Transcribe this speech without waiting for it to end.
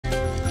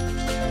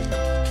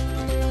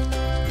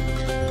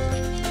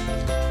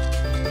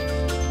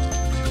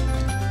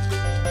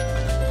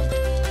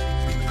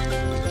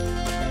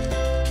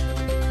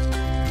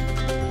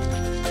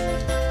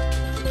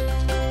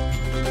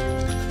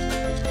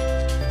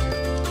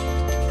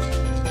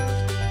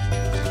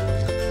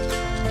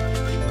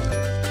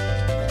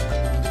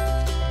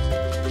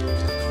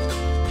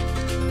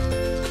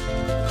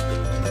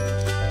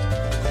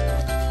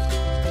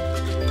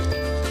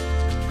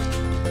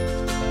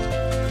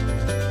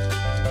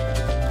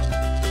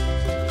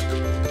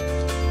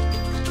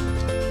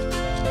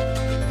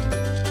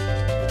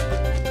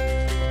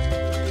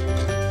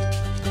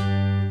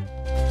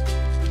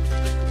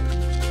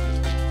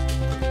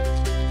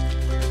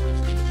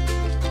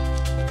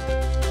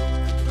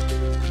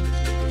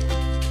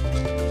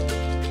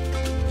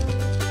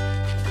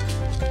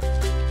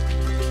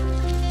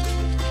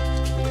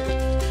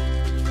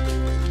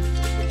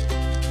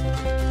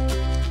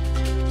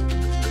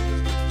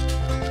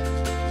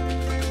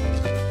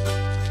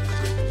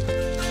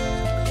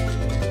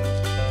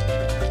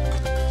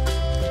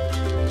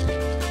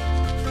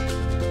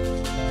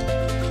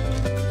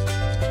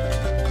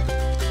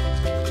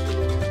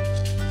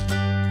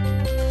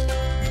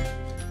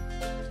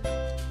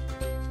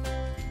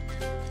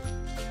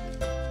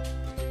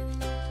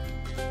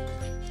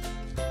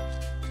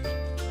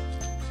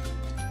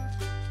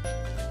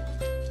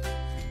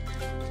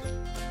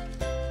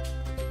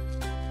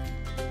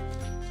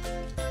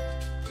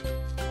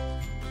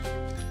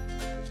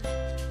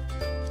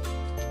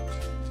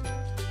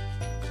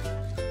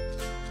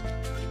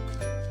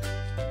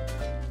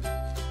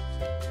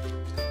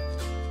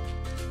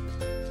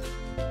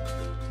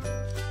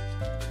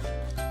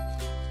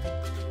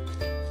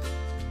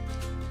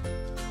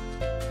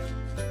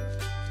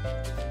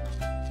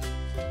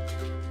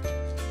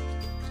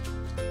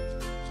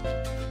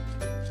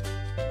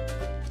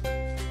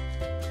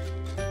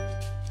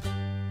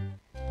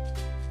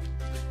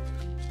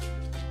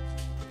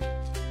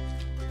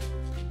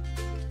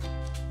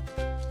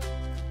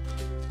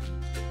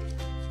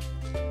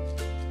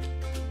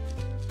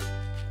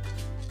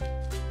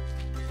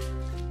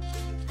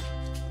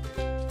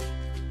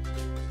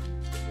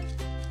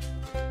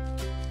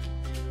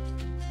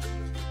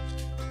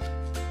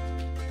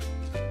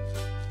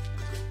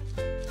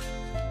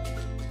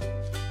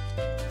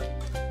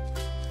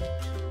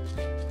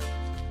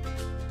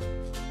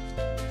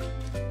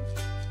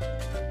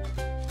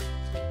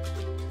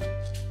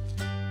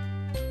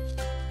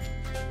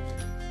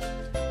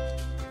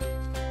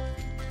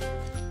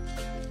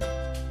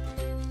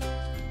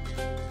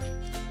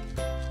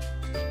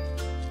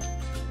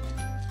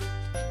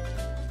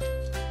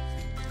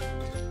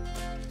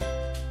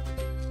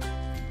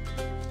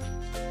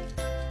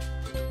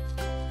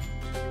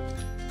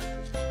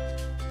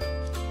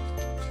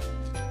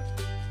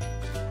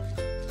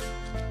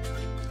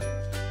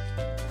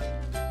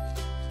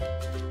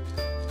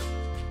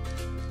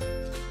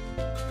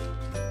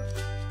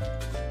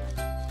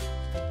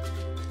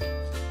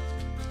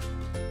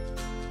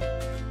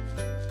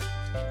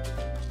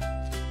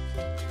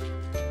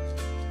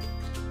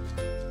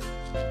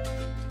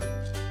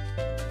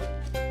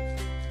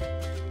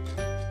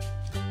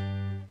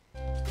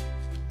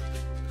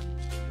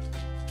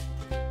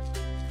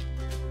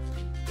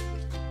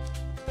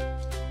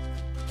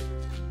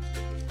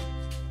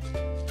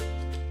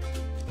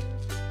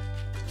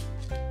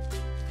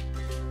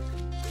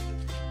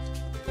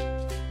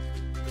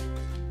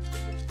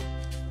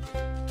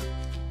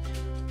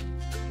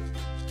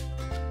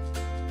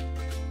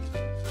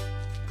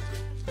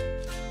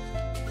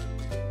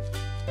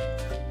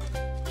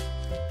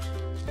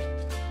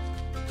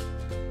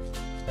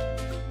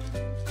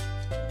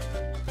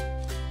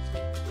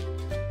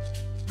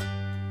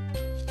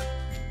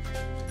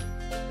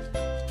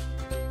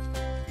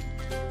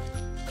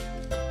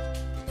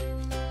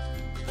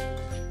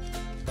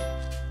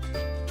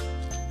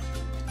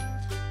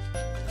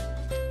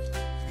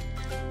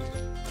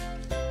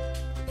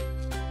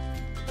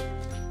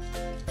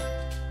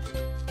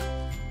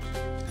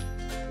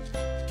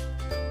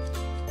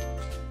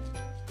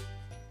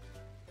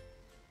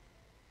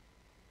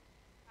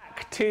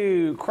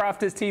to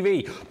Crafters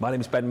TV. My name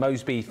is Ben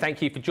Moseby.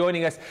 Thank you for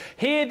joining us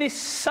here this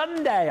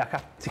Sunday. I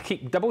have to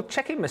keep double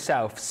checking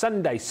myself.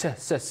 Sunday.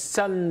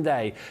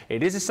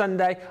 It is a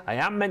Sunday. I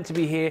am meant to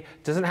be here.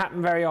 Doesn't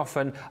happen very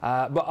often.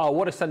 But oh,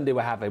 what a Sunday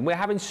we're having. We're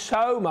having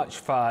so much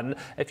fun.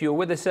 If you were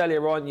with us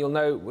earlier on, you'll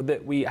know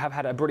that we have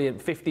had a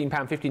brilliant £15,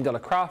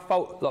 $15 craft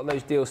vault. A lot of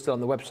those deals still on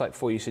the website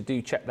for you, so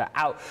do check that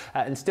out.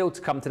 And still to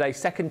come today,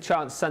 Second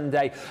Chance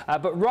Sunday.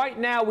 But right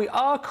now we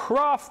are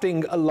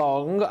crafting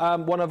along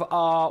one of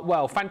our,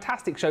 well,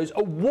 fantastic shows,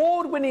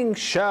 award-winning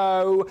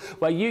show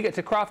where you get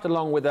to craft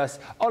along with us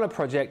on a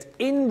project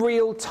in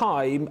real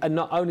time. And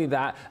not only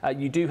that,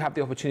 you do have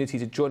the opportunity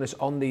to join us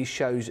on these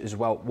shows as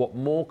well. What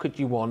more could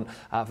you want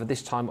for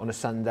this time on a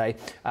Sunday?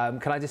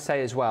 Can I just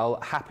say as well,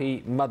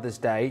 happy Mother's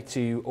Day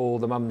to all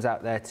the mums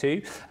out there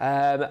too.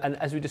 And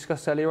as we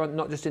discussed earlier on,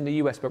 not just in the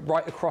US, but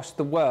right across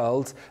the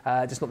world,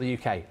 just not the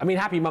UK. I mean,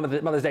 happy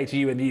Mother's Day to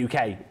you in the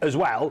UK as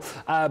well,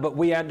 but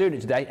we aren't doing it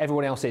today.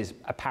 Everyone else is,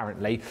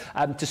 apparently.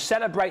 To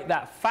celebrate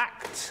that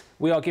fact,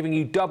 we are giving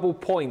you double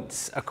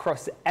points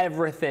across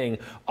everything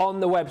on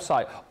the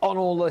website, on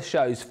all the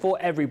shows, for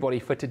everybody,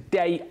 for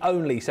today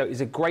only. So it's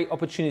a great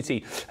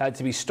opportunity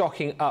to be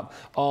stocking up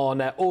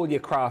on all your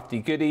crafty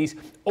goodies.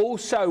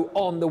 Also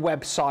on the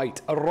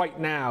website right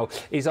now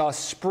is our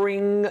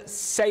spring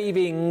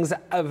savings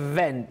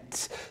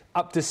event.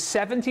 Up to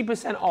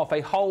 70% off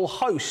a whole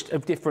host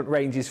of different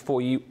ranges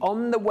for you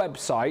on the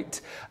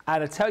website.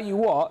 And I tell you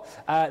what,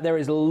 there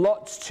is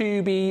lots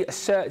to be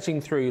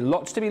searching through,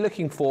 lots to be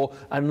looking for,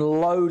 and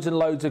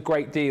loads of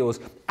great deals.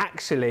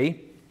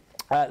 Actually,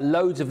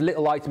 loads of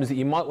little items that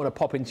you might want to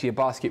pop into your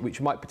basket, which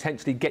might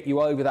potentially get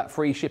you over that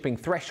free shipping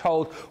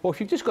threshold. Or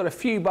if you've just got a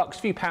few bucks,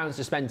 few pounds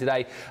to spend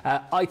today,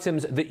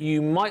 items that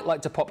you might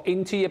like to pop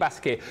into your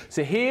basket.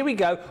 So here we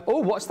go. Oh,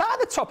 what's that at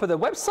the top of the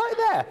website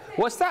there?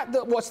 What's that?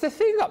 What's the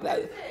thing up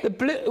there? The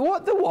blue,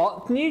 what? The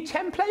what? New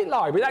template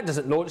library. That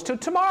doesn't launch till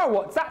tomorrow.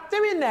 What's that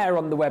doing there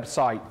on the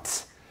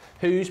website?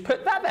 Who's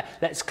put that there?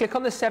 Let's click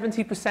on the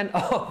 70%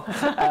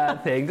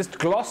 off thing. Just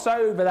gloss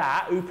over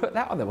that. Who put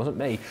that on there? Wasn't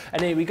me.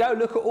 And here we go.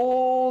 Look at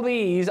all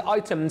these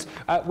items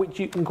which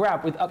you can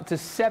grab with up to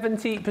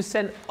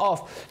 70%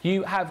 off.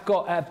 You have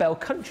got Bell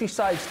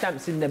Countryside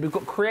stamps in there. We've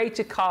got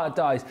creator card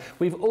dies.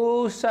 We've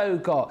also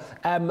got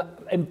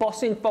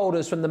embossing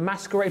folders from the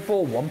Masquerade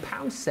Ball,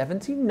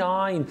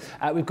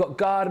 £1.79. We've got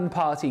garden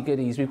party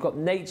goodies. We've got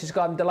Nature's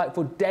Garden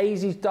Delightful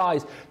Daisies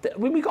dies.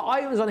 We've got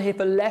items on here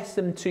for less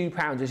than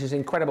 £2, which is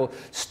incredible.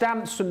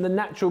 Stamps from the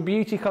Natural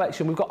Beauty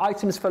collection. We've got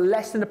items for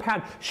less than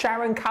 £1.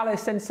 Sharon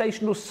Callis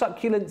Sensational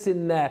Succulents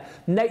in there.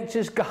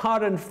 Nature's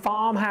Garden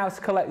Farmhouse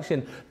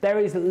collection. There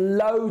is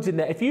loads in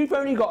there. If you've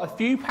only got a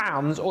few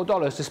pounds or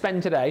dollars to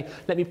spend today,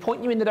 let me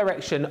point you in the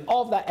direction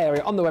of that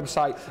area on the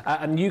website,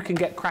 and you can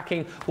get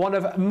cracking. One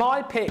of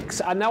my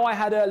picks, I know I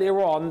had earlier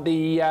on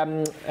the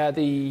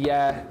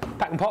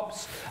Pack and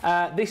Pops.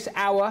 This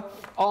hour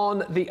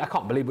on the, I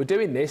can't believe we're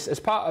doing this, as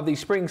part of the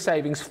spring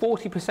savings,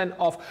 40%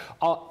 off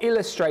our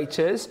illustrators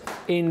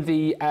in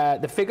the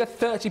figure,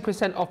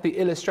 30% off the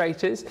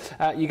illustrators.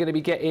 You're going to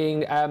be getting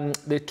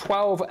the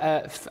 12, 12.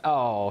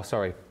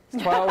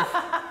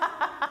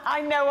 I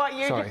know what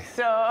you just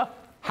saw.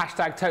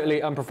 Hashtag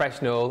totally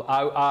unprofessional.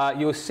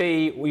 You'll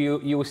see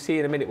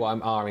in a minute what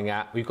I'm aiming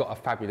at. We've got a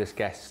fabulous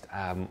guest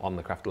on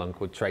the Craft Along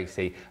called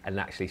Tracy, and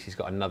actually she's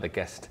got another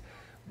guest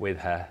with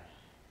her.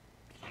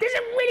 There's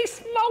a really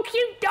small,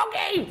 cute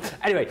doggy!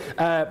 Anyway,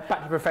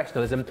 back to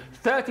professionalism.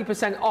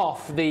 30%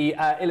 off the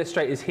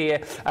illustrators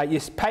here.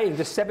 You're paying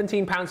just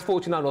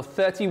 £17.49 or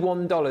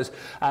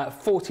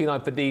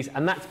 $31.49 for these,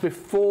 and that's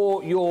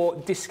before your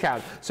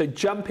discount. So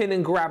jump in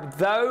and grab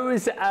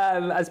those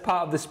as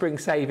part of the spring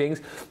savings.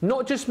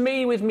 Not just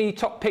me with me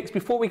top picks.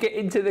 Before we get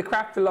into the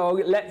craft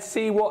along, let's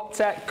see what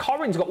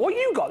Corrine's got. What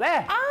you got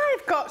there?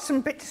 I've got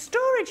some bits of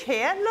storage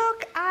here.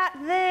 Look at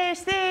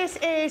this. This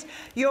is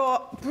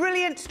your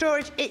brilliant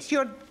storage.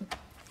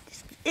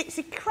 It's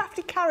a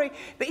crafty carry,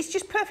 but it's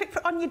just perfect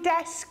for on your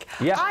desk.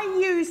 Yeah. I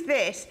use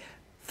this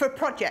for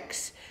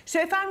projects. So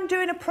if I'm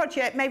doing a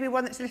project, maybe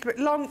one that's a little bit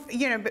long,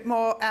 you know, a bit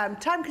more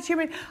time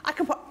consuming, I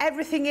can put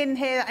everything in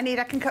here that I need.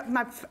 I can cut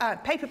my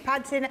paper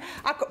pads in.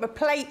 I've got my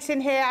plates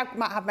in here. I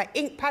might have my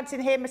ink pads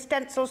in here, my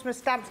stencils, my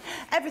stamps,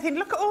 everything.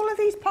 Look at all of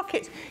these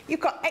pockets. You've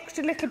got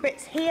extra little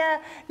bits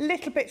here,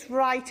 little bits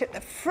right at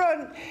the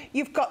front.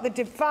 You've got the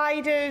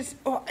dividers.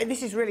 Oh,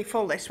 this is really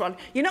full, this one.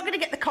 You're not going to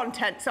get the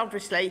contents,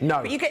 obviously.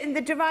 No. But you're getting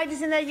the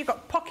dividers in there. You've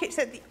got pockets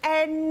at the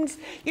ends.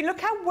 You look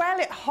how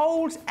well it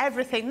holds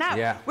everything. Now,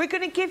 we're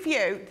going to give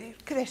you,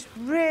 look at this,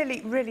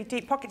 really, really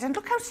deep pockets. And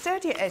look how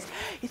sturdy it is.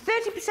 You're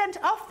 30%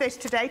 off this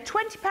today,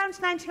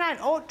 £20.99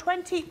 or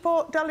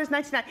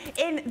 $24.99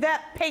 in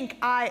the pink.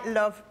 I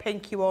love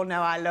pink. You all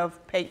know I love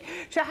pink.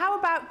 So how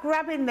about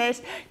grabbing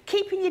this,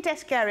 keeping your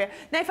desk area.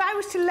 Now, if I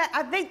was to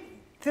I think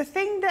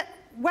the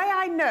way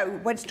I know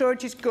when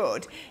storage is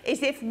good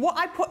is if what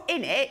I put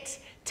in it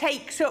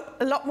takes up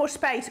a lot more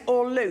space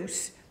or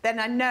loose, then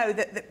I know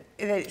that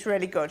it's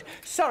really good.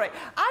 Sorry,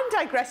 I'm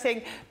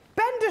digressing.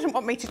 Ben doesn't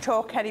want me to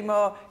talk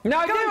anymore. No,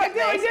 I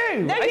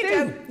do. No, you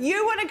don't.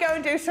 You want to go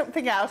and do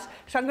something else,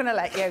 so I'm going to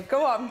let you.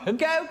 Go on.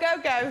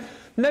 Go.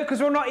 No,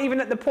 because we're not even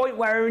at the point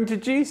where we're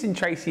introducing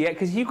Tracy yet,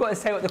 because you've got to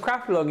say what the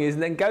craft along is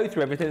and then go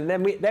through everything, and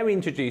then we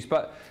introduce.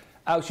 But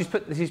she's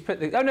put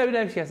the. Oh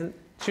no, she hasn't.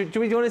 Do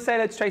you want to say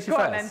hello to Tracy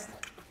first?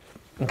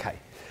 Then. Okay.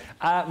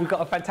 We've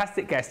got a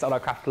fantastic guest on our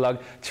craft along.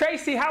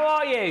 Tracy, how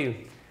are you?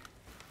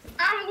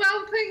 I'm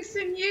well, thanks,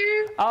 and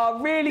you? Oh,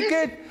 really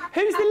good.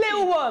 Who's the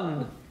little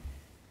one?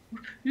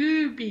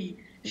 Ruby.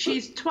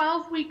 She's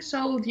 12 weeks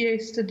old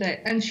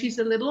yesterday, and she's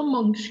a little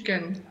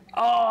munchkin.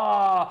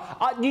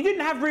 Oh, you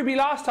didn't have Ruby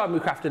last time we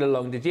crafted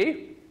along, did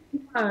you?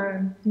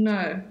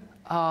 No.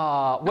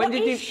 Ah, when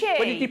did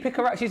you pick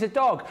her up? She's a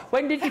dog.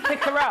 When did you pick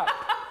her up?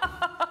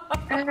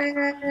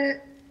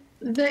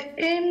 The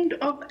end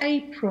of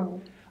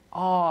April.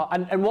 Oh,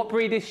 and what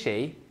breed is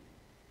she?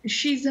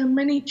 She's a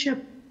miniature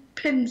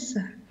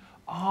pincer.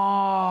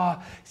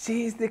 Oh,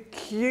 she's the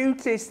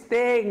cutest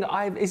thing.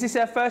 Is this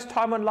her first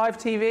time on live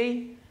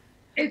TV?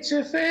 It's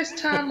her first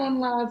time on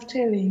live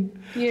telly,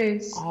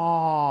 yes.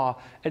 Oh,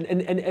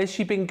 and has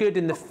she been good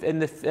in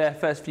the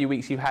first few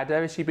weeks you've had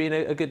her? Has she been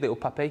a good little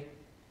puppy?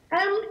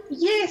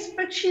 Yes,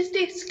 but she's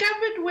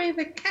discovered where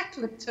the cat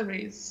litter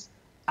is.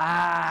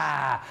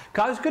 Ah,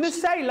 I was going to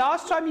say,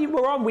 last time you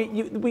were on,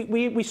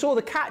 we saw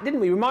the cat, didn't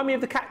we? Remind me of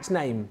the cat's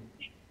name.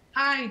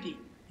 Heidi.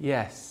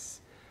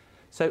 Yes.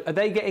 So are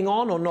they getting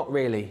on or not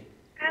really?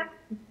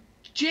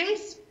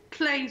 Jess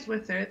plays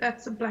with her.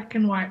 That's the black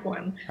and white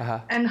one.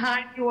 And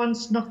Heidi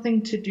wants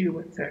nothing to do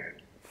with her.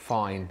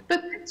 Fine.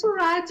 But that's all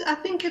right. I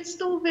think it's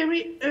still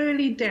very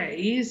early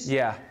days.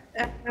 Yeah.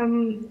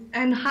 And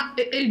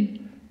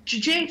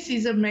Jess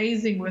is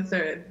amazing with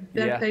her.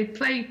 They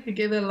play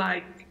together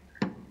like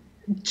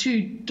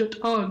two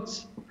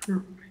dogs,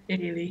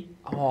 really.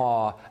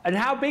 Oh, and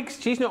how big?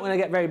 She's not going to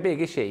get very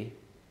big, is she?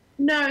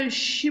 No,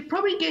 she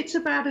probably gets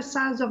about the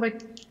size of a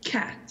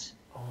cat.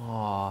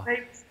 Oh.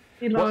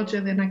 Maybe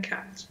larger than a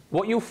cat.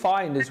 What you'll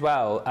find as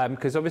well,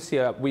 because obviously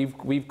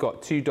we've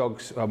got two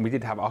dogs. We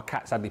did have our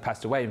cat sadly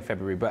passed away in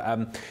February, but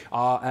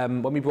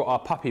when we brought our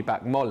puppy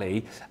back,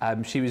 Molly,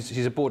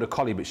 she's a border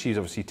collie, but she's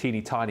obviously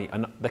teeny tiny,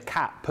 and the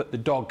cat put the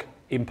dog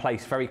in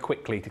place very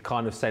quickly to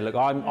kind of say, look,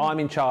 I'm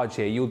in charge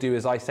here. You'll do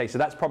as I say. So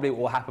that's probably what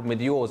will happen with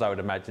yours, I would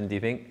imagine. Do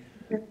you think?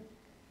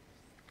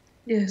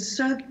 Yes.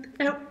 So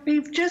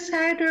we've just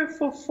had her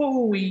for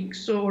 4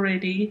 weeks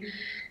already,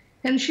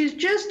 and she's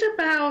just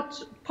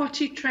about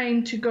potty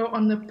trained to go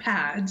on the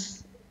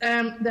pads.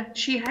 That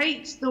she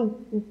hates the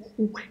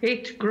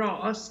wet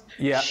grass.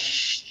 Yeah.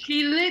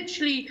 She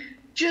literally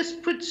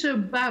just puts her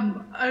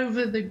bum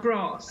over the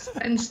grass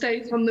and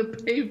stays on the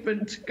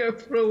pavement to go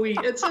for a wee.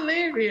 It's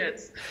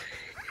hilarious.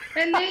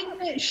 And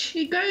then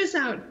she goes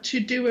out to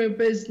do her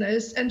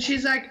business, and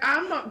she's like,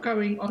 I'm not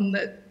going on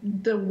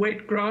the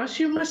wet grass.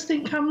 You must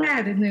think I'm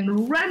mad. And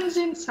then runs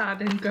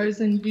inside and goes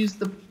and uses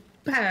the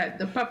pad,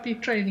 the puppy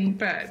training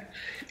pad.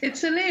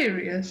 It's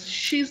hilarious.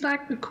 She's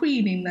like the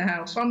queen in the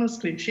house.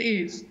 Honestly,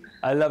 she is.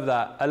 I love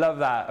that. I love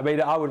that. I mean,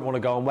 I wouldn't want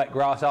to go on wet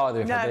grass either,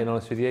 if I'm being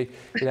honest with you.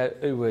 You know,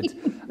 who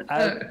would?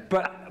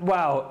 But,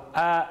 well,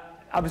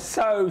 I'm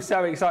so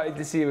excited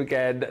to see you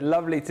again.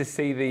 Lovely to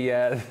see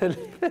the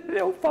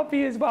little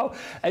puppy as well.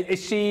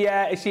 Is she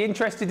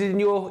interested in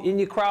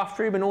your craft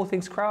room and all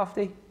things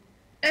crafty?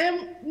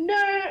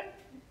 No.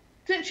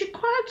 She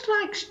quite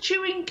likes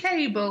chewing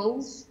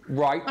cables.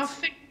 Right. I'll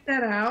figure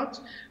that out.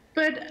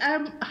 But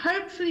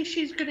hopefully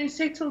she's going to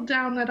settle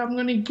down that I'm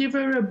going to give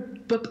her a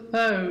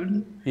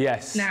bone.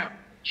 Yes. Now,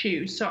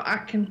 chew, so I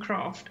can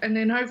craft. And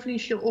then hopefully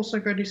she'll also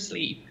go to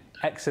sleep.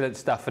 Excellent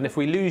stuff. And if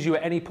we lose you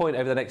at any point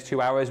over the next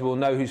 2 hours, we'll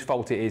know whose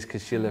fault it is,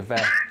 because she'll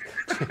have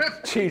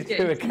chewed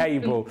through a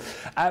cable.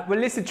 Well,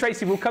 listen,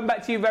 Tracy, we'll come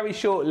back to you very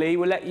shortly.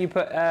 We'll let you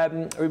put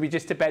Ruby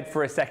just to bed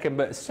for a second,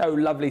 but so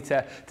lovely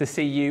to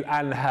see you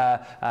and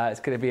her. It's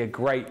going to be a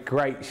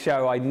great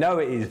show. I know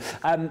it is.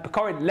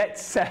 Corrine,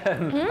 let's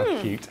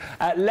cute.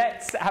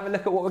 Let's have a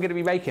look at what we're going to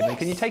be making. Yes.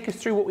 Can you take us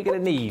through what we're going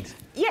to need?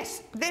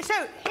 Yes.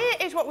 So here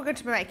is what we're going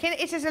to be making.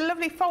 It is a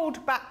lovely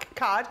fold-back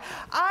card.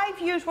 I've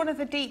used one of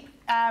the deep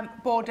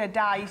border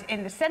dies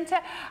in the centre,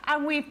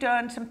 and we've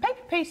done some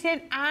paper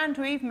piecing, and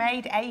we've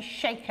made a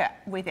shaker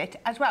with it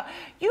as well.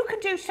 You can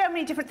do so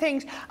many different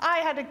things. I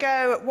had a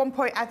go at one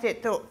point at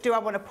it, thought, do I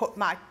want to put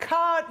my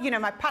card, you know,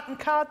 my pattern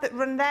card that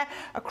run there,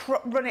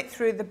 run it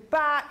through the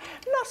back,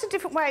 lots of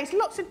different ways,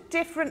 lots of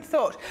different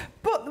thoughts.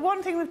 But the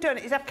one thing we've done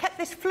is I've kept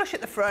this flush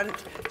at the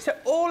front, so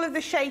all of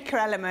the shaker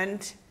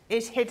element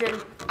is hidden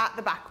at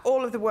the back.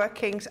 All of the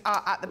workings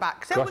are at the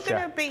back. So We're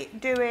going to be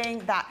doing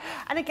that.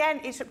 And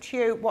again, it's up to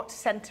you what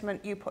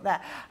sentiment you put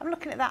there. I'm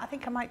looking at that. I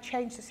think I might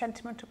change the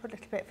sentiment up a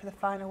little bit for the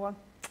final one.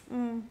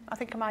 I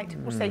think I might.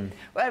 We'll see.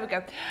 Well, there we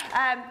go.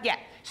 Yeah.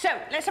 So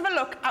let's have a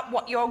look at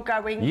what you're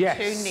going to need.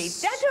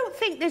 I don't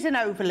think there's an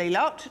overly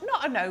lot.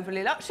 Not an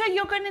overly lot. So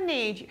you're going to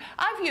need...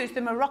 I've used the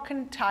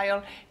Moroccan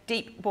Tile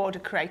Deep Border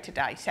Creator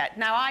die set.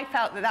 Now, I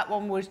felt that that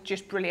one was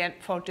just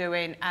brilliant for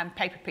doing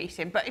paper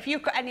piecing. But if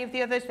you've got any of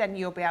the others, then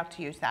you'll be able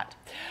to use that.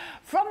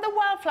 From the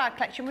Wildflower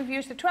collection, we've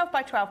used the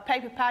 12x12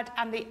 paper pad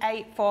and the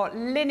A4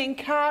 linen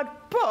card,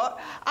 but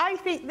I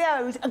think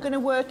those are going to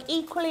work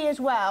equally as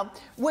well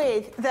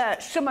with the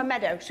Summer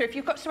Meadow. So if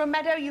you've got Summer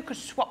Meadow, you could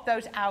swap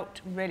those out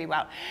really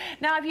well.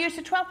 Now, I've used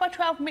the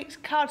 12x12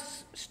 mixed card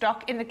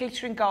stock in the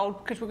glittering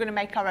gold because we're going to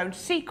make our own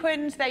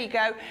sequins. There you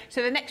go.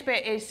 So the next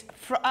bit is...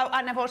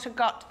 and I've also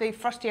got the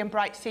Frosty and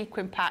Bright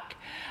sequin pack.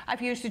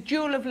 I've used the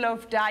Jewel of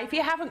Love die. If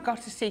you haven't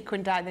got a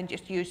sequin die, then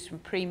just use some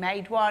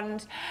pre-made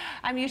ones.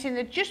 I'm using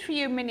the Just For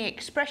You mini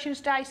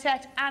expressions die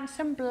set and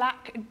some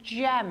black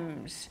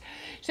gems.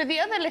 So the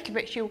other little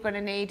bits you're going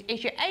to need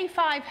is your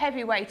A5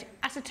 heavyweight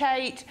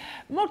acetate,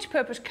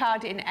 multi-purpose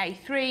card in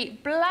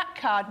A3, black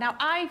card. Now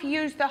I've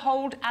used the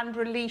hold and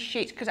release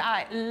sheets because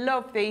I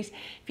love these.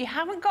 If you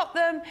haven't got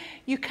them,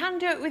 you can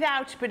do it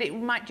without, but it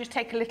might just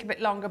take a little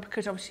bit longer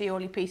because obviously all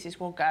your pieces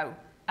will go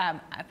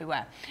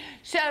everywhere.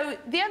 So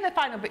the other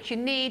final bits you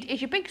need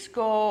is your big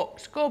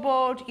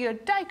scoreboard, your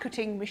die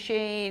cutting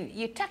machine,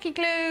 your tacky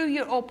glue,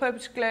 your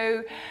all-purpose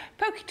glue,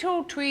 pokey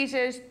tool,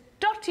 tweezers,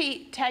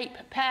 dotty tape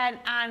pen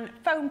and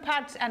foam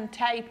pads and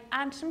tape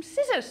and some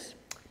scissors.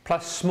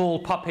 Plus small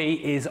puppy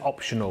is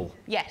optional.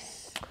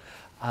 Yes.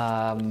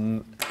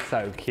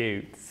 So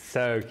cute.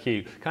 So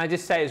cute. Can I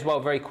just say as well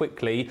very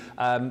quickly,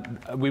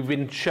 we've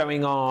been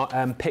showing our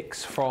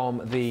picks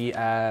from the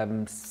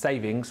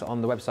savings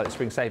on the website, the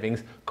Spring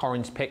Savings.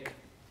 Corrine's pick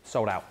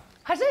sold out.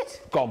 Has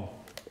it? Gone.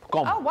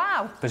 Gone. Oh,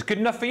 wow. If it's good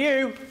enough for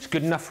you, it's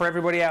good enough for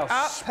everybody else.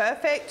 Oh,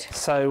 perfect.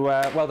 So,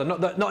 well done.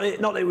 Not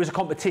that it was a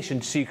competition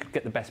so you could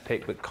get the best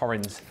pick, but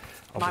Corrine's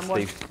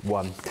obviously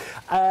won.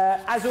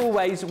 As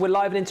always, we're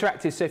live and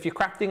interactive, so if you're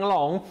crafting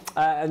along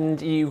and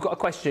you've got a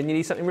question, you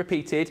need something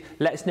repeated,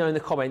 let us know in the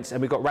comments,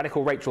 and we've got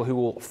Radical Rachel who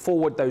will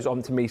forward those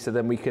on to me so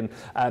then we can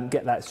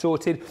get that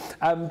sorted.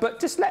 But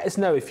just let us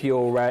know if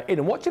you're in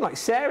and watching. Like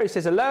Sarah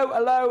says,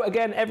 hello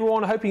again,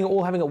 everyone. Hoping you're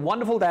all having a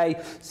wonderful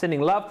day.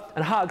 Sending love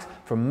and hugs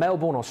from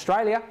Melbourne,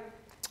 Australia.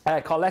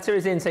 Carletta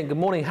is in saying, good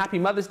morning, happy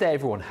Mother's Day,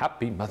 everyone.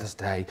 Happy Mother's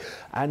Day.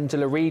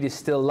 Angela Reid is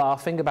still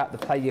laughing about the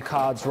play your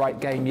cards right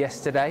game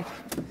yesterday.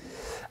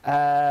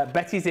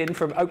 Betty's in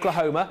from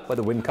Oklahoma, where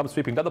the wind comes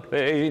sweeping down the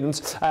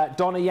plains.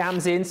 Donna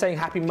Yam's in saying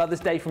happy Mother's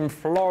Day from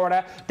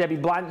Florida. Debbie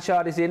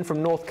Blanchard is in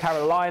from North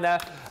Carolina.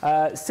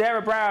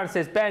 Sarah Brown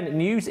says, Ben,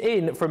 news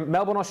in from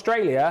Melbourne,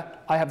 Australia.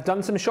 I have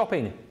done some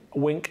shopping.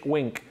 Wink,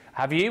 wink.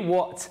 Have you?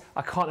 What?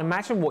 I can't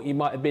imagine what you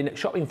might have been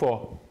shopping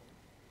for.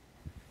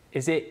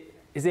 Is it?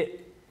 Is it?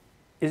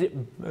 Is it?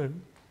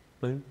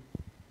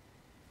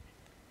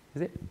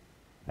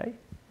 Hey?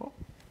 What?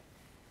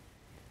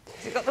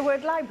 Has it got the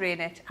word library in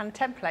it and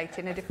template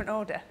in a different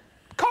order?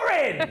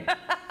 Corrine!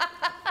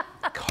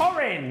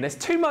 Corrine, there's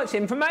too much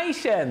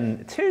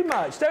information. Too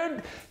much.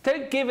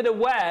 Don't give it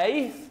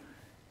away.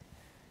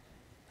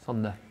 It's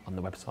on the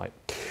website.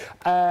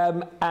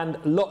 And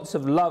lots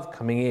of love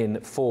coming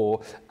in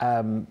for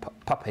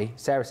Puppy.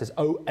 Sarah says,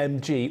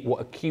 OMG,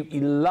 what a cutie.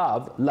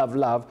 Love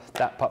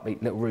that puppy,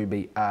 little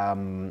Ruby.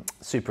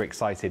 Super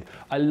excited.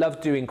 I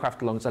love doing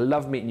craft-alongs. I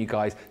love meeting you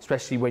guys,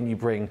 especially when you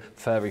bring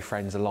furry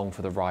friends along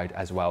for the ride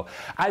as well.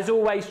 As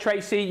always,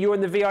 Tracy, you're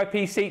in the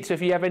VIP seat, so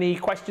if you have any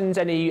questions,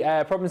 any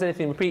problems,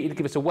 anything repeated,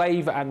 give us a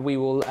wave and we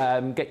will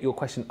get your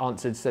question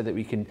answered so that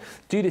we can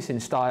do this in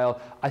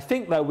style. I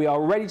think, though, we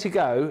are ready to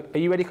go. Are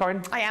you ready,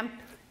 Corrine? I am.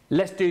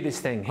 Let's do this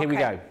thing. Here we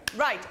go.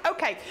 Right,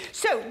 okay.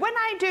 So when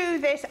I do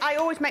this, I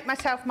always make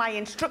myself my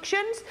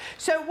instructions.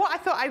 So what I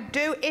thought I'd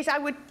do is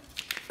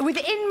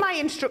within my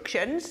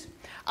instructions,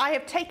 I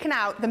have taken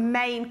out the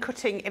main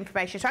cutting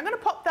information. So I'm going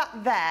to pop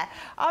that there.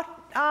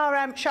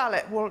 Our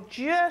Charlotte will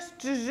just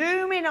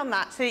zoom in on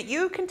that so that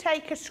you can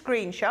take a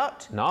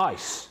screenshot.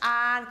 Nice.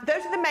 And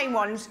those are the main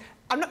ones.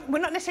 We're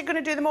not necessarily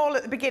going to do them all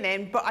at the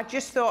beginning, but I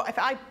just thought if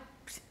I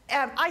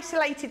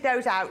isolated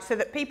those out so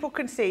that people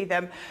can see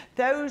them.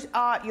 Those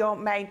are your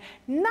main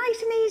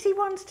nice and easy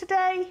ones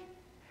today.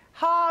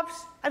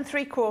 Halves and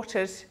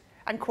 3/4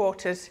 and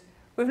quarters.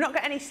 We've not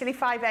got any silly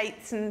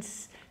 5/8 and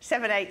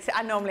 7/8 that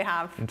I normally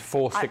have. And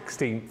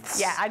 4/16.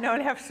 Yeah, I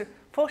normally have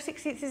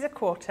 4/16 is a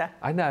quarter.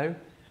 I know.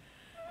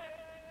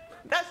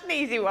 That's an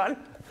easy one.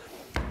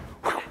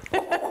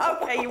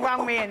 Okay, you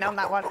wound me in on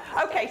that one.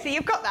 Okay, so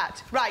you've got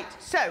that. Right,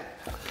 so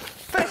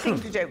first thing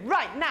to do.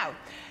 Right, now,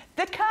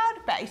 the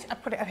card base, I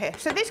put it up here.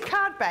 So this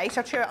card base,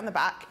 I'll show it on the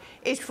back,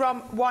 is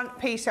from one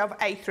piece of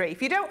A3.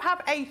 If you don't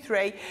have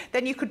A3,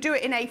 then you could do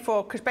it in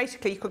A4, because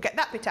basically you could get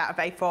that bit out of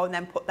A4 and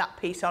then put that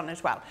piece on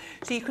as well.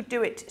 So you could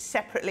do it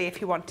separately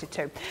if you wanted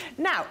to.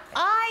 Now,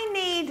 I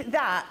need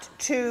that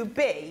to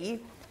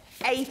be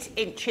 8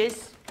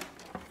 inches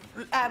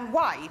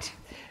wide.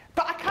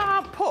 But I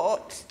can't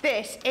put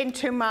this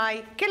into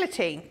my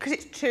guillotine because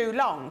it's too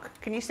long.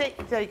 Can you see?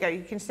 There you go,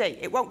 you can see.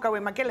 It won't go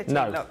in my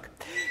guillotine, look.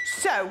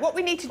 So what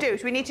we need to do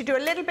is we need to do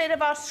a little bit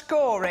of our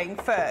scoring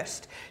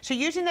first. So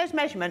using those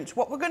measurements,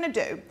 what we're going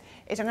to do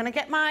is I'm going to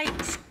get my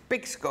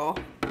big score,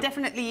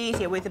 definitely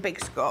easier with the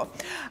big score,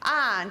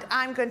 and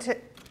I'm going to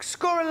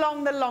score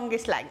along the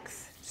longest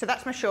length. So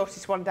that's my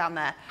shortest one down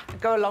there. I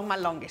go along my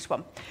longest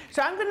one.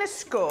 So I'm going to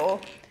score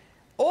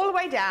all the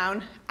way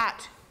down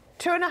at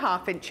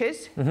 2.5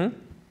 inches. There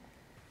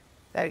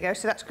we go.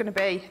 So that's going to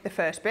be the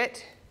first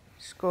bit.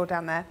 Score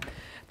down there.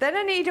 Then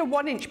I need a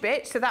 1 inch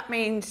bit, so that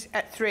means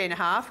at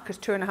 3.5, because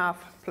 2.5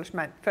 plus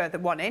my further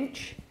 1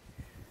 inch.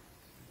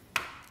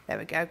 There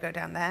we go, go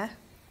down there.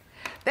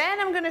 Then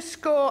I'm going to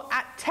score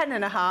at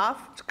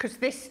 10.5, because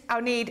this I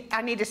need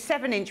a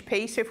 7 inch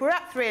piece. So if we're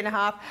at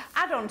 3.5,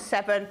 add on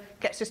 7,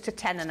 gets us to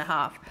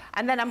 10.5.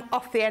 And then I'm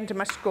off the end of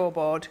my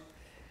scoreboard.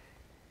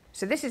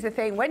 So this is the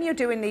thing, when you're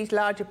doing these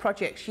larger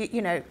projects,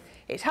 you know,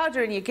 it's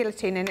harder in your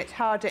guillotine and it's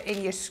harder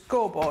in your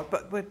scoreboard,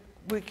 but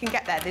we can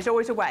get there, there's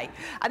always a way.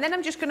 And then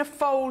I'm just going to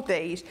fold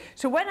these.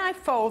 So when I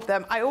fold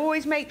them, I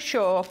always make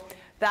sure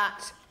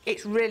that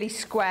it's really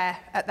square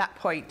at that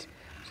point.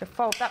 So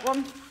fold that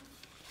one.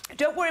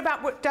 Don't worry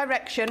about what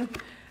direction,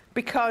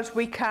 because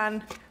we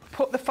can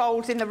put the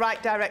folds in the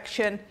right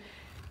direction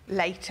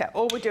later.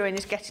 All we're doing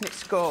is getting it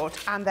scored,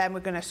 and then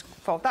we're going to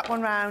fold that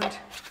one round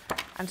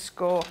and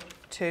score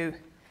to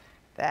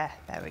there.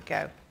 There we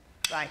go.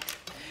 Right.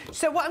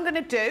 So what I'm going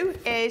to do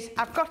is,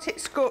 I've got it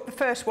scored, the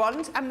first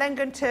ones. I'm then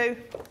going to,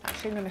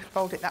 actually I'm going to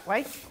fold it that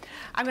way.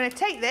 I'm going to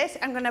take this,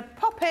 I'm going to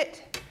pop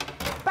it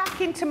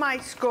back into my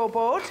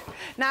scoreboard.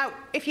 Now,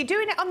 if you're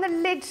doing it on the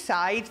lid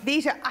side,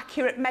 these are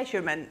accurate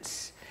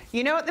measurements.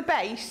 You know, at the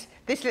base,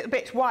 this little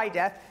bit's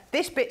wider,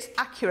 this bit's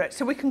accurate.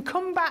 So we can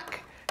come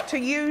back to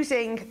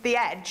using the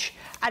edge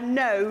and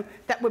know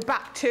that we're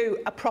back to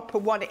a proper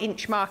 1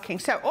 inch marking.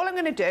 So all I'm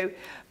going to do,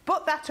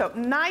 put that up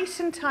nice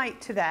and tight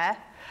to there.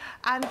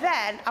 And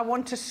then I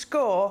want to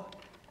score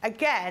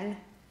again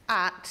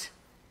at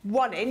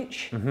 1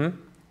 inch. There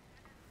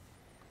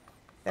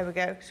we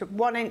go. So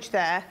 1 inch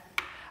there.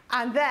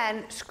 And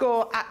then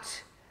score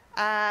at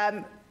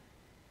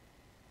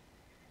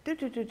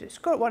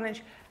score at 1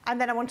 inch. And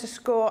then I want to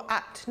score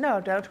at, no,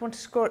 I don't, I want to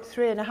score at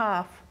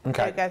 3.5.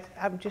 Okay. There we go.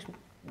 I just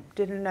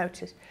didn't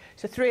notice.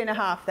 So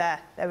 3.5 there.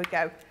 There we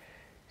go.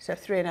 So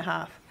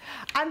 3.5.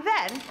 And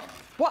then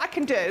what I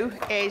can do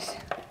is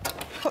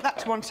put that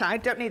to one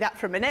side. Don't need that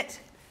for a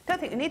minute. Don't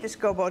think we need the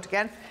scoreboard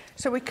again.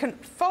 So we can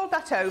fold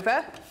that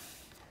over.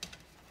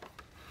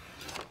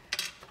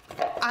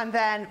 And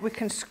then we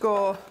can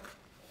score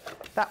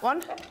that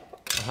one.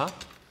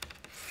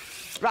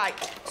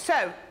 Right,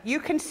 so you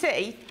can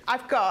see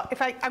I've got,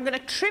 I'm going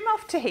to trim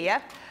off to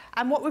here,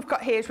 and what we've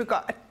got here is we've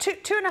got a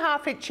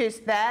 2.5 inches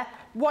there,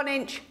 1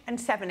 inch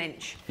and 7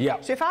 inch. Yeah.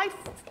 So if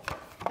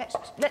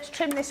let's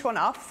trim this one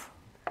off.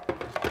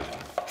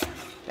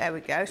 There we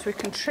go. So we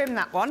can trim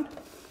that one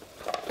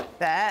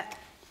there.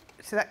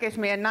 So that gives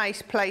me a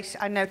nice place,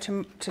 I know,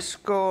 to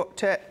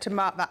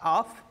mark that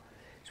off.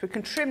 So we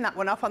can trim that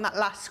one off on that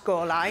last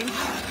score line.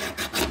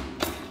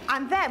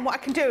 And then what I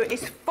can do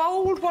is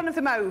fold one of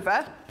them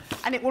over,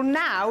 and it will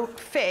now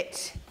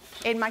fit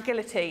in my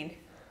guillotine.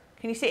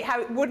 Can you see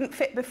how it wouldn't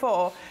fit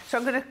before? So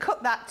I'm going to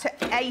cut that to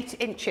 8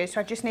 inches.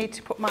 So I just need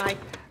to put my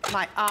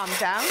arm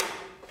down.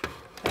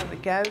 There we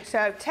go.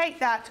 So take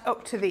that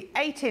up to the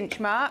 8 inch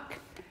mark,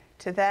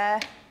 to there.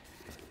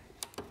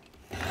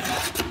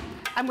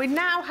 And we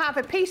now have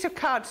a piece of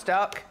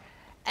cardstock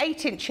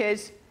 8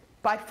 inches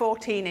by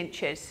 14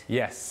 inches.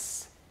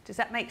 Yes. Does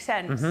that make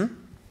sense?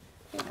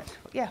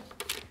 Yeah.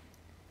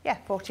 Yeah,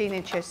 14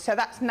 inches. So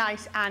that's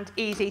nice and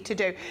easy to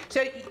do.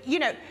 So, you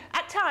know,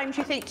 at times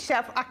you think to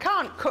yourself, I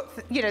can't cut,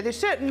 you know, there's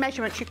certain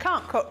measurements you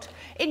can't cut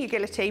in your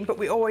guillotine, but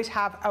we always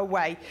have a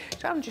way.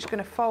 So I'm just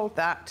going to fold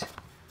that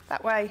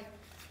way,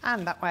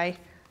 and that way,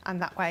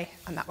 and that way,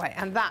 and that way.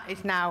 And that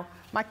is now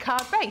my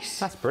card base.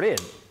 That's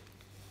brilliant.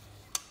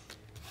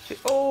 We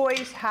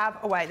always have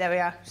a way. There we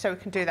are. So we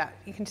can do that.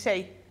 You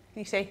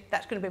see,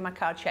 that's going to be my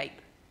card shape.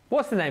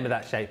 What's the name of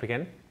that shape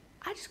again?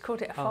 I just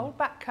called it a fold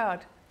back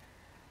card.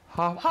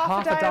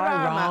 Half a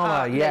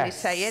diorama, yes.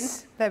 saying.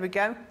 There we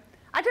go.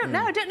 I don't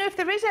know. I don't know if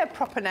there is a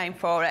proper name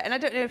for it, and I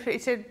don't know if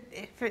it's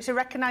a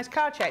recognised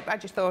card shape. I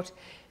just thought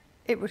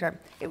it was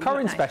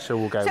Corrine nice. Special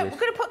we'll go with. So we're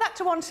going to put that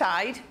to one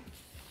side,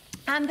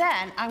 and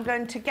then I'm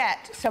going to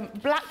get some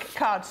black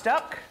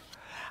cardstock,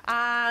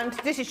 and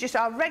this is just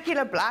our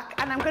regular black,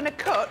 and I'm going to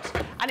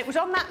cut. And it was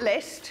on that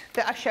list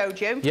that I showed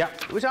you. Yeah.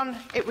 It was on.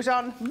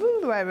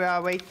 Where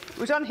are we? It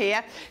was on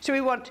here. So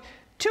we want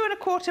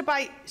 2.25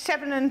 by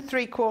 7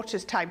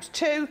 3/4 times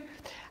 2,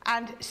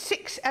 and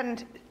 6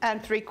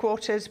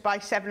 3/4 by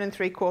 7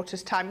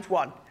 3/4 times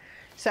 1.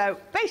 So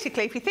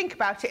basically, if you think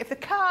about it, if the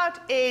card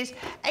is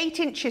 8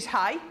 inches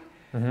high,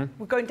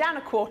 we're going down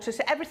a quarter,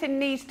 so everything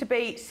needs to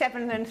be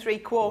 7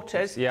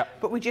 3/4. Yeah.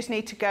 But we just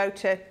need to go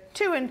to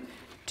 2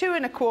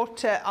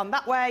 1/4 on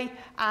that way,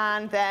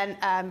 and then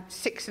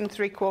 6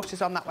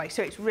 3/4 on that way.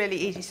 So it's really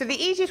easy. So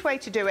the easiest way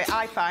to do it,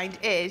 I find,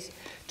 is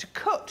to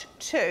cut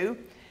to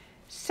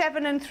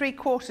 7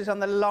 3/4 on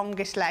the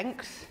longest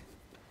length,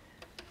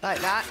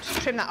 like that.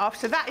 Just trim that off.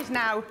 So that is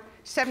now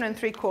 7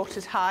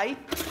 3/4 high,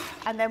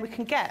 and then we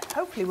can get,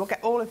 hopefully we'll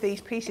get all of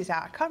these pieces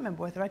out. I can't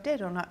remember whether I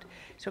did or not.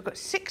 So I've got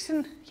 6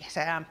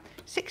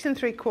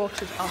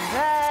 3/4 on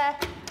there,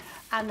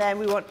 and then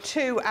we want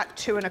 2 at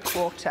 2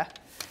 1/4.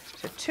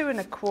 So 2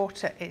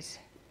 1/4 is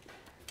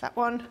that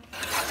one,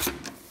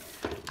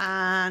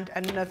 and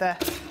another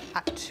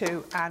at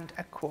 2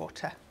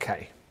 1/4.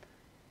 Okay.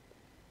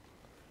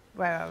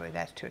 Where are we?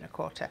 There's 2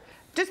 1/4.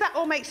 Does that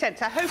all make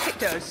sense? I hope it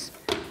does.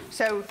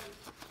 So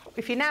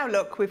if you now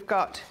look, we've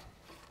got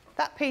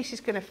that piece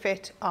is going to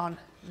fit on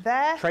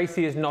there.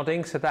 Tracy is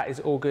nodding, so that is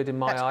all good in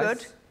my eyes.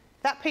 That's good.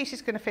 That piece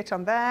is going to fit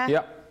on there.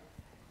 Yep.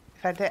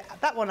 If I did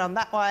that one on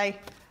that way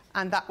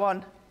and that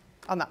one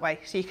on that way,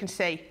 so you can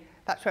see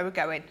that's where we're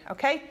going,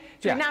 okay?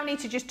 So Yeah. we now need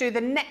to just do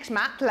the next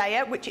mat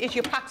layer, which is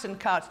your pattern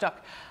cardstock.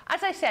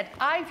 As I said,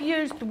 I've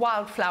used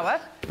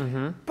wildflower,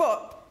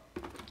 but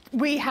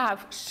we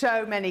have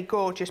so many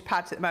gorgeous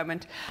pads at the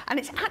moment, and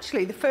it's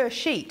actually the first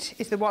sheet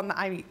is the one that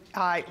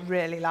I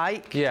really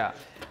like. Yeah.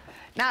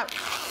 Now,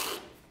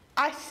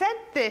 I said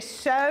this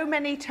so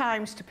many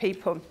times to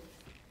people.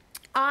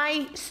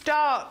 I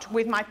start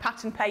with my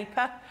pattern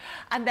paper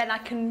and then I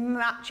can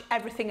match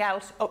everything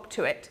else up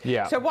to it.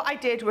 Yeah. So what I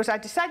did was I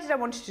decided I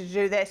wanted to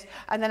do this,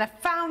 and then I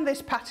found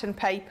this pattern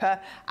paper,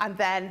 and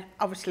then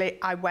obviously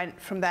I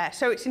went from there.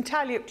 So it's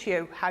entirely up to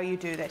you how you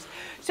do this.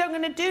 So I'm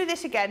going to do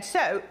this again.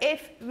 So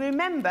if,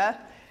 remember,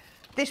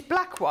 this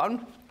black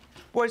one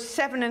was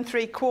 7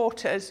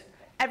 3/4,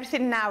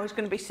 everything now is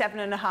going to be 7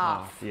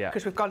 1/2 yeah.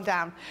 because we've gone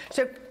down.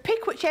 So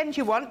pick which end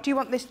you want. Do you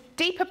want this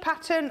deeper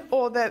pattern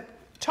or the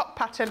top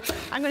pattern?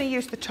 I'm going to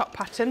use the top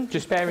pattern.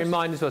 Just bear in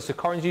mind as well, so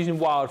Corrine's using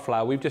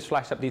wildflower. We've just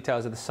flashed up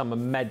details of the summer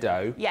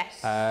meadow.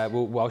 Yes.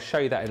 I'll show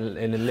you that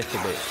in a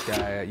little bit.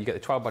 You get the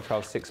 12 by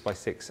 12, 6 by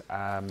 6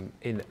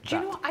 in that. Do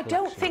you know what? I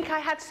don't think I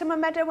had summer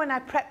meadow when I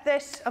prepped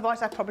this.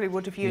 Otherwise, I probably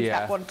would have used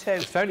that one too.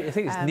 It's only, I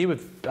think it's new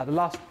with the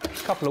last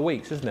couple of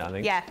weeks, isn't it? I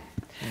think. Yeah.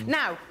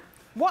 Now,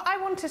 what I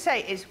want to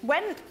say is,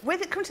 when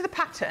it comes to the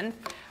pattern,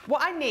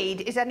 what I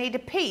need is I need a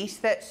piece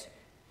that's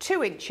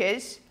 2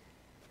 inches.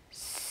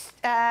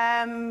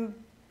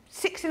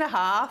 6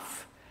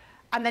 1/2,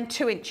 and then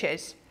 2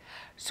 inches.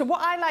 So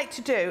what I like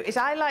to do is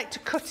I like to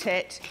cut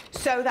it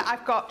so that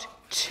I've got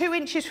 2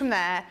 inches from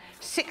there,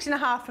 6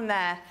 1/2 from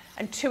there,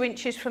 and 2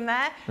 inches from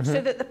there, so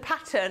that the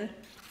pattern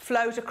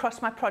flows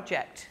across my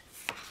project.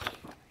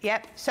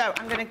 Yep, so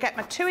I'm going to get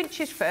my 2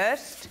 inches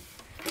first.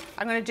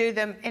 I'm going to do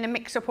them in a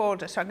mix-up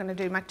order. So I'm going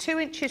to do my 2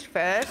 inches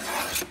first.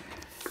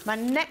 My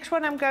next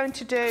one I'm going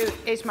to do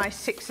is my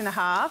 6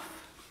 1/2.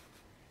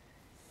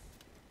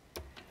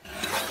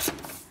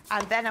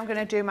 And then I'm going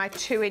to do my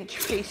 2 inch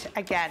piece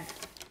again.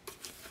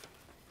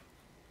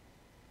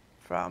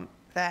 From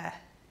there.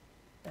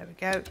 There we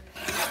go.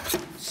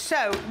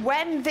 So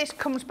when this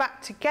comes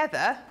back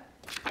together,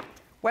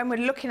 when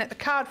we're looking at the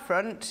card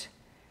front,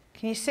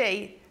 can you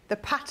see the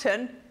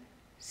pattern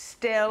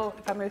still,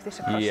 if I move this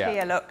across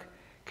here, look,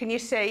 can you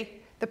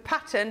see the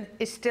pattern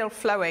is still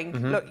flowing?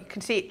 Look, you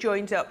can see it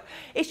joins up.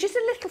 It's just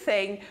a little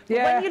thing, but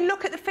when you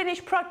look at the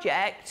finished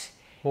project,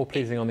 more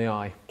pleasing on the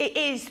eye. it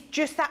is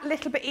just that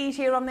little bit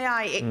easier on the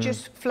eye. It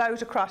just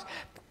flows across.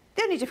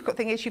 The only difficult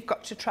thing is you've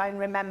got to try and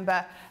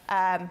remember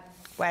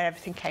where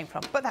everything came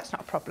from, but that's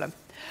not a problem.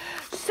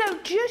 So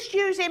just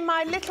using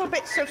my little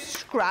bits of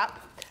scrap,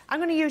 I'm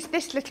going to use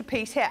this little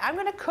piece here. I'm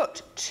going to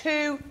cut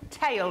 2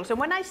 tails, and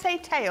when I say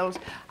tails,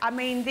 I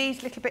mean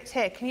these little bits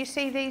here. Can you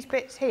see these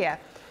bits here?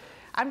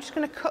 I'm just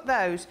going to cut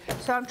those.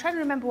 So I'm trying to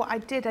remember what I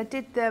did. I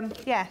did them,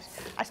 yes.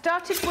 I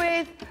started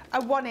with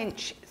a 1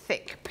 inch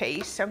thick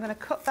piece, so I'm going to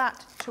cut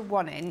that to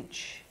 1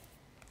 inch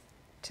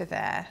to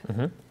there.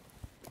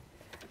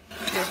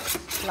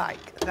 Just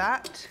like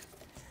that.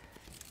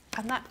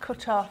 And that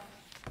cut off,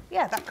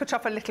 that cut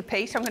off a little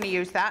piece. I'm going to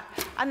use that.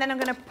 And then I'm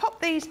going to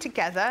pop these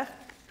together,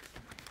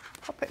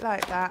 pop it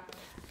like that.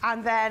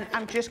 And then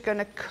I'm just going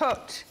to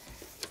cut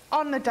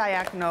on the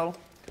diagonal.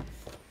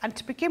 And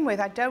to begin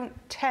with, I don't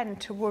tend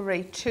to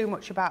worry too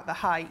much about the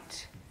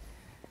height.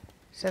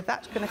 So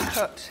that's going to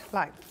cut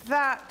like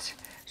that.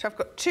 So I've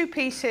got 2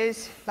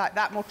 pieces like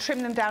that, and we'll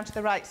trim them down to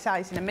the right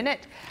size in a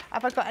minute.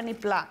 Have I got any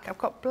black? I've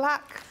got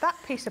black. That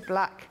piece of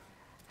black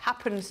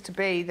happens to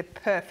be the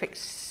perfect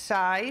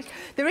size.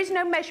 There is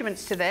no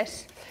measurements to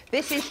this.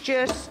 This is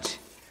just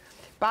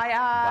by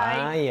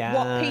eye,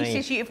 what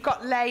pieces you've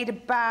got laid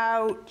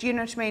about, you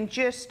know what I mean?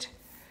 Just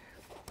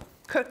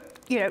cut.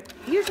 You know,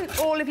 using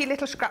all of your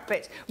little scrap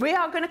bits. We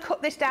are going to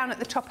cut this down at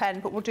the top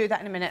end, but we'll do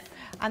that in a minute.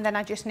 And then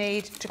I just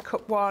need to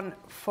cut one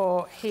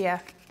for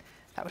here.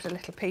 That was a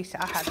little piece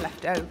that I had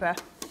left over.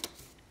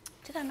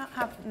 Did I not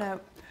have? No.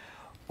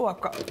 Oh,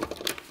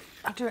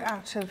 I'll do it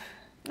out of,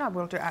 no,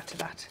 we'll do it out of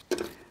that.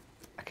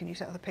 I can use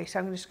that other piece.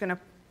 I'm just going to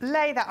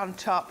lay that on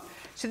top.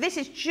 So this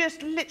is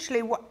just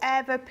literally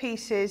whatever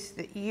pieces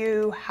that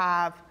you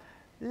have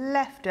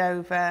left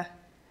over.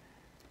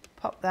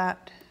 Pop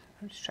that.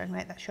 I'm just trying to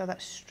make sure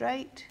that's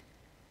straight.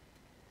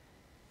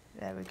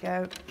 There we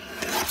go.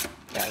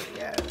 There we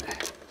go.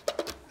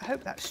 I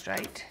hope that's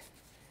straight.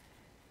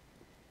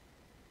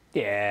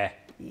 Yeah.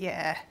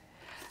 Yeah.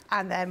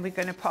 And then we're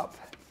going to pop.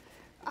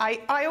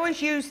 I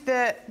always use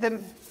the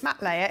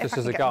matte layer just if I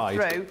as can a get guide.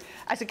 them through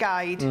as a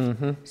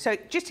guide. So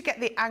just to get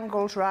the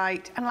angles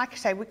right. And like I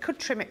say, we could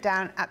trim it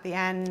down at the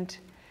end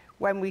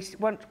when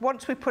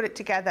once we put it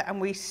together and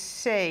we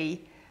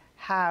see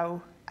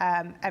how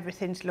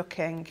everything's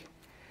looking.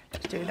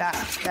 Let's do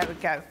that. There we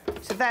go.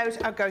 So those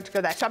are going to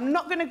go there. So I'm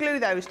not going to glue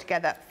those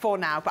together for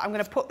now, but I'm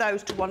going to put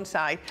those to one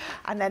side.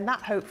 And then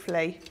that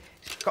hopefully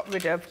got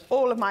rid of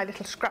all of my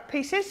little scrap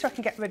pieces, so I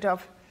can get rid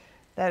of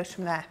those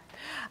from there.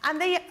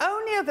 And the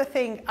only other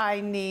thing I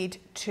need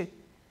to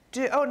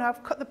do, oh no,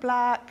 I've cut the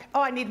black.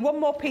 Oh, I need one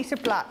more piece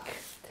of black.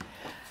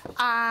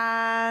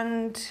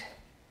 And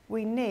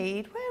we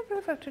need,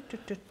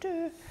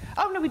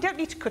 oh no, we don't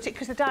need to cut it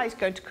because the dye is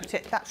going to cut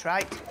it, that's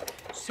right.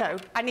 So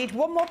I need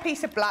one more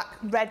piece of black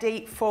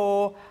ready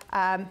for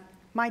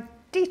my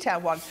detail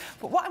one.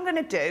 But what I'm going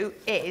to do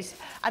is,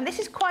 and this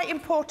is quite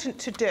important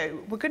to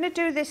do, we're going to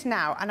do this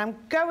now, and I'm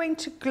going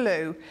to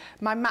glue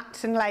my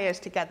mats and layers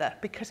together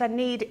because I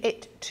need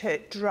it to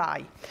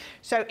dry.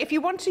 So if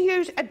you want to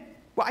use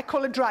what I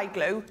call a dry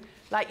glue,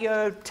 like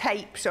your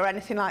tapes or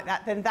anything like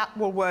that, then that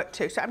will work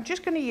too. So I'm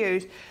just going to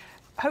use,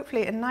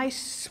 hopefully, a nice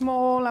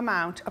small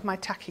amount of my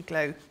tacky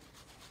glue.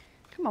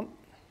 Come on,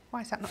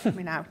 why is that not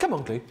coming out? Come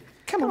on, glue.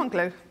 Come on,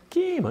 glue.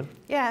 Come on.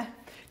 Yeah.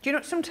 Do you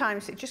know,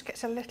 sometimes it just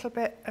gets a little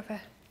bit of a,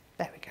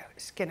 there we go,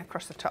 skin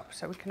across the top,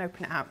 so we can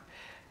open it out.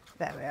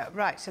 There we are.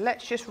 Right, so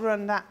let's just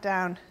run that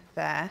down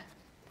there.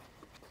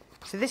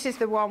 So this is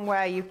the one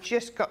where you've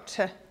just got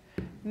to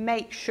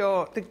make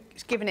sure that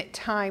it's giving it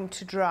time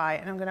to dry.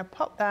 And I'm going to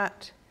pop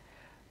that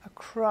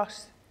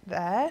across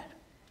there.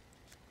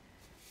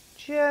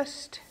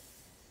 Just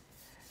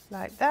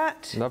like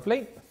that.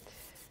 Lovely.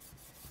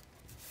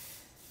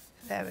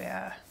 There we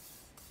are.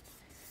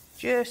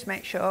 Just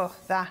make sure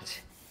that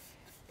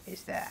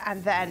is there,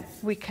 and then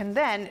we can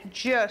then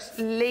just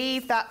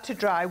leave that to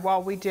dry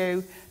while we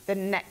do the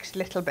next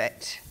little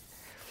bit.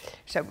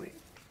 So we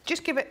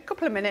just give it a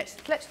couple of minutes.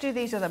 Let's do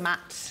these other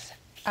mats,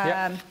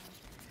 yep.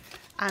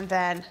 And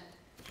then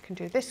we can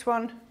do this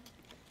one,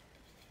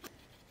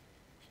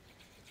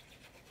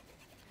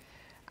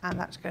 and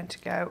that's going to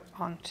go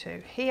onto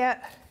here,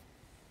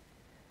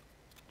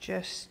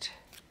 just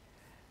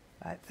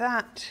like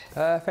that.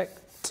 Perfect.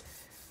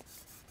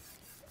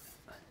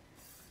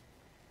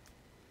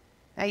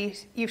 Now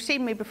you've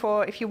seen me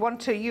before, if you want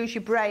to use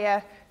your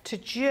brayer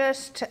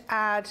just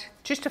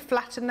to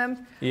flatten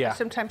them, yeah. I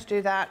sometimes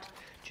do that,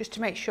 just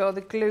to make sure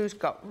the glue's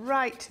got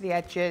right to the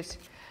edges,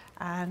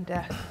 and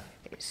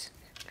it's,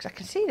 because I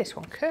can see this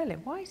one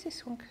curling. Why is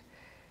this one,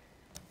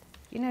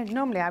 you know,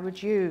 normally I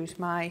would use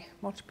my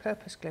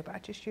multi-purpose glue, but I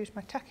just used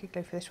my tacky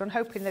glue for this one,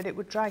 hoping that it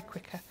would dry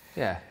quicker.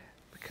 Yeah.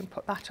 We can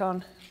put that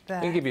on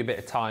there. We'll give you a bit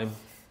of time,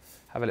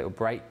 have a little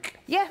break.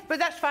 Yeah, but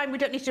that's fine. We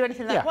don't need to do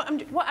anything like that.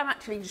 Yeah. What I'm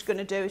actually just going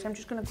to do is I'm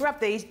just going to grab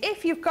these.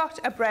 If you've got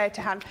a brayer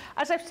to hand,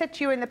 as I've said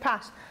to you in the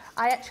past,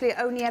 I actually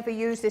only ever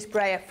use this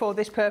brayer for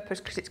this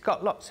purpose because it's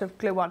got lots of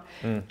glue on.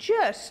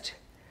 Just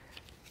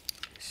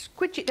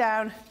squidge it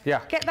down,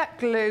 get that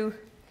glue,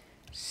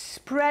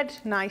 spread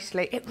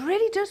nicely. It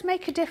really does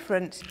make a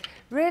difference,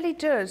 really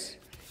does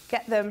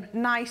get them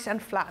nice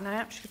and flat. And I'm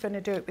actually going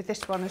to do it with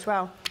this one as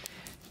well.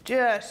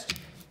 Just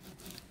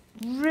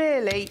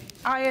really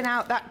iron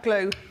out that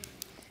glue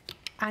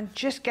and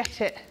just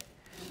get it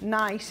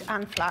nice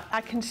and flat.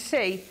 I can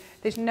see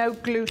there's no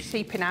glue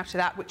seeping out of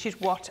that, which is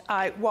what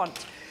I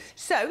want.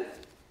 So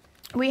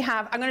we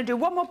have, I'm going to do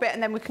one more bit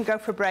and then we can go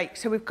for a break.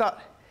 So we've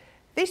got,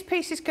 this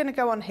piece is going to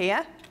go on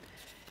here.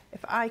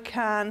 If I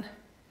can,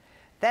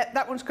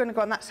 that one's going to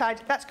go on that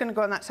side, that's going to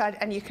go on that side,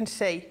 and you can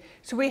see.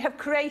 So we have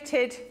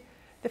created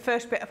the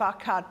first bit of our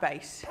card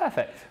base.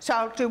 Perfect. So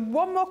I'll do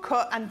one more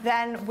cut and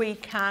then we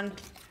can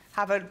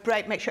have a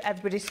break, make sure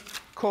everybody's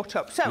caught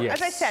up. So, yes.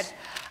 As I said,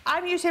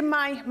 I'm using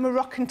my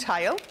Moroccan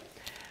tile.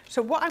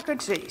 So what I'm going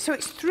to do, so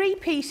it's 3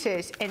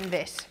 pieces in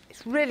this.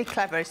 It's really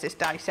clever, is this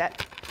die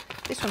set.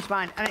 This one's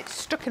mine, and it's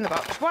stuck in the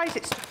box. Why is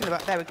it stuck in the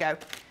box? There we go.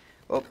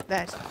 Oh,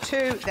 there's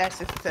 2, there's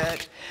the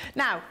 3rd.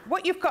 Now,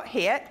 what you've got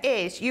here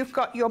is you've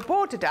got your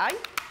border die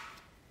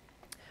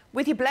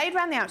with your blade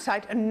around the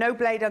outside and no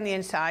blade on the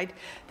inside.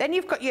 Then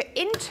you've got your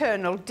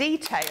internal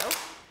detail,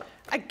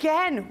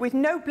 again, with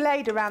no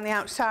blade around the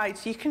outside.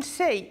 So you can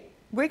see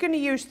we're going to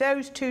use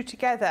those 2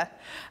 together,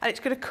 and it's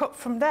going to cut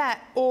from there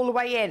all the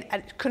way in,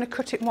 and it's going to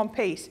cut it in one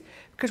piece.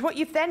 Because what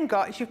you've then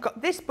got is you've got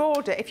this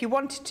border if you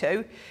wanted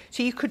to,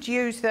 so you could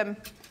use them,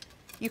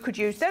 you could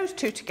use those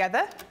 2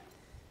 together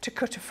to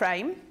cut a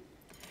frame.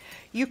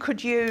 You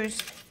could use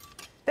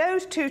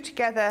those 2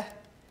 together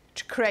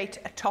to create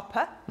a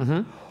topper.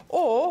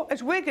 Or,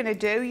 as we're going to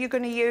do, you're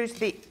going to use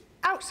the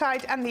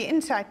outside and the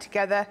inside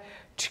together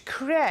to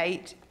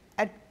create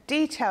a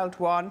detailed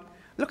one.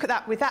 Look at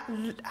that, with that,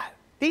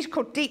 these are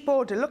called deep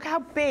border. Look how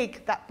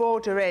big that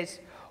border is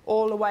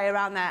all the way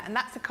around there. And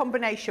that's the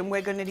combination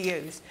we're going to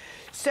use.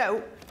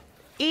 So,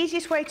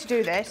 easiest way to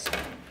do this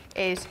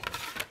is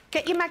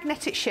get your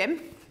magnetic shim,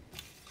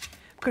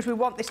 because we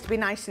want this to be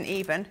nice and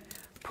even.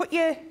 Put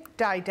your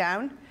die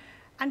down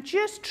and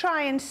just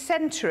try and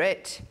centre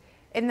it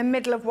in the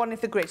middle of one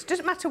of the grids.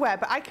 Doesn't matter where,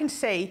 but I can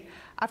see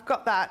I've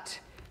got that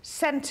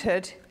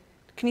centred.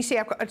 Can you see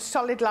I've got a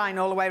solid line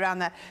all the way around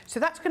there? So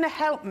that's going to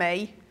help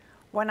me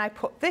when I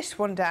put this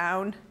one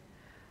down,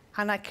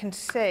 and I can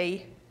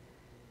see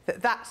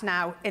that that's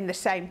now in the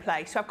same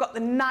place. So I've got the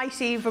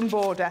nice even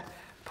border.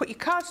 Put your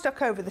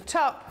cardstock over the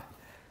top,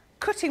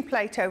 cutting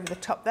plate over the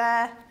top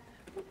there.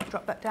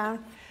 Drop that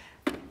down.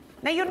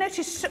 Now you'll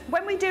notice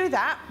when we do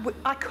that,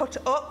 I cut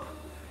up.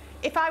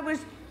 If I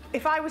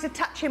was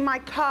attaching my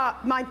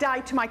die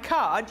to my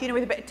card, you know,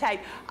 with a bit of tape,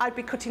 I'd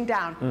be cutting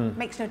down.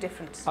 Makes no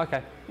difference.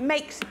 Okay.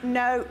 Makes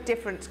no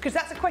difference, because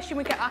that's a question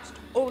we get asked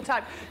all the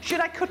time. Should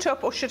I cut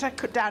up or should I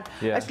cut down?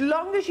 Yeah. As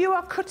long as you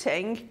are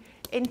cutting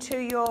into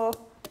your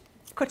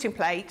cutting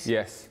plate,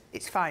 yes,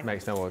 it's fine.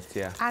 Makes no odds,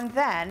 yeah. And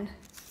then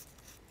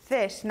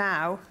this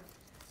now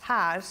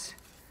has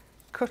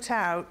cut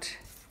out.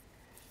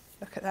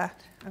 Look at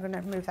that. I'm going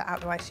to move that out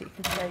of the way so you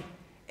can see.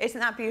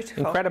 Isn't that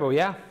beautiful? Incredible,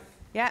 yeah.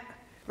 Yeah.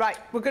 Right,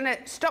 we're going to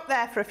stop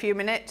there for a few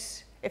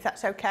minutes, if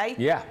that's okay.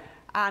 Yeah.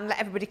 And let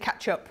everybody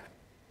catch up.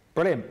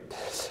 Brilliant.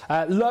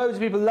 Loads of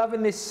people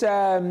loving this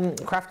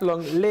craft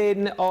along.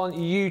 Lynn on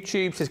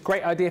YouTube says,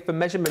 great idea for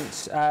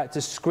measurements to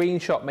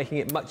screenshot, making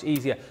it much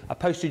easier. I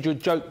posted your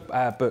joke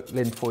book,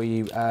 Lynn, for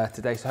you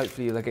today, so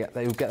hopefully you'll get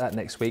that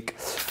next week.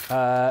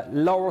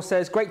 Laurel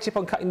says, great tip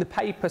on cutting the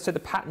paper so the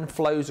pattern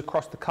flows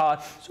across the card.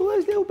 So all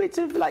those little bits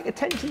of like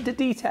attention to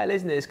detail,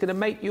 isn't it? It's going to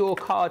make your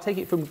card, take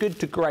it from good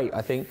to great,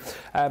 I think.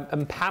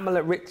 And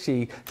Pamela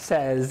Ritchie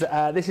says,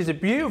 this is a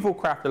beautiful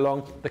craft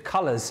along. The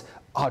colours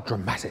are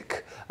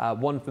dramatic.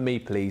 One for me,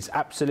 please.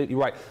 Absolutely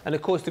right. And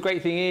of course, the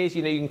great thing is,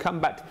 you know, you can come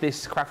back to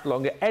this craft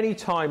along at any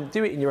time,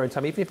 do it in your own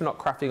time, even if you're not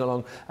crafting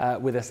along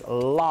with us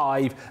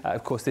live.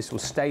 Of course, this will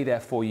stay there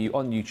for you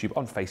on YouTube,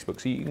 on Facebook,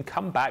 so you can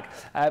come back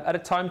at a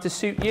time to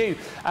suit you.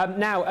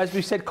 Now, as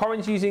we said,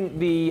 Corrine's using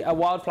the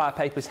wildflower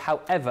papers.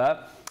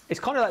 However, it's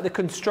kind of like the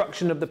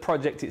construction of the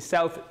project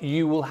itself.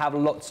 You will have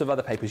lots of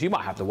other papers. You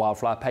might have the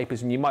wildflower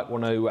papers and you might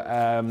want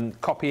to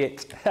copy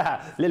it.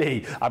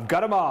 Lily, I've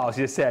got them all,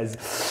 she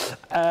says.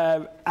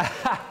 And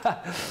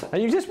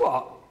you just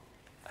what?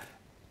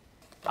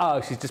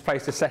 Oh, she's just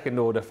placed a second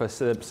order for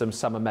some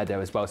summer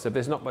meadow as well. So if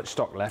there's not much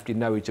stock left, you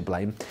know who to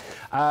blame.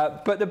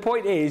 But the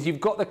point is,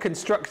 you've got the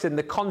construction,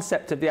 the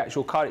concept of the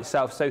actual card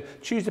itself. So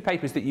choose the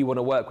papers that you want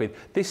to work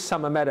with. This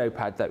summer meadow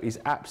pad, though, is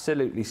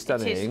absolutely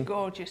stunning. It is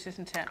gorgeous,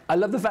 isn't it? I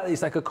love the fact that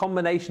it's like a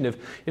combination of,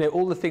 you know,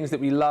 all the things that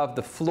we love,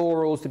 the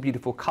florals, the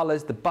beautiful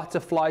colours, the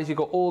butterflies. You've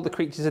got all the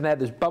creatures in there.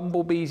 There's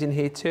bumblebees in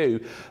here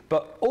too.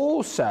 But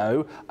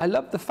also, I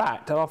love the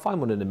fact, and I'll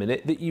find one in a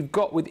minute, that you've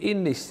got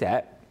within this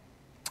set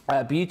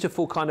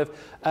beautiful kind of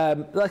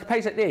like a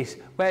page like this,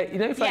 where, you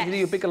know, if like you do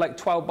your bigger like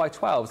 12 by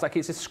 12s, like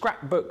it's a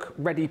scrapbook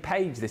ready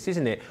page, this,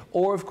 isn't it?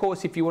 Or of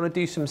course, if you want to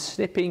do some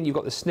snipping, you've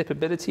got the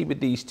snippability with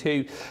these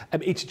two.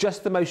 It's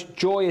just the most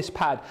joyous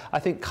pad. I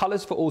think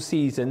colours for all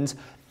seasons.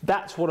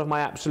 That's one of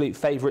my absolute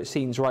favourite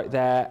scenes right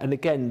there. And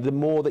again, the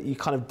more that you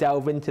kind of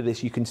delve into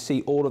this, you can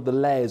see all of the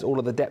layers, all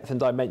of the depth and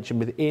dimension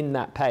within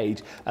that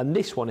page. And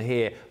this one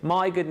here,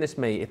 my goodness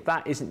me, if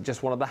that isn't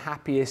just one of the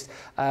happiest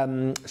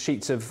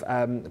sheets of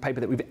paper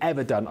that we've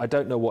ever done, I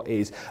don't know what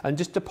is. And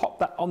just to pop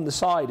that on the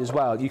side as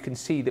well, you can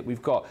see that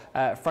we've got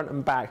front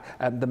and back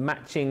the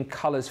matching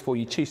colours for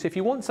you too. So if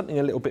you want something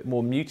a little bit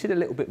more muted, a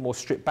little bit more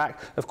stripped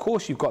back, of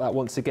course you've got that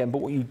once again.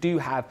 But what you do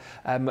have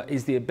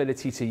is the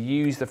ability to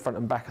use the front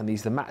and back on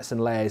these, the mats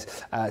and layers,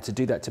 to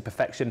do that to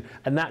perfection.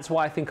 And that's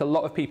why I think a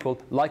lot of people,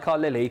 like our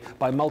Lily,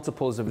 buy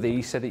multiples of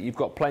these so that you've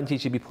got plenty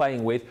to be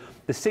playing with.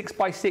 The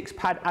 6x6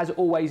 pad, as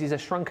always, is a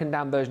shrunken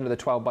down version of the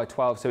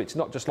 12x12, so it's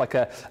not just like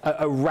a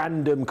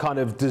random kind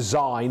of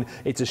design.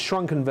 It's a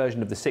shrunken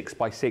version of the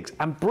 6x6,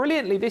 and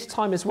brilliantly this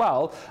time as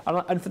well,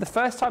 and for the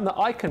first time that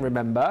I can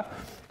remember,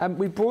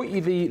 we brought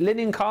you the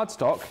linen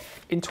cardstock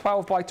in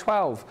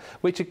 12x12,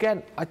 which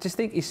again, I just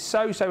think is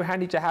so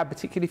handy to have,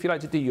 particularly if you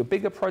like to do your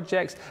bigger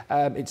projects.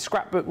 It's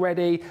scrapbook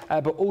ready,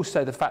 but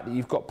also the fact that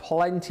you've got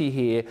plenty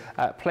here,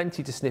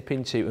 plenty to snip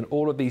into, and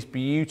all of these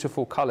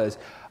beautiful colours.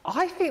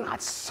 I think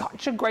that's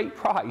such a great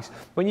price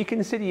when you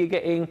consider you're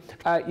getting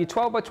your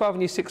 12x12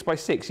 and your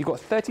 6x6. You've got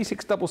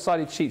 36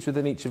 double-sided sheets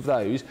within each of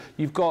those.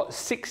 You've got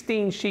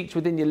 16 sheets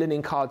within your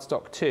linen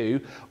cardstock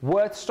too,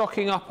 worth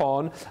stocking up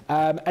on.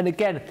 And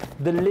again,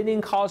 the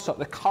linen cardstock,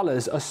 the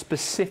colours are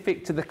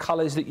specific to the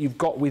colours that you've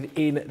got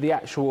within the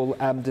actual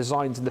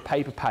designs in the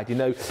paper pad. You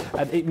know,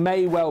 it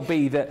may well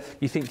be that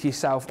you think to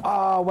yourself,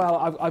 oh,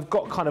 well, I've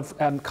got kind of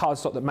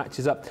cardstock that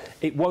matches up.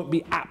 It won't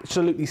be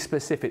absolutely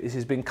specific. This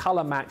has been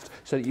colour matched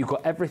so that you've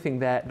got everything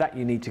there that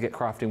you need to get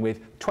crafting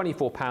with.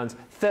 £24,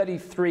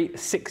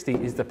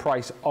 $33.60 is the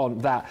price on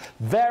that.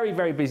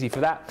 Very busy for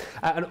that.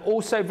 And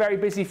also very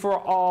busy for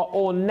our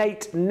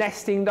ornate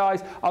nesting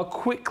dies. I'll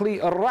quickly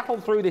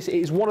rattle through this. It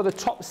is one of the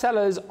top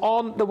sellers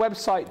on the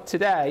website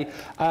today.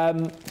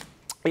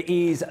 It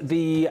is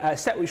the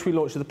set which we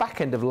launched at the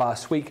back end of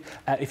last week.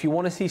 If you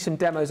want to see some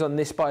demos on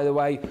this, by the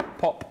way,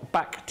 pop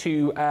back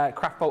to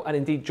Craft Bowl and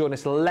indeed join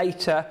us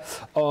later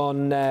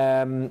on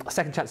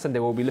Second Chance Sunday.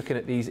 We'll be looking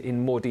at these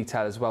in more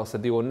detail as well. So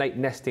the ornate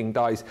nesting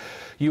dies.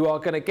 You are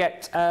going to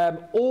get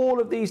all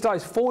of these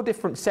dies, 4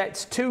 different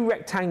sets, 2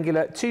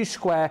 rectangular, 2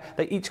 square.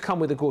 They each come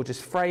with a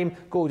gorgeous frame,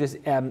 gorgeous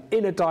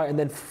inner die, and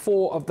then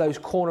 4 of those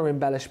corner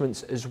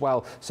embellishments as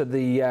well. So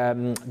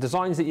the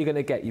designs that you're going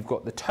to get, you've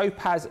got the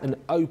topaz and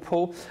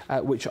opal,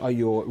 which are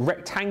your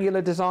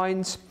rectangular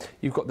designs.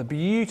 You've got the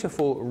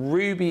beautiful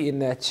ruby in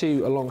there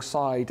too,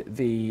 alongside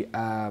the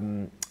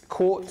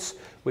quartz,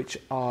 which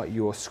are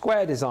your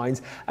square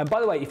designs. And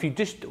by the way, if you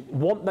just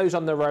want those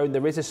on their own,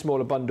 there is a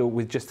smaller bundle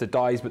with just the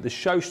dies, but the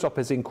showstopper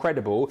is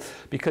incredible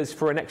because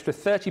for an extra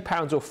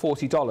 £30 or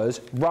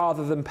 $40,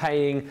 rather than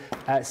paying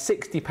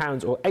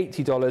 £60 or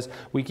 $80,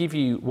 we give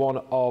you one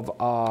of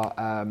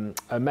our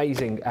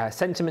amazing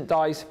sentiment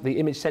dies, the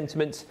image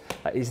sentiments.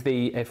 That is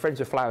the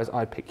Friends with Flowers,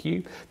 I'd Pick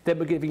You. Then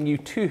we're giving you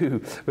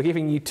two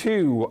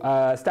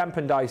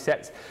Stampin' die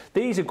sets.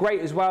 These are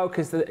great as well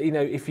because, you know,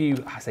 if you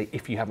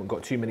haven't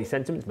got too many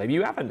sentiments, maybe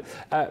you haven't,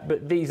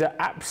 but these are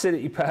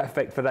absolutely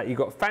perfect for that. You've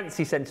got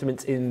fancy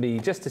sentiments in the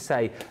Just to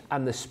Say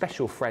and the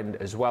Special Friend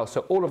as well.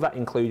 So all of that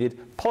included,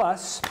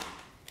 plus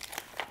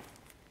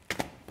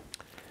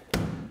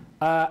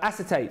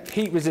acetate,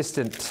 heat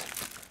resistant,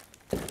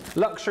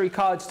 luxury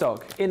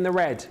cardstock in the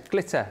red,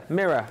 glitter,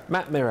 mirror,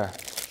 matte mirror,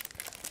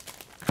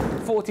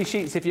 40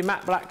 sheets of your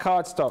matte black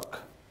cardstock,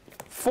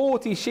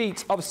 40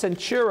 sheets of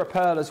Centura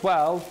Pearl as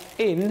well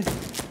in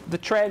the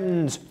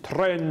trends.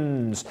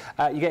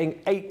 You're getting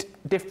 8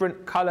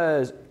 different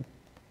colours,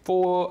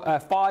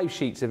 5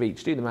 sheets of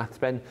each. Do the maths,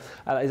 Ben.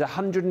 That is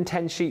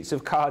 110 sheets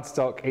of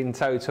cardstock in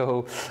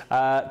total,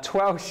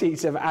 12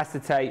 sheets of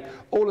acetate,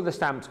 all of the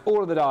stamps,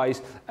 all of the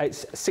dies.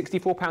 It's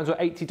 £64 or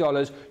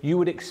 $80. You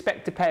would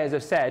expect to pay, as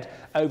I've said,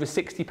 over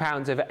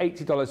 £60, over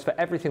 $80 for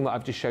everything that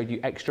I've just showed you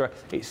extra.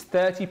 It's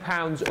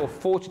 £30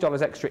 or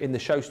 $40 extra in the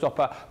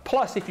showstopper.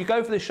 Plus, if you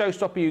go for the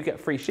showstopper, you get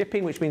free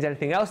shipping, which means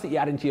anything else that you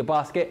add into your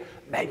basket,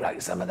 maybe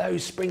like some of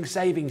those spring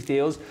savings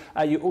deals,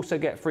 you also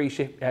get free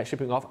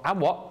shipping off.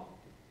 And what?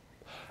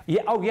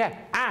 Yeah, oh yeah,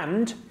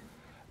 and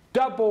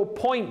double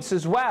points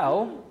as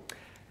well.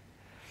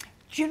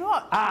 Do you know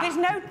what? There's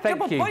no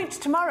double points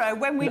tomorrow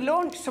when we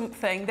launch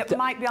something that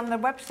might be on the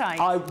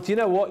website. Do you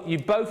know what?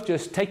 You've both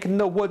just taken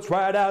the words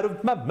right out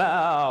of my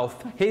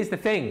mouth. Here's the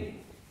thing.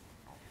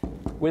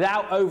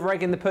 Without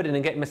over-egging the pudding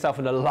and getting myself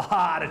in a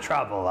lot of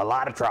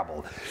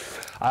trouble,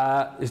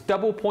 there's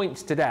double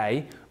points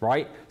today,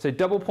 right? So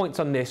double points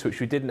on this,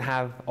 which we didn't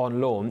have on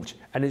launch,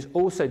 and there's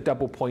also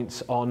double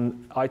points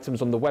on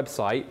items on the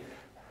website.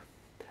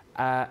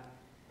 The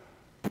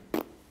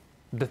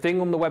thing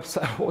on the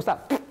website, what was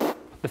that?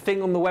 The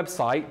thing on the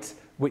website,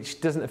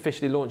 which doesn't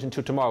officially launch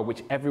until tomorrow,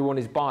 which everyone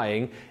is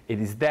buying, it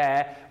is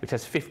there, which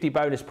has 50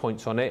 bonus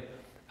points on it.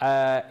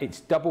 It's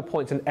double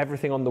points on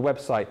everything on the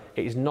website.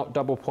 It is not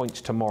double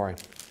points tomorrow.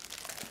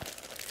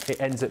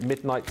 It ends at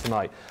midnight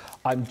tonight.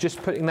 I'm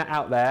just putting that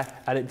out there,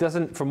 and it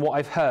doesn't, from what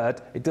I've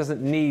heard, it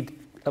doesn't need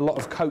a lot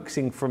of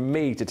coaxing from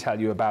me to tell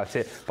you about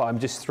it, but I'm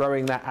just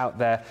throwing that out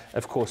there,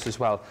 of course, as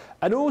well.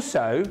 And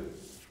also,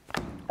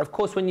 of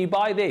course, when you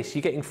buy this,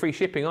 you're getting free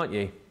shipping, aren't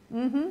you?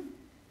 Mm-hmm.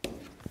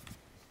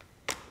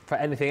 For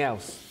anything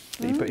else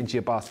that you put into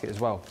your basket as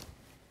well.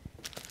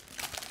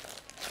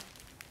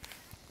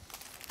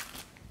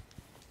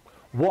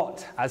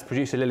 What, as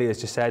producer Lily has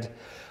just said,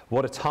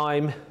 what a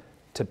time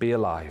to be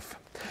alive.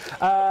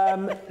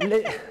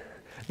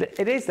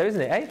 It is, though,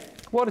 isn't it? Eh?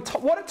 What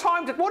a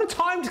time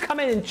to come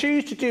in and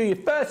choose to do your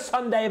first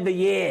Sunday of the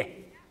year.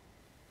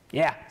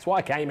 Yeah, that's why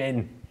I came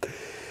in.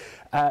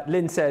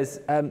 Lynn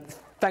says,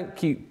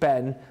 thank you,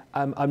 Ben.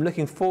 I'm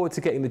looking forward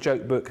to getting the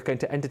joke book, going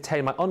to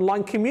entertain my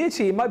online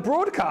community in my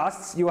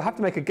broadcasts. You will have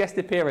to make a guest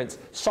appearance.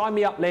 Sign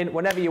me up, Lynn,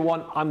 whenever you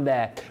want, I'm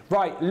there.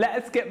 Right,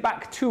 let's get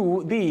back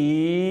to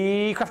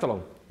the craft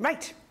along.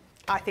 Right,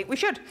 I think we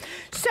should.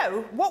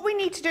 So what we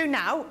need to do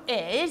now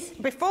is,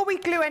 before we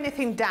glue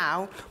anything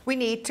down, we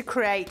need to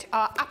create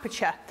our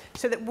aperture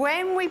so that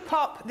when we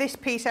pop this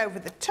piece over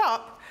the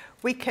top,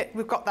 we've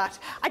got that.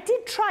 I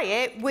did try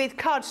it with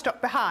cardstock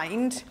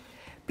behind,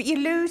 but you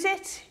lose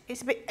it.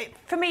 It's a bit,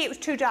 for me, it was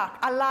too dark.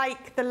 I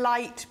like the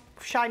light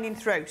shining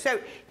through. So,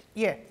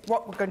 yeah,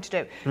 what we're going to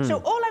do.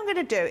 So all I'm going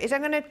to do is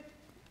when we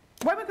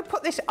can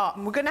put this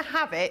on, we're going to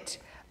have it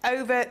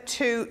over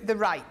to the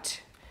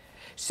right.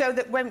 So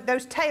that when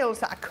those tails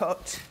that I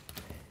cut,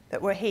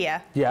 that were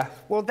here,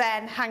 will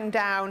then hang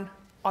down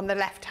on the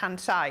left-hand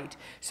side.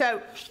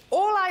 So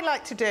all I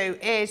like to do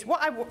is,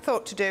 what I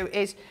thought to do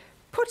is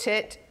put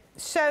it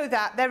so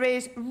that there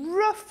is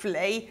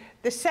roughly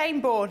the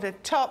same border,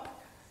 top,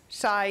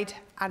 side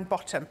and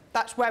bottom.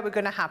 That's where we're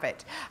going to have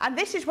it. And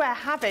this is where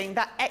having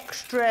that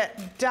extra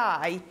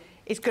die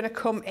is going to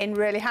come in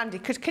really handy,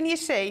 because can you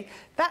see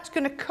that's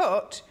going to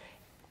cut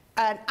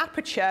an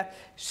aperture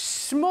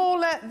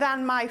smaller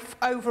than my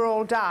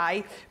overall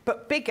die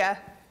but bigger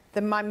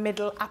than my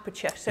middle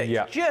aperture, so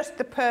it's just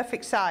the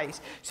perfect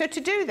size. So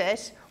to do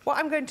this, what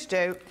I'm going to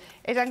do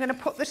is I'm going to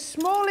put the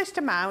smallest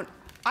amount,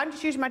 I'm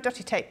just using my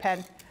dotty tape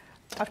pen,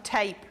 of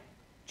tape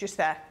just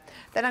there.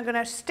 Then I'm going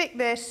to stick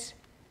this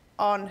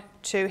on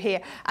to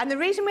here. And the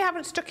reason we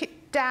haven't stuck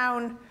it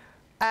down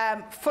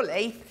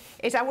fully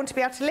is I want to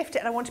be able to lift it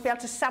and I want to be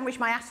able to sandwich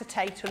my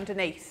acetate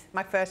underneath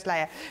my first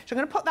layer. So I'm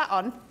going to put that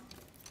on.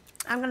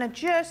 I'm going to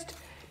just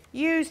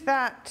use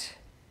that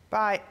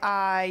by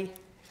eye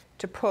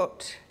to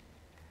put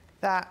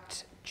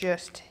that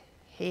just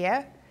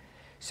here.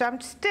 So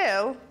I'm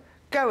still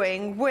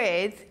going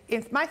with,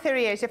 if my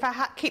theory is if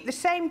I keep the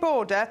same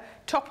border,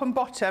 top and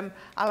bottom,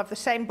 I'll have the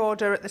same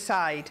border at the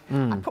side.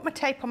 I put my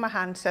tape on my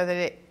hand so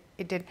that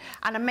it did,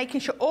 and I'm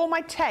making sure all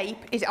my tape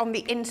is on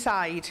the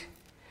inside,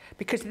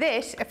 because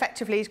this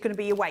effectively is going to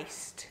be your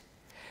waist.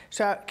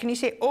 So can you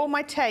see all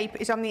my tape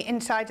is on the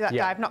inside of that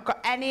die? I've not got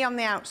any on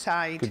the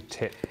outside. Good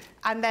tip.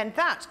 And then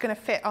that's going to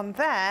fit on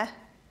there.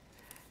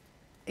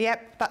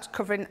 Yep, that's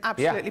covering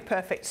absolutely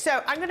perfect.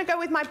 So I'm going to go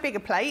with my bigger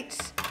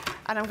plates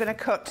and I'm going to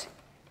cut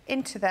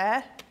into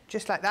there,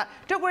 just like that.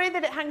 Don't worry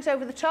that it hangs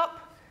over the top.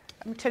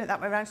 Let me turn it that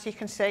way around so you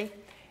can see.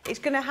 It's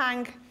going to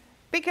hang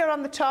bigger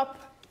on the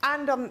top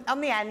and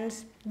on the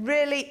ends.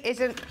 Really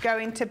isn't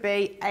going to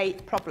be a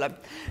problem.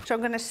 So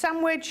I'm going to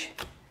sandwich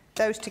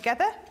those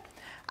together.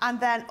 And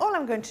then all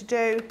I'm going to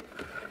do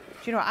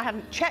you know what, I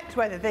hadn't checked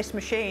whether this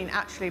machine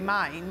actually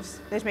minds.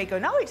 There's me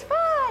going, oh, it's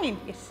fine.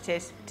 Yes, it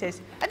is, it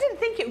is. I didn't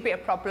think it would be a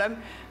problem,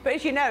 but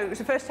as you know, it was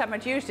the first time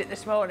I'd used it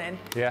this morning.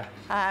 Yeah.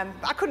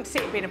 I couldn't see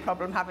it being a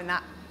problem having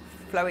that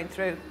flowing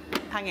through,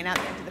 hanging out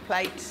the end of the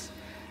plates.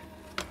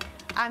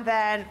 And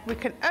then we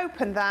can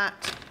open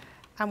that,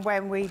 and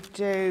when we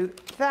do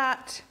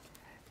that,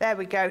 there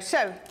we go.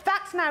 So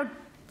that's now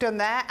done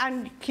there,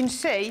 and you can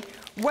see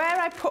where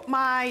I put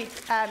my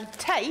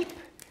tape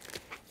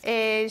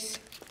is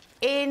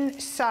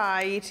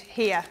inside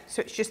here,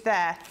 so it's just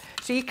there.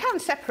 So you can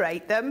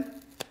separate them,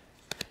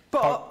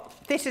 but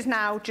this is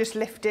now just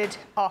lifted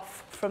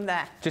off from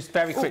there. Just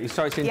very quickly,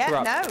 sorry to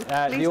interrupt.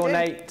 Yeah, no, the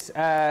ornate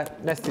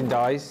nesting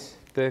dies,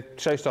 the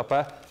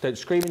showstopper, don't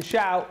scream and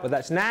shout, but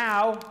that's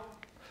now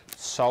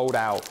sold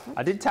out.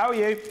 I did tell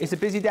you, it's a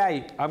busy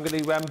day. I'm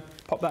going to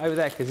pop that over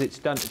there because it's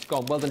done, it's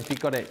gone. Well done if you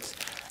got it.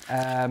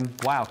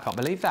 Wow, can't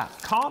believe that.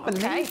 Can't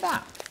believe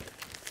that.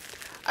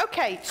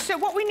 Okay, so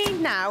what we need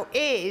now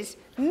is,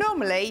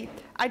 normally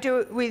I do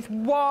it with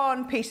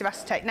one piece of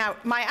acetate. Now,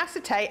 my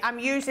acetate I'm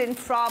using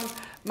from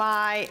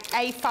my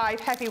A5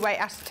 heavyweight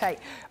acetate.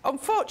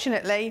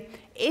 Unfortunately,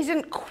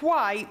 isn't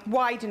quite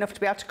wide enough to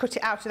be able to cut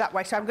it out of that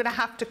way, so I'm going to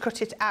have to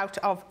cut it out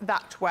of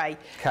that way.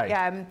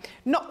 Okay.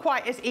 Not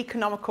quite as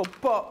economical,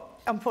 but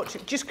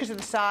unfortunately, just because of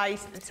the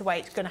size, it's the way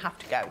it's going to have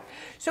to go.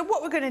 So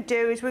what we're going to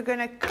do is we're going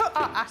to cut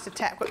our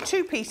acetate. I've got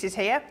two pieces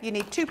here. You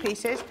need two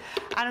pieces,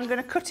 and I'm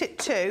going to cut it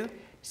to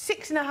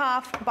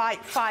 6.5 by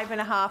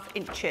 5.5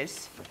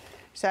 inches.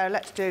 So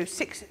let's do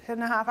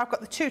 6.5. I've got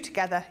the two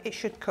together. It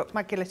should cut,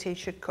 my guillotine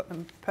should cut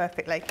them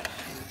perfectly.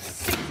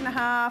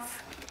 6.5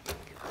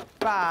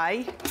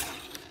 by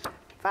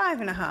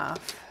 5.5.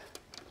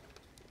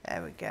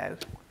 There we go.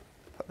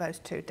 Put those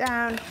two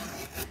down.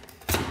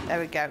 There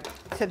we go.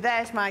 So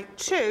there's my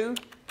two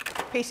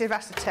pieces of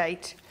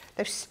acetate.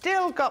 They've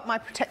still got my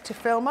protective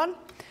film on.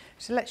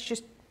 So let's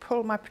just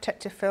pull my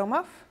protective film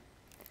off.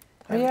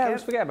 Oh yeah,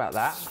 let's forget about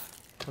that.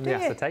 On the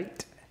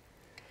acetate.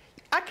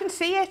 I can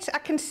see it. I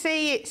can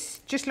see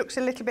it just looks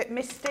a little bit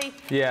misty.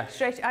 Yeah.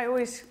 Straight. I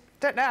always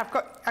don't know.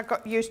 I've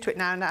got used to it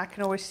now, and I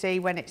can always see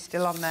when it's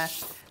still on there.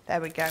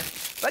 There we go.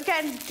 But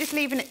again, just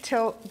leaving it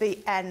till the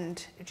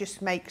end. It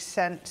just makes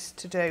sense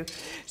to do.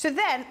 So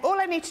then, all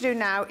I need to do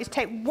now is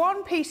take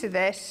one piece of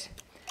this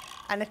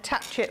and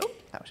attach it. Oh,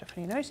 that was a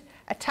funny noise.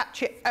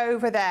 Attach it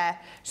over there,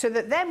 so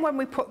that then when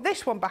we put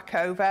this one back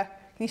over,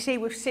 you see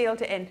we've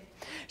sealed it in.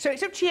 So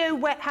it's up to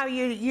you how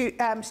you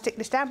stick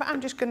this down, but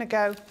I'm just going to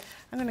go,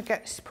 I'm going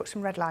to put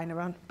some red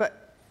liner on,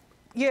 but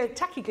your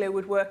tacky glue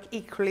would work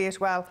equally as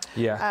well.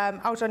 Yeah.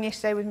 I was on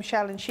yesterday with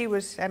Michelle and she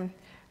was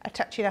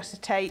attaching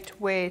acetate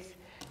with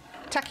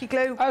tacky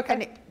glue,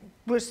 and it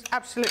was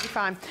absolutely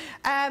fine.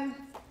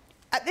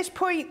 At this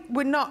point,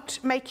 we're not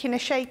making a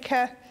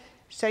shaker,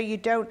 so you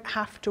don't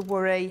have to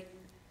worry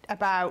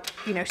about,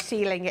 you know,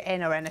 sealing it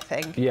in or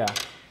anything. Yeah.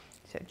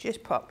 So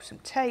just pop some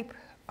tape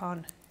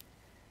on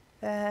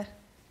there.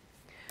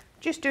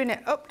 Just doing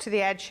it up to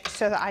the edge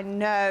so that I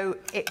know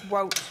it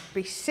won't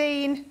be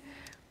seen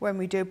when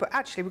we do, but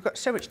actually we've got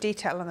so much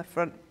detail on the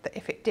front that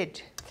if it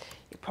did,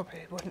 it probably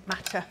wouldn't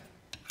matter.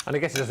 And I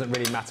guess it doesn't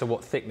really matter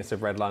what thickness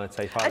of red liner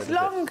tape either,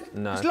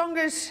 as long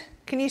as,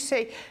 can you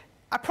see,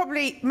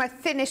 my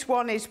thinnest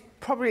one is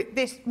probably,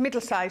 this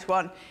middle-sized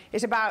one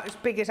is about as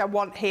big as I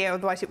want here,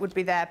 otherwise it would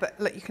be there, but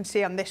look, you can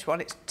see on this one,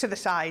 it's to the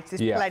sides,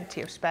 there's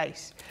plenty of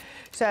space.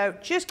 So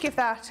just give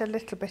that a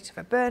little bit of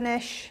a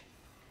burnish,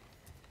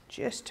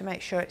 just to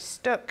make sure it's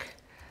stuck,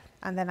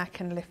 and then I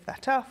can lift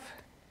that off.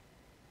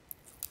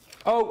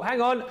 Oh,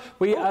 hang on,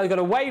 we got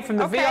away from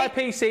the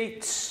VIP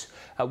seats,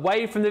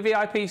 away from the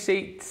VIP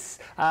seats.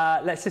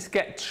 Let's just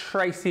get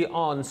Tracy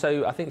on.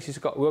 So I think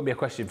it won't be a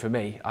question for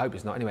me. I hope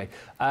it's not anyway.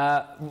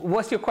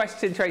 What's your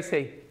question,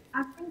 Tracy?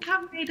 I think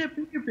I've made a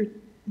boo-boo.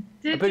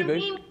 Did you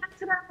mean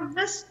cut it out of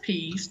this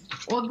piece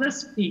or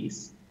this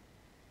piece?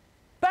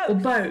 Both. Or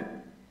both?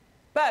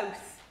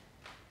 Both.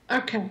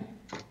 Okay.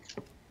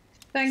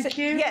 Thank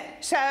you. Yeah,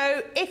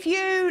 so if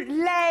you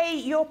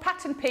lay your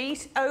pattern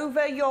piece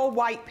over your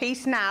white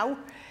piece now,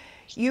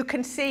 you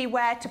can see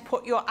where to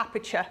put your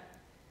aperture.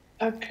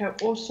 Okay,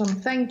 awesome.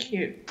 Thank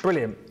you.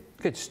 Brilliant.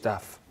 Good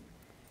stuff.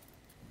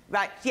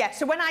 Right, yeah,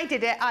 so when I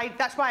did it,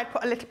 that's why I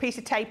put a little piece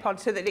of tape on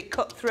so that it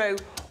cut through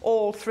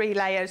all 3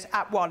 layers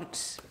at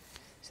once.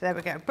 So there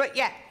we go. But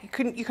yeah,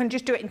 you can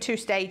just do it in 2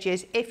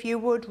 stages if you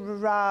would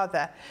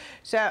rather.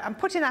 So I'm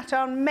putting that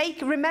on,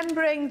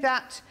 remembering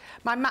that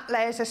my mat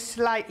layers are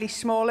slightly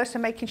smaller, so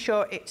making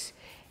sure it's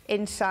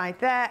inside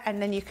there.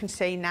 And then you can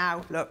see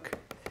now, look,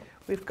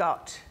 we've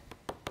got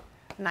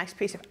a nice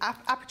piece of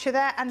aperture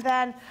there. And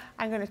then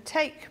I'm going to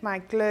take my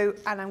glue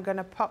and I'm going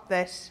to pop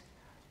this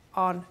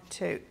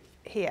onto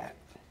here.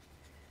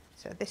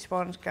 So this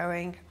one's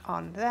going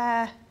on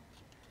there.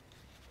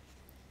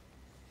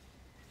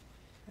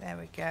 There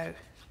we go.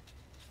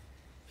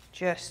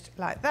 Just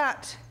like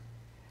that.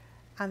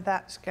 And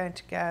that's going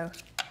to go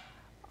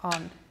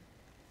on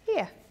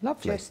here.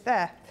 Lovely. Just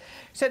there.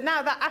 So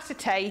now that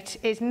acetate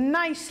is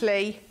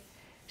nicely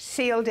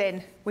sealed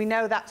in. We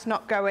know that's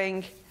not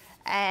going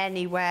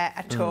anywhere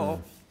at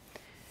all.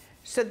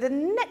 So the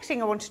next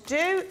thing I want to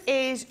do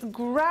is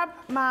grab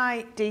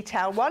my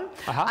detail one,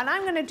 and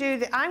I'm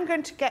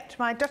going to get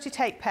my dotty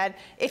tape pen.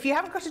 If you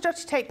haven't got a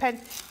dotty tape pen,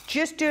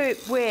 just do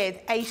it with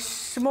a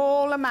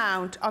small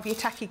amount of your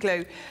tacky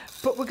glue.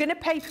 But we're going to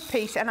paper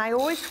piece, and I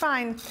always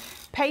find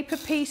paper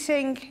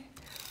piecing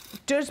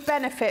does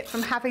benefit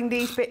from having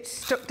these bits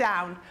stuck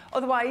down.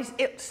 Otherwise,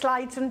 it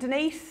slides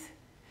underneath.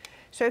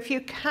 So if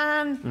you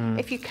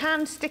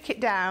can stick it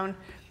down,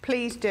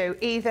 please do.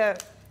 Either.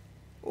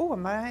 Oh,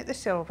 am I at the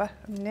silver?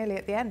 I'm nearly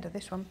at the end of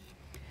this one.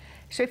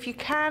 So if you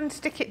can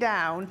stick it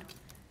down,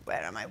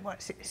 where am I?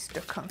 What's it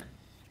stuck on?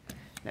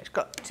 No, it's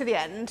got to the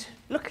end.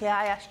 Luckily,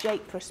 I asked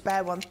Jake for a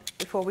spare one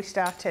before we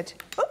started.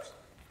 Oops,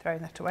 throwing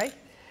that away.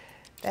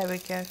 There we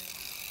go.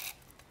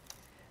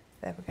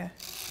 There we go.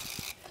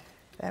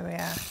 There we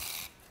are.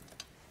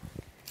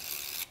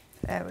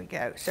 There we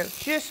go. So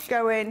just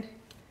going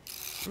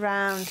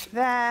round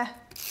there.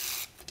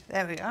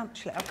 There we go.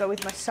 Actually, I'll go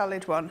with my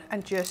solid one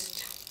and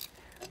just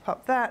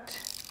pop that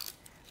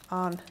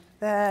on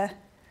there.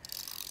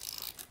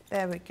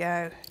 There we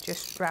go,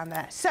 just round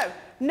there. So,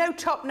 no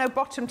top, no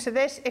bottom to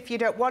this if you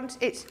don't want.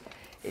 It's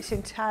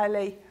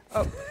entirely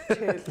up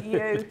to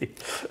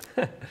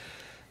you.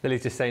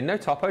 Lily's just saying, no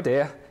top, oh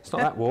dear. It's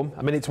not that warm.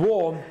 I mean, it's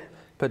warm,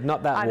 but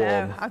not that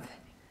warm. I know.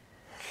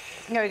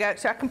 There we go.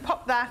 So I can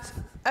pop that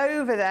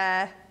over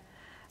there.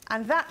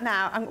 And that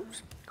now,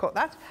 oops, got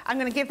that. I'm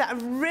going to give that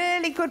a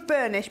really good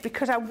burnish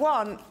because I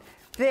want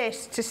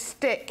this to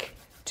stick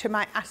to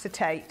my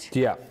acetate.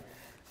 Yeah.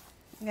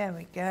 There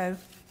we go.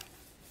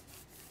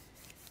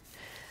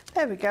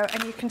 There we go.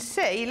 And you can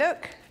see,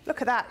 look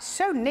at that.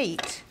 So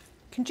neat.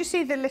 You can just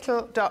see the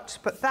little dots,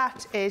 but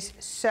that is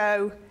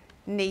so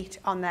neat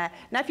on there.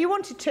 Now, if you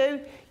wanted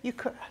to, you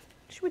could,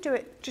 should we do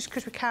it just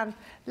because we can?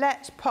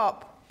 Let's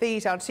pop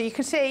these on. So you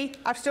can see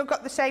I've still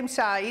got the same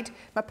side.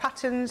 My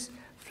pattern's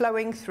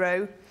flowing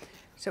through.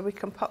 So we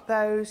can pop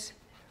those.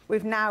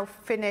 We've now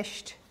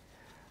finished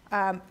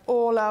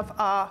all of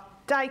our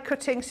die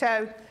cutting,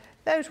 so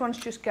those ones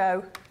just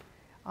go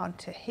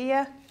onto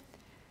here.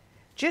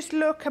 Just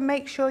look and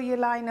make sure you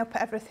line up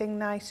everything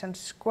nice and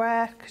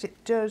square because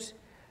it does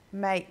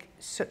make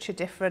such a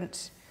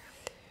difference.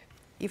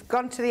 You've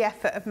gone to the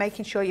effort of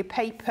making sure your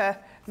paper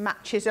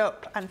matches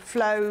up and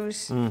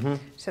flows.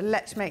 So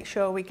let's make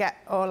sure we get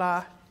all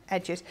our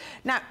edges.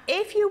 Now,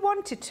 if you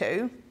wanted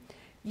to,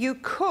 you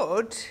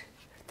could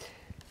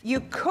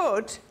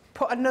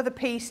put another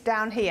piece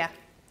down here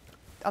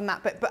on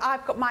that bit, but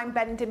I've got mine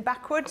bending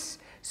backwards,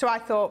 so I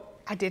thought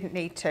I didn't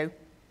need to.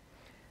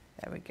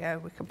 There we go,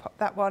 we can pop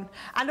that one.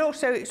 And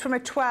also it's from a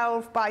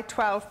 12 by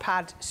 12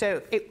 pad, so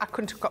I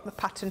couldn't have got the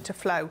pattern to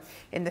flow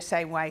in the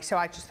same way, so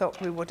I just thought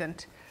we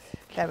wouldn't.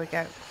 There we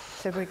go.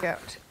 So we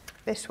got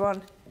this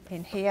one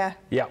in here.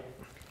 Yeah.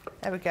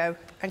 There we go.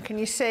 And can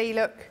you see,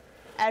 look,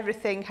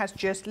 everything has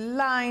just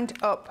lined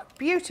up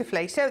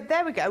beautifully. So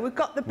there we go, we've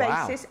got the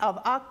basis of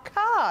our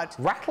card.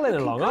 Rattling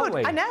along, aren't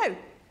we? I know,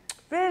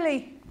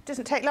 really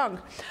doesn't take long.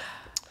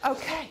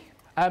 Okay.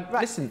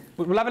 Right. Listen,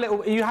 we'll have a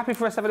little. Are you happy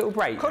for us to have a little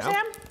break? Of course now? I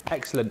am.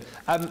 Excellent.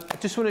 I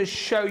just want to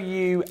show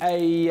you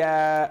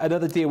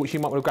another deal which you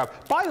might want to grab.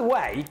 By the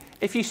way,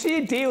 if you see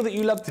a deal that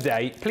you love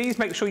today, please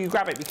make sure you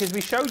grab it because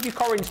we showed you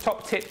Corrine's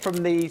top tip from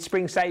the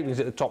spring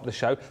savings at the top of the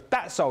show.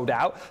 That sold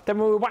out. Then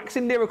we were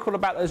waxing lyrical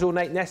about those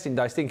ornate nesting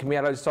dice, thinking we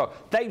had loads of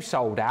stock. They've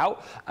sold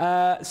out.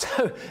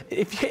 So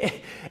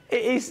it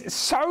is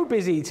so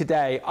busy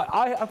today.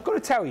 I've got to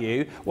tell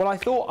you, well, I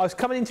thought I was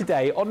coming in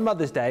today on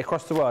Mother's Day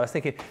across the world. I was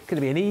thinking it's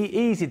going to be an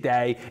easy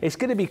day. It's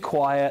going to be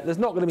quiet. There's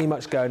not going to be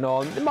much going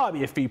on. There might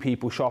be a few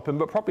people shopping,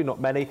 but probably not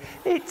many.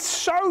 It's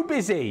so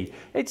busy.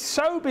 It's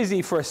so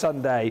busy for a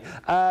Sunday.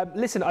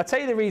 Listen, I'll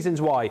tell you the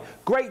reasons why.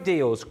 Great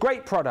deals,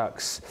 great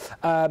products,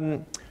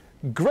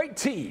 great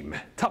team,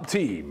 top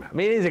team. I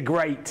mean, it is a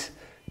great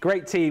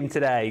Great team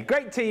today.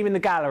 Great team in the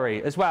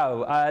gallery as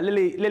well.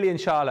 Lily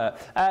and Charlotte.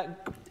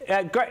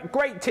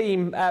 Great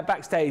team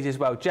backstage as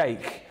well.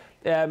 Jake.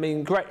 I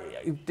mean, great.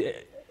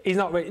 He's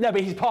not really, no,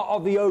 but he's part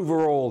of the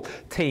overall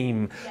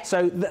team. Yeah.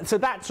 So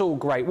that's all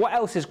great. What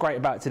else is great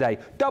about today?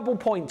 Double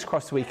points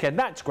across the weekend.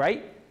 That's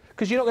great,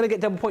 because you're not going to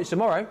get double points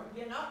tomorrow.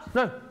 You're not?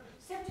 No.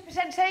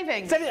 70%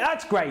 savings.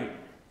 That's great.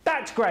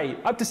 That's great.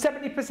 Up to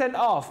 70%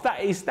 off.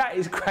 That is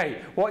great.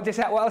 What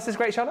else is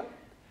great, Charlotte?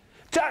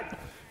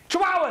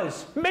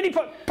 Chihuahuas, mini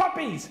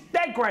puppies.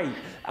 They're great.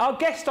 Our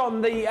guest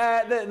on the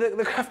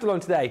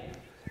Craftalon today.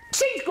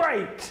 She's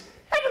great.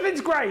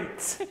 Everything's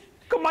great.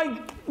 Got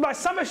my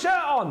summer shirt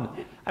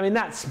on. I mean,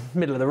 that's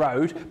middle of the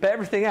road, but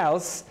everything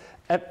else...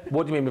 what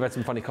do you mean we've had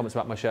some funny comments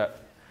about my shirt?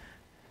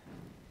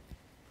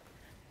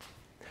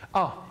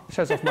 Oh, it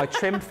shows off my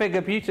trim figure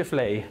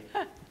beautifully.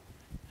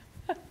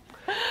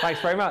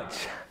 Thanks very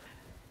much.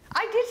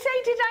 I did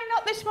say, did I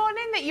not this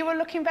morning, that you were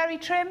looking very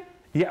trim?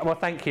 Yeah, well,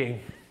 thank you.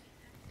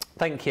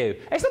 Thank you.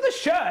 It's not the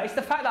shirt, it's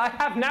the fact that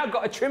I have now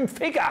got a trim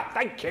figure.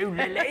 Thank you,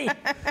 Lily.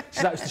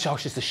 So that was it's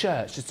just the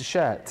shirt, it's just the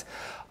shirt.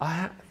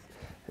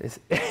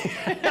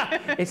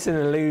 It's an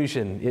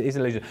illusion. It is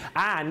an illusion.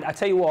 And I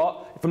tell you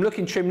what, if I'm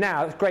looking trim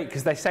now, it's great,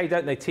 because they say,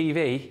 don't they,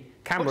 TV,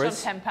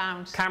 cameras...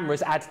 £10.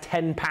 Cameras add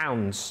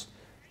 £10.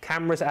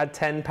 Cameras add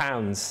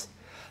 £10.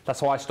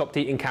 That's why I stopped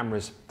eating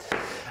cameras.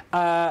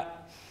 Right.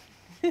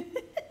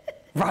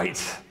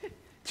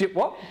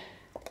 What?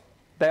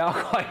 They are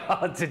quite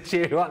hard to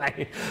chew, aren't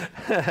they?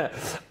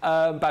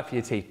 Bad for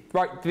your teeth.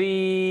 Right,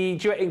 the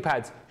Duet ink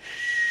pads.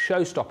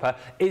 Showstopper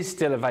is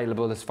still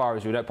available as far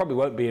as we know. It probably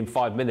won't be in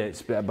 5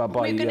 minutes. We're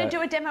going to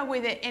do a demo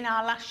with it in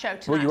our last show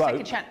tonight.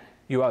 Well,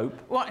 you hope.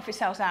 What if it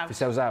sells out? If it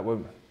sells out,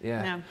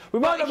 yeah. No. We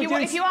might not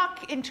if you are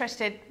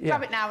interested,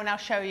 grab it now and I'll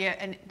show you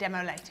a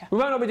demo later. We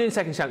might not be doing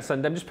Second Chance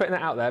Sunday. I'm just putting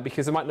that out there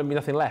because there might not be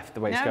nothing left the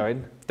way it's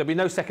going. There'll be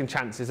no second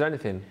chances or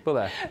anything, will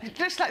there? It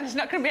looks like there's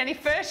not going to be any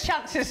first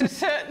chances of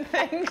certain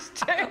things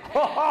too.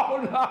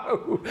 Oh,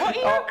 no. What are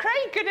you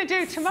Craig going to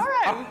do tomorrow?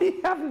 I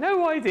have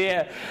no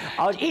idea.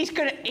 He's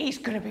going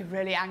to be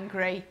really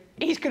angry.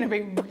 He's going to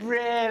be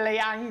really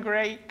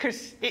angry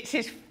because it's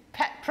his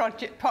pet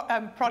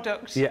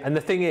products. Yeah, and the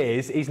thing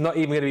is, he's not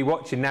even going to be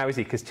watching now, is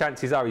he? Because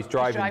chances are he's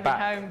driving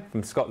back home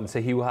from Scotland, so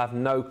he will have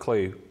no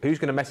clue. Who's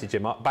going to message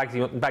him?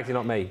 Bagsy,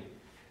 not me.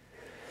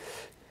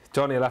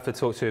 Johnny will have to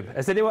talk to him.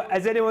 Has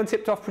anyone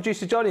tipped off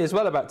producer Johnny as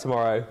well about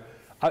tomorrow?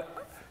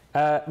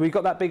 We've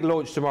got that big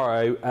launch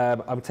tomorrow.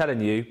 I'm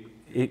telling you,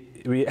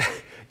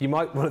 you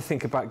might want to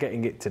think about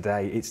getting it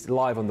today. It's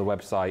live on the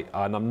website,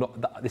 and I'm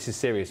not. This is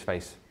serious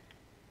face.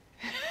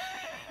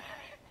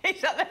 Is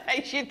that the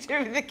face you do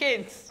with the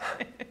kids?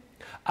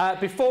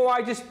 Before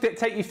I just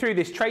take you through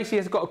this, Tracy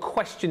has got a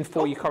question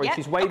for you, Corrine.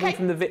 She's waving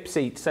from the VIP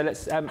seat, so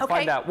let's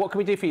find out. What can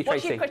we do for you, Tracy?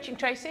 What's your question,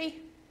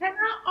 Tracy? Can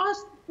I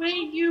ask where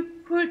you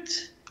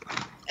put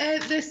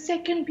the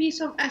second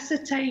piece of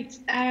acetate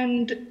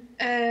and...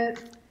 yeah,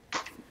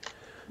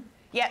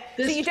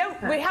 so you don't...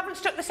 We haven't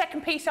stuck the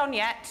second piece on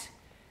yet.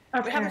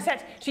 Okay. We haven't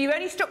said... So you've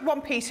only stuck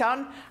one piece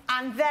on,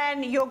 and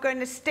then you're going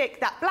to stick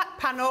that black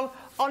panel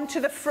onto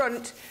the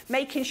front,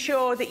 making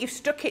sure that you've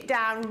stuck it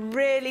down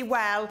really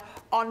well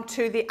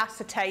onto the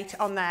acetate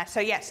on there. So,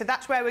 yeah, so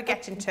that's where we're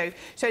getting to.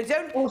 So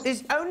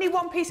there's only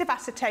one piece of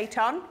acetate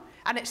on,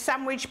 and it's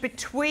sandwiched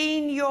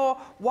between your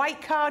white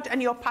card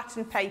and your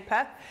pattern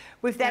paper.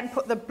 We've then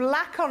put the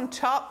black on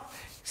top,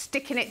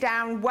 sticking it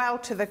down well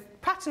to the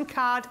pattern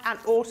card and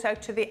also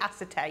to the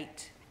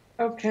acetate.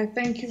 OK,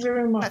 thank you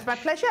very much. That's my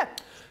pleasure.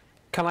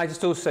 Can I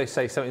just also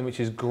say something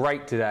which is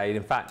great today, and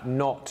in fact,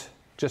 not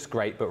just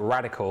great, but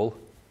radical?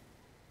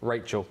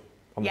 Rachel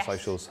on the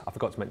socials. I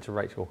forgot to mention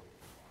Rachel.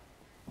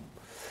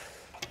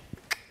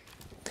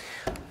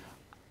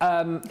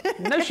 No,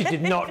 she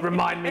did not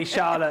remind me,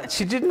 Charlotte.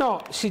 She did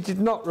not. She did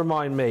not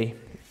remind me.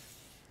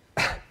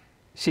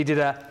 She did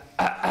a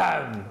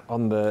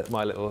on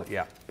my little,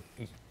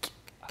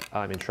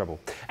 I'm in trouble.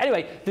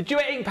 Anyway, the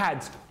Duet ink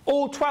pads.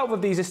 All 12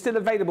 of these are still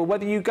available,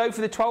 whether you go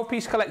for the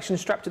 12-piece collection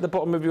strapped at the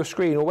bottom of your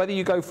screen or whether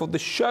you go for the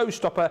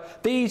Showstopper.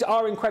 These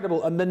are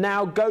incredible and the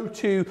now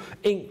go-to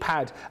ink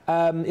pad,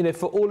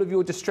 for all of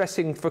your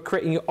distressing, for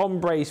creating your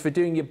ombres, for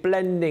doing your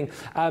blending,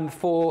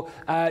 for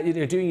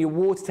doing your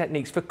water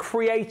techniques, for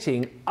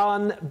creating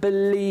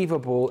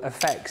unbelievable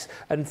effects.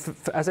 And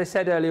as I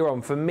said earlier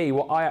on, for me,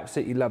 what I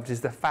absolutely loved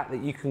is the fact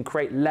that you can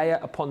create layer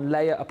upon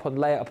layer upon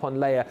layer upon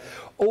layer.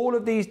 All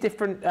of these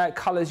different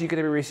colours you're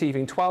going to be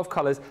receiving, 12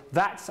 colours.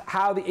 That's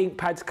how the ink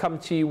pads come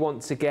to you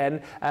once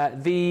again.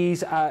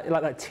 These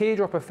like that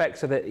teardrop effect,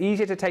 so they're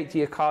easier to take to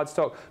your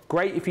cardstock.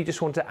 Great if you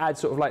just want to add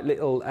sort of like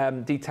little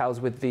details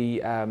with the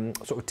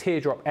sort of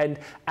teardrop end.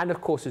 And of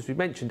course, as we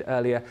mentioned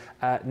earlier,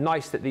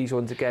 nice that these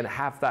ones again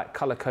have that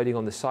colour coding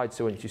on the side,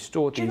 so when you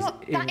store these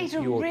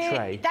in your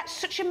tray. That's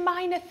such a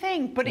minor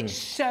thing, but it's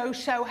so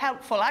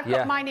helpful. I've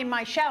got mine in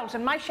my shelves,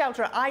 and my shelves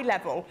are at eye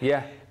level.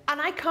 Yeah.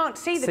 And I can't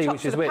see the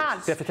tops of the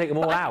pads. So you have to take them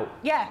all out.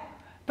 Yeah.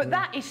 But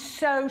that is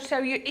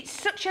it's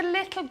such a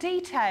little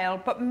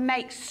detail, but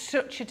makes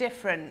such a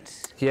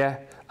difference. Yeah.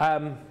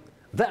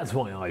 That's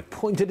why I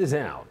pointed it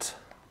out.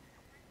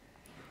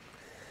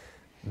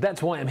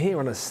 That's why I'm here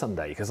on a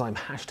Sunday, because I'm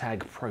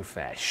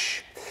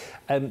 #profesh.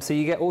 So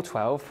you get all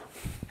 12.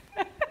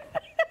 I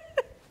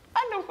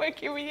love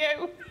working with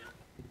you.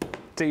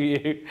 Do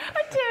you?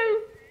 I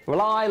do.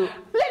 Well,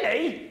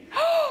 Lily!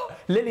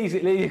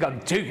 Lily's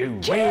gone, do you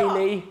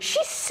really?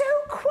 She's so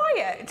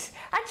quiet,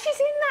 and she's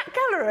in that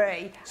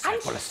gallery. So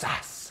full of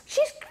sass.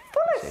 She's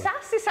full of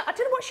sass. I don't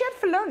know what she had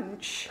for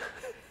lunch.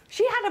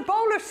 She had a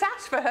bowl of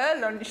sass for her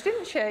lunch,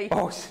 didn't she?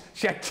 Oh,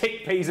 she had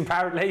chickpeas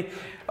apparently.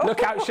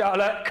 Look out,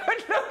 Charlotte.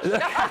 Good luck,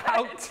 Look Charlotte.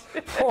 out.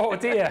 Poor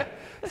dear.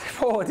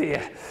 Poor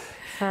dear.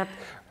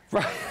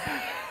 Right.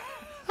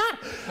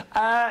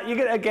 You're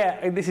going to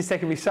get, this is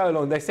taking me so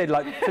long, they said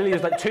like, Lily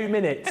was like 2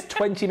 minutes,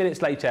 20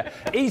 minutes later.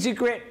 Easy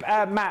grip,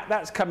 Matt,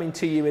 that's coming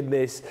to you in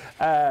this.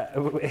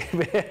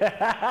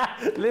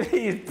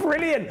 Lily is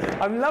brilliant.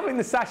 I'm loving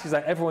the sash. She's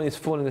like, everyone is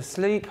falling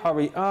asleep,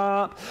 hurry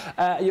up.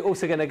 You're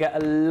also going to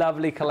get a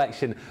lovely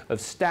collection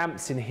of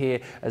stamps in here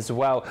as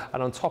well.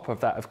 And on top of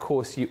that, of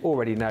course, you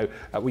already know,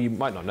 well, you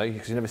might not know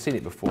because you've never seen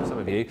it before, some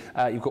of you,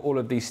 you've got all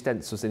of these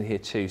stencils in here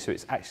too. So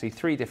it's actually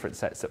 4 different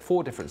sets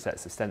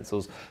of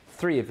stencils,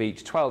 3 of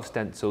each, 12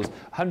 stencils,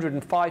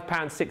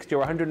 £105.60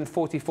 or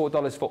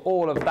 $144 for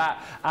all of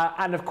that.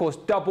 And of course,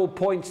 double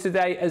points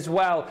today as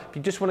well. If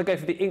you just want to go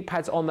for the ink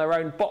pads on their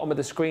own, bottom of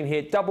the screen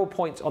here, double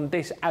points on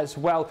this as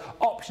well.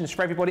 Options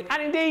for everybody.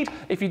 And indeed,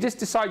 if you just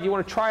decide you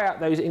want to try out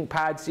those ink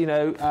pads, you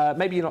know,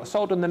 maybe you're not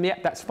sold on them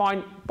yet, that's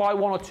fine. Buy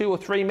 1 or 2 or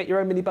 3, make your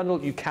own mini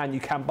bundle. You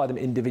can buy them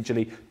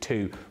individually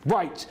too.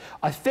 Right,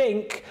 I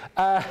think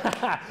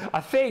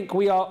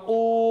we are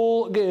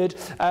all good.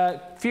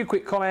 Few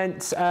quick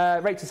comments.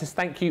 Rachel says,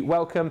 thank you,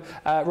 welcome.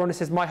 Rhonda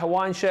says, my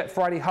Hawaiian shirt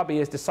Friday hubby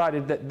has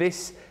decided that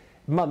this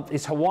month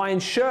is Hawaiian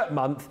shirt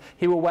month.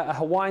 He will wear a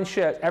Hawaiian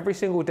shirt every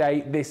single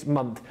day this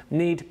month.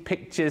 Need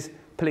pictures,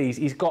 please.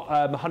 He's got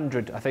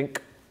 100, I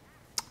think.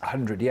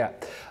 100, yeah.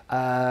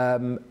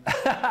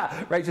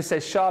 Rachel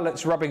says,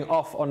 Charlotte's rubbing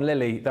off on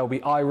Lily. They'll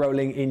be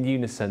eye-rolling in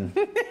unison.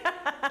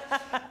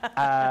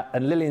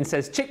 And Lillian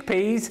says,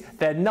 chickpeas,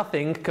 they're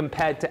nothing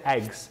compared to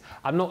eggs.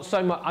 I'm not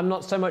so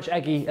much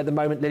eggy at the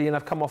moment, Lillian.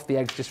 I've come off the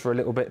eggs just for a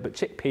little bit, but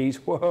chickpeas,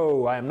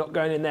 whoa, I am not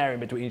going in there in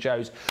between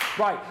shows.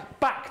 Right,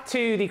 back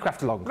to the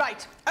craft along.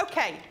 Right,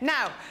 okay,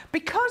 now,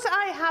 because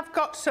I have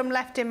got some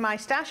left in my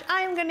stash,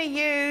 I am going to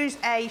use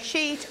a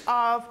sheet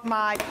of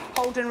my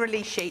hold and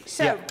release sheet.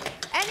 So,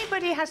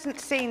 anybody hasn't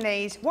seen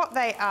these, what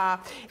they are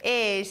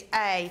is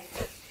a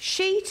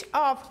sheet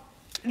of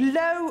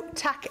low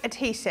tack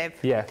adhesive.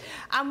 Yeah.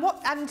 And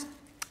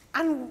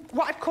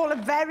what I'd call a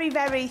very,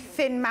 very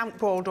thin mount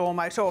board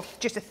almost, or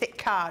just a thick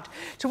card.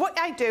 So what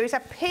I do is I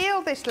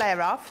peel this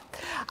layer off.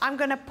 I'm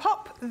going to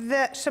pop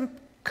some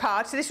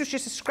card. So this was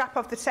just a scrap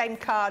of the same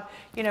card.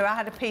 You know, I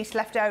had a piece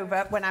left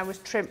over when I was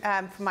for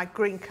my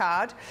green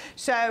card.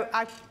 So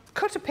I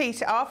cut a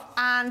piece off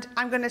and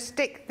I'm going to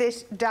stick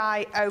this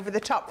die over the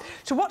top.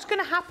 So what's going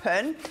to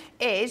happen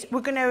is we're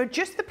going to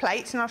adjust the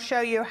plates, and I'll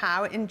show you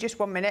how in just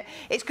 1 minute.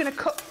 It's going to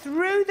cut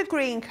through the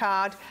green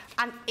card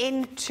and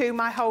into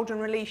my hold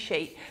and release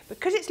sheet.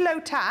 Because it's low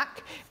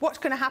tack, what's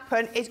going to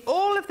happen is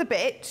all of the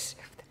bits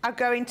are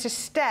going to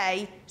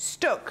stay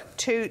stuck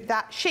to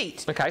that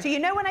sheet. Okay. So you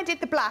know when I did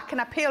the black and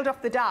I peeled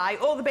off the die,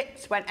 all the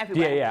bits went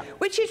everywhere. Yeah.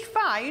 Which is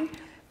fine.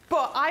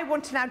 But I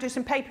want to now do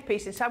some paper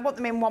pieces, so I want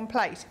them in one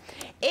place.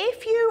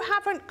 If you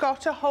haven't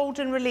got a hold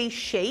and release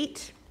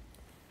sheet,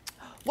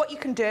 what you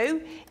can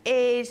do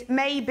is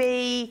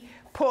maybe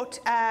put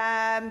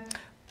on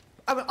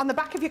the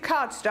back of your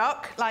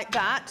cardstock, like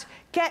that,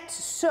 get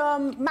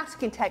some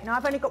masking tape. Now,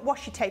 I've only got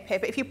washi tape here,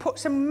 but if you put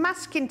some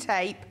masking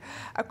tape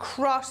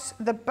across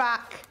the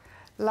back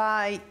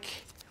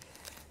like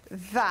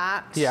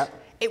that,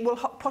 it will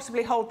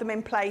possibly hold them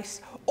in place.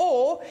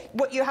 Or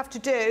what you have to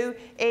do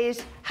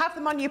is have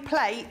them on your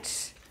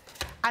plate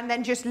and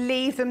then just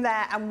leave them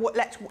there,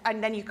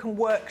 and then you can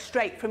work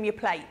straight from your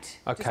plate.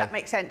 Okay. Does that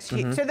make sense to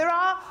you? So there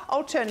are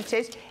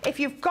alternatives. If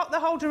you've got the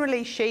hold and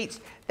release sheets,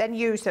 then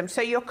use them.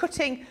 So you're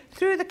cutting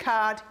through the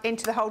card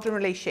into the hold and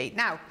release sheet.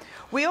 Now,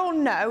 we all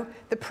know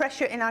the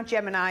pressure in our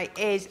Gemini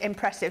is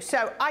impressive.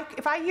 So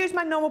if I use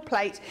my normal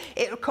plate,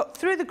 it'll cut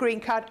through the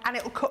green card and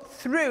it'll cut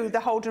through the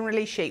hold and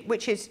release sheet,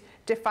 which is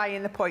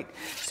defying the point.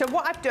 So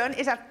what I've done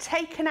is I've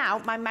taken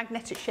out my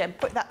magnetic shim,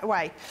 put that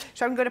away.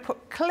 So I'm going to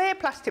put clear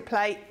plastic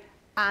plate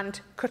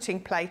and cutting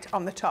plate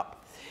on the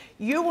top.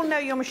 You will know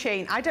your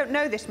machine. I don't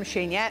know this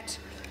machine yet.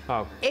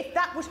 Oh. If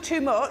that was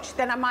too much,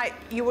 then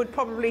you would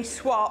probably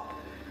swap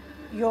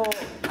your,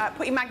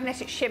 put your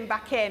magnetic shim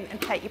back in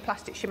and take your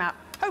plastic shim out.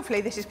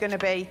 Hopefully this is going to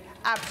be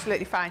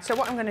absolutely fine. So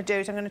what I'm going to do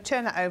is I'm going to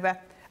turn that over.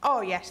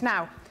 Oh yes,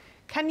 now,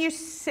 can you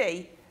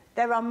see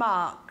there are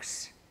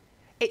marks?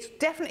 It's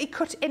definitely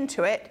cut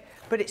into it,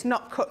 but it's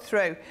not cut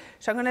through.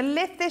 So I'm going to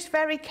lift this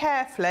very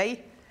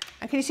carefully.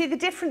 And can you see the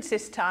difference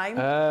this time?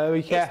 Oh,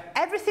 yeah.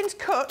 Everything's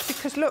cut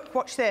because, look,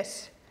 watch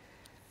this.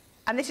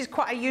 And this is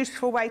quite a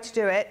useful way to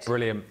do it.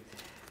 Brilliant.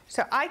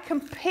 So I can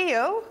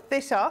peel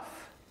this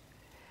off.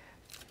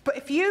 But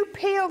if you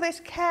peel this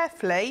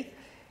carefully,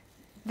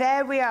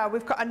 There we are.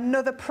 We've got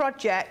another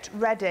project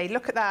ready.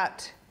 Look at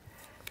that.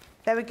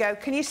 There we go.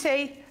 Can you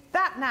see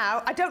that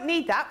now? I don't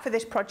need that for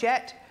this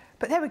project,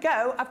 but there we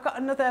go. I've got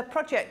another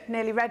project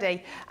nearly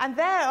ready. And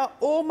there are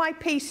all my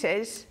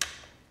pieces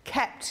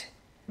kept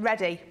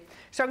ready.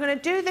 So I'm going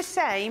to do the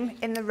same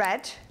in the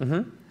red.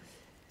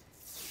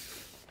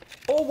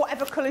 Or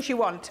whatever colours you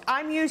want.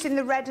 I'm using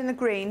the red and the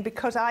green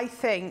because I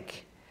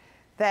think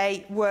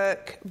they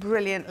work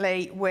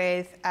brilliantly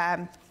with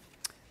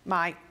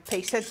my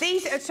piece. So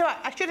these, so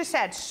I should have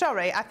said,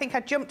 sorry, I think I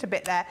jumped a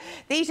bit there.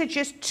 These are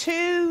just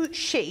 2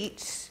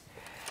 sheets.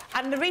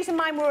 And the reason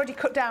mine were already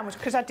cut down was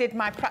because I did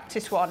my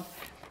practice one.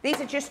 These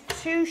are just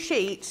 2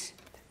 sheets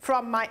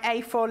from my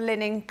A4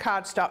 linen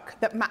cardstock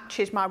that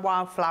matches my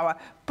wildflower.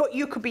 But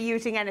you could be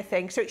using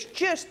anything. So it's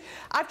just,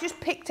 I've just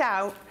picked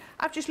out,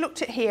 I've just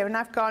looked at here and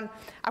I've got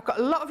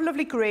a lot of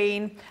lovely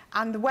green,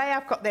 and the way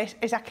I've got this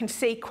is I can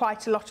see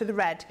quite a lot of the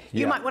red.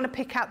 You might want to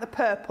pick out the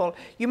purple,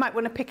 you might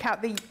want to pick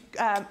out the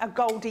a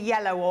goldy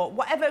yellow, or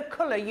whatever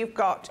colour you've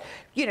got.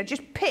 You know,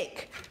 just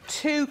pick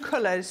 2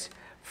 colours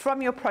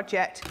from your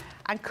project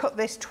and cut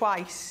this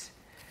twice.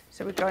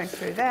 So we're going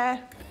through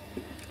there.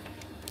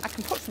 I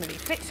can put some of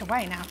these bits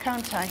away now,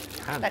 can't I?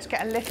 Let's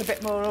get a little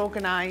bit more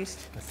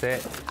organised. That's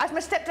it. As my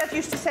stepdad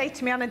used to say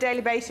to me on a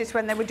daily basis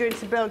when they were doing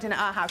some building at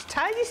our house,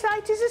 tidy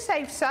site is a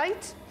safe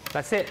site.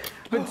 That's it.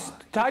 But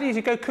tidy as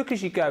you go, cook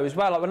as you go as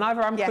well. Like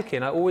whenever I'm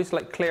cooking, I always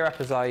like clear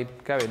up as I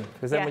go in,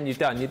 because then when you're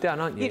done,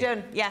 aren't you? You're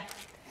done, yeah.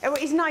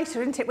 It's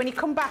nicer, isn't it, when you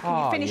come back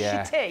and you finish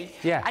your tea,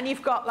 and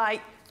you've got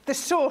like the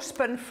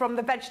saucepan from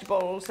the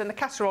vegetables and the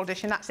casserole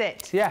dish, and that's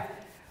it. Yeah.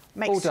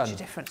 Makes such a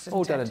difference, doesn't it?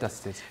 All done and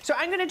dusted. So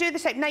I'm going to do the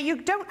same. Now,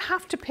 you don't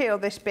have to peel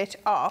this bit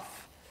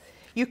off.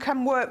 You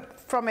can work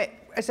from it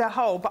as a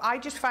whole, but I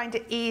just find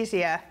it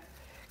easier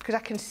because I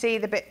can see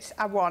the bits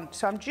I want.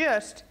 So I'm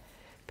just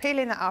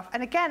peeling that off.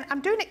 And again, I'm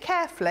doing it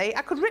carefully.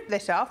 I could rip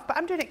this off, but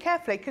I'm doing it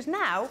carefully because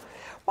now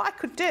what I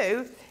could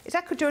do is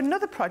I could do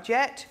another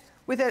project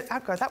with a,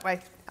 I'll go that way,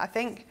 I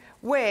think,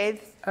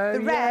 with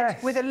the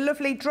red with a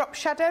lovely drop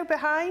shadow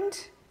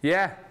behind.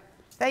 Yeah.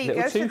 There you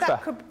go. So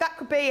that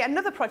could be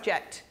another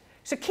project.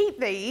 So keep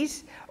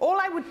these. All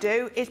I would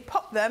do is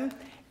pop them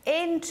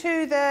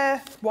into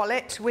the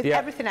wallet with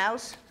everything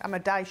else. I'm a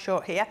die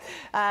short here.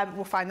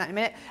 We'll find that in a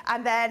minute.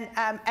 And then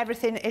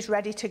everything is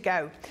ready to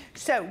go.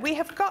 So we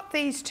have got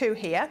these 2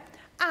 here,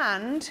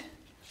 and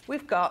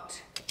we've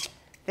got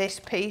this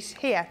piece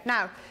here.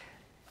 Now,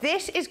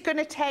 this is going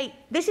to take,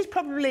 this is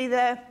probably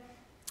the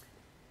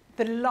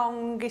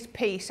longest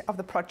piece of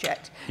the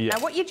project. Now,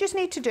 what you just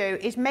need to do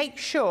is make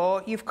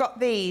sure you've got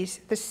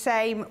these the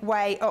same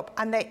way up,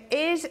 and there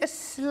is a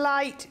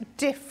slight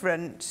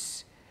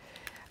difference.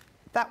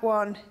 That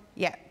one,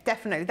 yeah,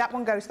 definitely. That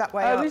one goes that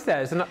way up. Oh, is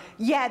there? Is it not?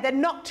 Yeah, they're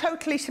not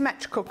totally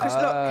symmetrical, because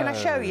look, can I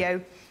show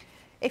you?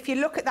 If you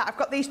look at that, I've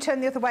got these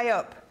turned the other way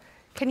up.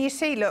 Can you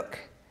see, look?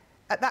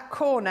 At that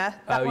corner,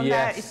 that one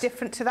there is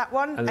different to that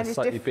one. And it's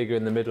slightly bigger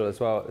in the middle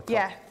as well at the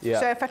top. Yeah.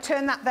 So if I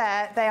turn that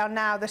there, they are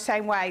now the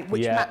same way,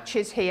 which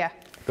matches here.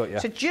 Got you.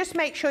 So just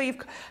make sure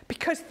you've...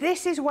 Because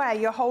this is where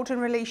your hold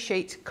and release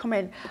sheets come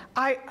in.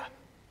 I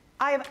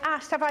have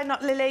asked, have I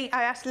not, Lily?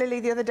 I asked Lily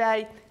the other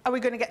day, are we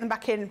going to get them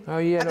back in? Oh,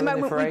 yeah. At the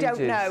moment, we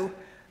don't know.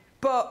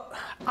 But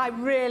I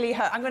really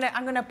hope... I'm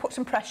going to put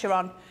some pressure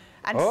on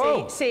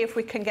and see if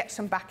we can get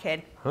some back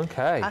in.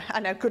 Okay. I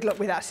know, good luck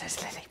with that, says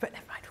Lily, but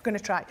never mind, we're going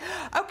to try.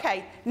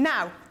 Okay,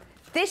 now,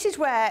 this is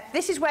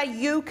where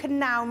you can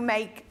now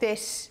make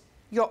this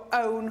your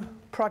own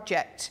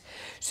project.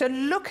 So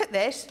look at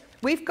this.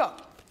 We've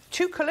got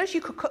 2 colours.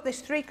 You could cut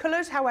this 3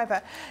 colours,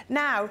 however.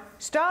 Now,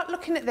 start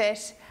looking at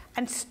this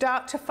and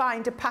start to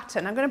find a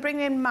pattern. I'm going to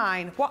bring in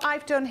mine. What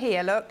I've done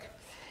here, look,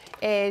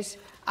 is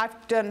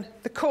I've done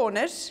the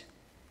corners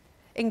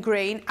in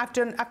green.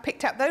 I've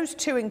picked out those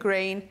 2 in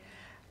green,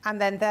 and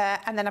then there,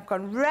 and then I've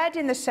gone red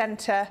in the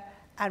centre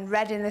and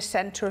red in the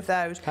centre of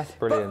those. That's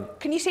brilliant. But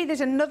can you see there's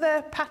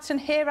another pattern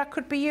here I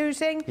could be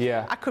using?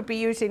 Yeah. I could be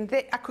using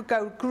this. I could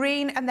go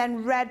green and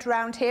then red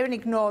round here and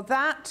ignore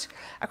that.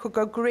 I could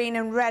go green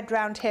and red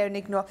round here and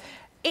ignore.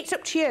 It's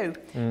up to you.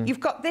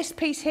 You've got this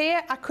piece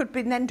here. I could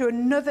then do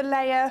another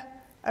layer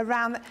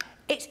around that.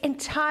 It's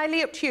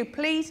entirely up to you.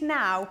 Please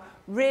now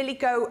really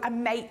go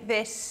and make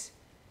this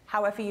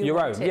however you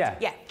want it.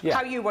 Yeah,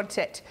 how you want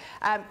it.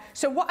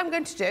 So what I'm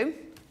going to do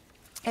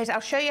is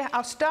I'll show you,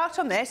 I'll start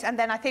on this, and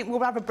then I think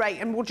we'll have a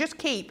break and we'll just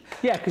keep...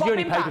 Yeah, because you're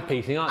only paper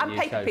piecing, aren't you? I'm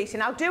paper piecing.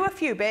 I'll do a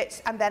few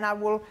bits, and then I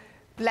will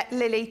let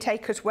Lily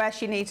take us where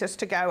she needs us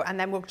to go, and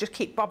then we'll just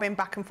keep bobbing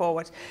back and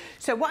forwards.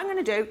 So what I'm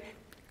going to do,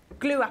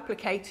 glue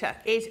applicator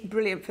is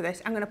brilliant for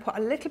this. I'm going to put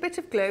a little bit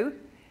of glue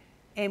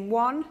in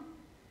 1,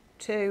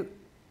 2,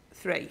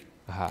 3.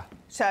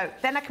 So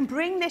then I can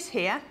bring this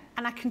here,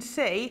 and I can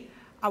see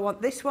I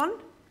want this one,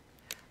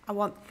 I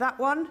want that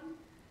one,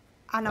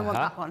 and I want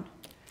that one.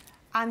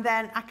 And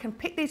then I can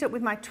pick these up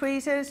with my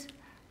tweezers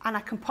and I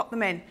can pop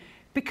them in.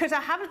 Because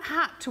I haven't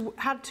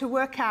had to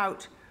work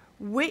out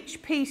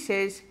which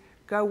pieces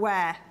go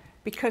where,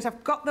 because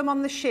I've got them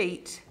on the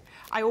sheet.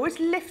 I always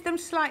lift them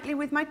slightly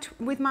with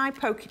my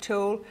pokey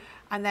tool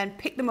and then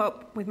pick them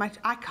up with my...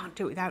 I can't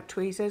do it without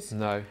tweezers.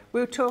 No. We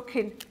were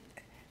talking...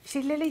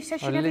 See, Lily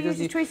says she never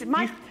uses tweezers.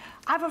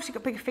 I've obviously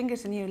got bigger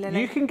fingers than you,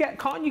 Lily. You can get...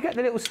 Can't you get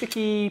the little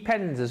sticky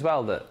pens as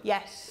well that...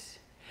 Yes.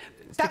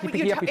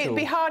 It'd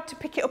be hard to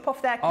pick it up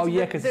off there. Oh,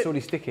 yeah, because it's already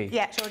sticky.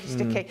 Yeah, it's already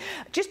sticky.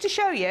 Just to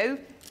show you,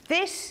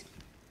 this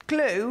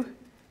glue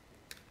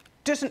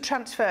doesn't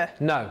transfer.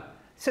 No.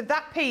 So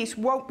that piece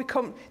won't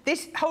become...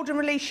 This hold and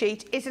release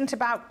sheet isn't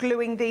about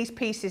gluing these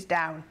pieces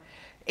down.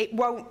 It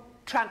won't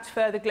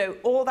transfer the glue.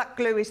 All that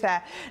glue is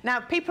there. Now,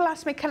 people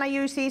ask me, can I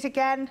use these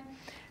again?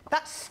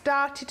 That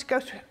started to go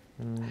through...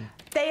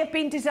 They have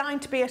been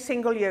designed to be a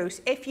single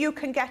use. If you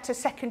can get a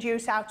second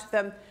use out of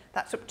them,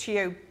 that's up to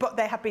you, but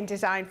they have been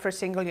designed for a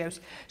single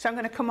use. So I'm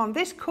going to come on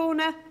this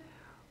corner,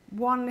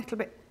 one little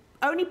bit.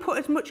 Only put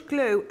as much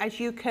glue as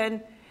you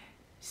can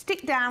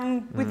stick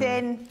down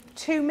within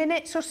 2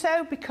 minutes or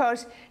so,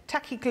 because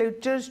tacky glue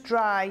does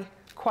dry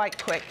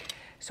quite quick.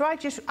 So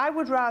I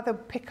would rather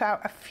pick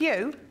out a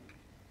few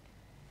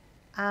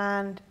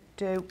and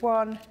do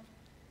 1,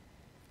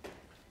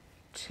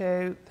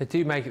 2. They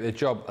do make the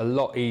job a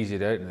lot easier,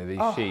 don't they,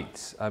 these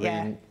sheets? I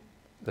mean,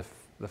 the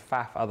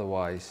faff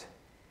otherwise.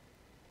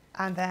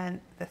 And then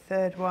the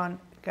third one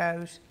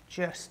goes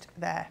just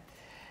there.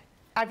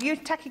 I've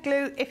used tacky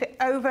glue. If it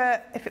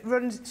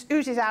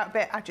oozes out a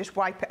bit, I just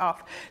wipe it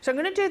off. So I'm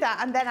going to do that,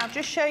 and then I'll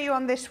just show you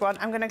on this one.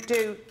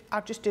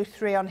 I'll just do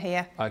 3 on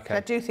here. Okay. I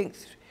do think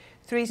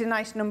 3 is a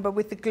nice number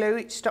with the glue.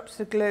 It stops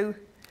the glue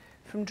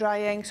from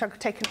drying. So I've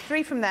taken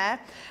 3 from there,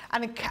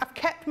 and I've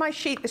kept my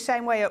sheet the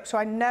same way up, so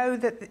I know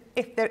that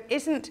if there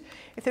is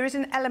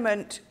an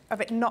element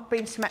of it not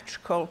being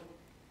symmetrical,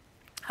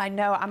 I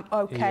know I'm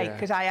okay,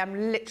 because I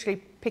am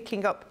literally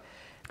picking up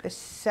the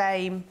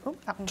same... Oh,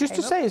 that one just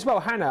to say as well,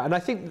 Hannah, and I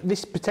think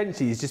this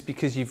potentially is just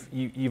because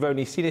you've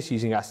only seen us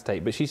using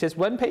acetate, but she says,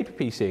 when paper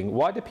piecing,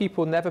 why do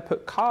people never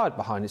put card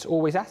behind? It's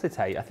always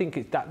acetate. I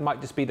think that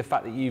might just be the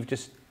fact that you've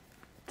just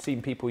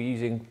seen people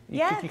using...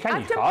 You can use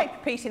I've done card. paper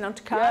piecing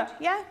onto card.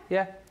 Yeah.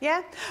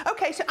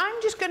 OK, so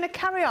I'm just going to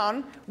carry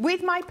on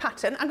with my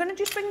pattern. I'm going to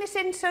just bring this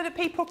in so that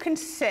people can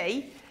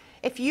see.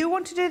 If you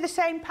want to do the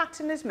same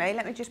pattern as me,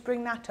 let me just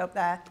bring that up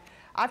there.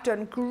 I've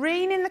done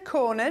green in the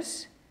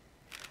corners,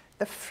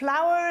 the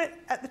flower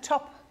at the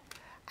top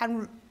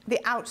and the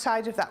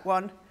outside of that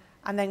one,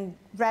 and then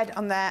red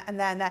on there and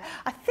there and there.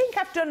 I think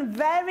I've done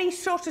very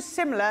sort of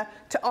similar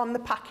to on the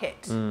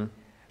packet.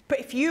 But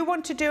if you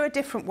want to do a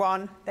different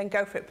one, then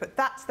go for it. But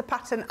that's the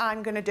pattern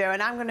I'm going to do,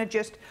 and I'm going to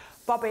just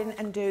bob in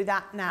and do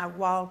that now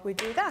while we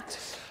do that.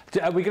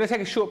 We're going to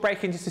take a short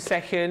break in just a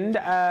second.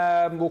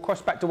 We'll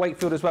cross back to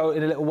Wakefield as well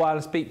in a little while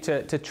and speak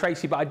to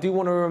Tracy, but I do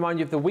want to remind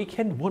you of the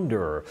Weekend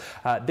Wanderer.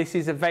 This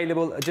is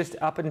available just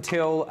up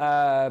until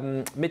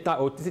midnight,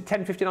 or is it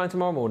 10:59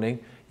 tomorrow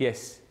morning?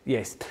 Yes.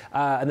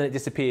 And then it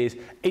disappears.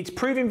 It's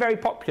proving very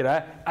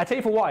popular. I tell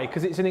you for why,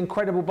 because it's an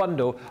incredible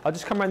bundle. I'll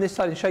just come around this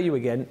side and show you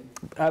again.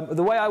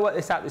 The way I worked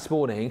this out this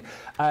morning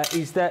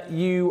is that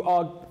you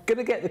are going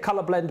to get the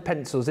colour blend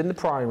pencils in the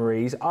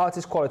primaries,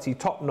 artist quality,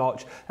 top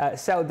notch,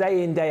 sell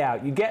day in, day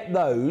out. You get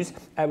those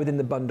within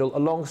the bundle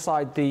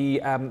alongside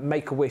the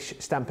Make-A-Wish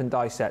stamp and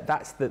die set.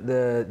 That's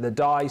the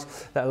dies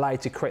that allow you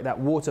to create that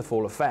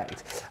waterfall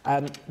effect.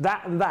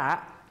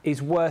 That is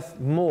worth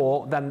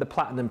more than the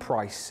platinum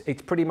price.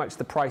 It's pretty much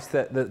the price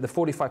that the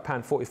 £45,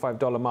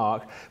 $45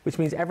 mark, which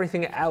means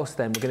everything else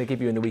then we're going to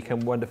give you in the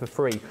Weekend Wonder for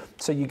free.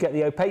 So you get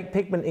the opaque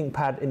pigment ink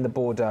pad in the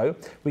Bordeaux.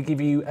 We give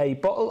you a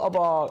bottle of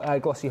our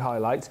glossy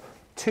highlights,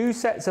 2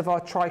 sets of our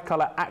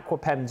tricolour aqua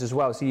pens as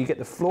well. So you get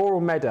the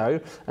Floral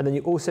Meadow, and then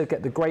you also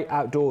get the Great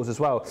Outdoors as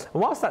well.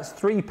 And whilst that's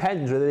 3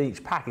 pens within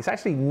each pack, it's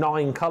actually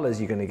 9 colours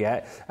you're going to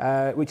get,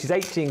 which is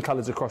 18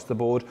 colours across the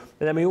board.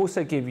 And then we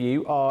also give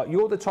you our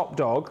You're the Top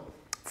Dog,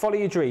 Follow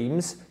Your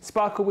Dreams,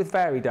 Sparkle with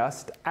Fairy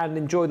Dust, and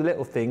Enjoy the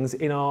Little Things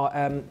in our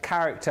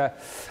character...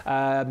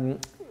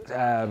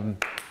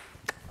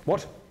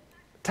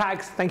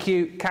 Tags, thank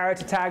you.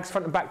 Character tags,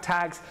 front and back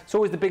tags. It's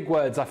always the big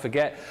words I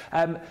forget.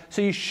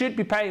 So you should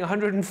be paying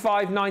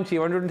 £105.90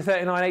 or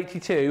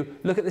 £139.82.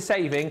 Look at the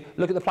saving,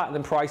 look at the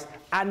platinum price,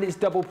 and it's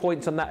double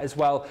points on that as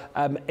well.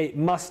 It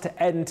must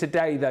end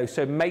today though,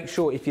 so make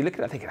sure if you look at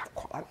that thinking, I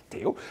quite like that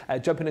deal,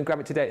 jump in and grab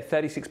it today at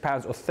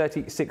 £36 or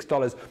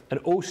 $36. And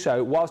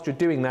also, whilst you're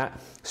doing that,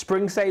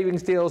 spring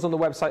savings deals on the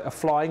website are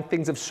flying.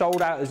 Things have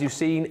sold out, as you've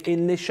seen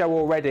in this show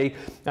already.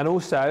 And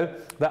also,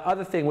 the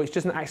other thing, which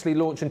doesn't actually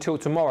launch until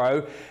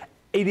tomorrow,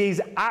 it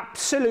is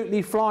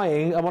absolutely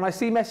flying, and when I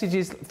see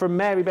messages from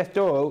Mary Beth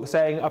Doyle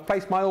saying I've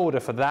placed my order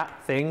for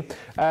that thing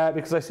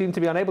because I seem to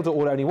be unable to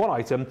order only one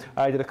item,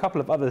 I did a couple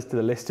of others to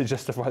the list to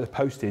justify the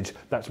postage.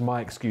 That's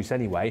my excuse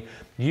anyway.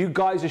 You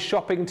guys are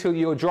shopping till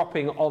you're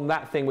dropping on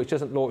that thing, which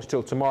doesn't launch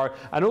till tomorrow.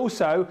 And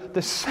also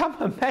the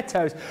Summer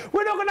Meadows.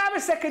 We're not going to have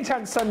a Second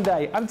Chance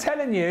Sunday. I'm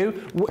telling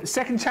you,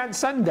 Second Chance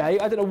Sunday,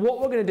 I don't know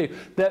what we're going to do.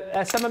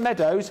 The Summer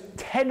Meadows,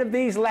 10 of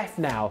these left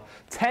now.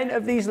 10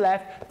 of these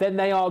left, then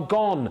they are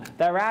gone.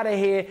 They're out of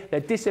here. They're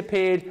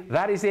disappeared.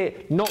 That is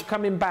it. Not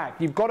coming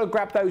back. You've got to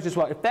grab those as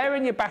well. If they're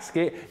in your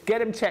basket, get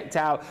them checked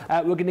out.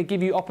 We're going to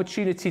give you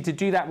opportunity to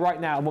do that right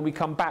now. And when we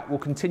come back, we'll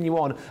continue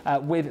on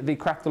with the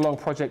Craft Along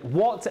project.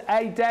 What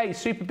a day.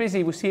 Super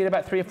busy. We'll see you in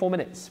about 3 or 4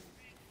 minutes.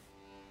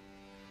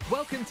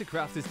 Welcome to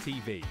Crafters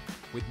TV.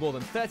 With more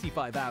than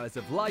 35 hours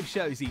of live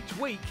shows each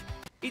week,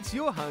 it's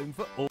your home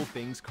for all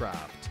things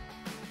craft.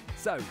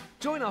 So,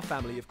 join our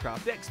family of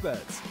craft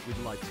experts with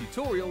live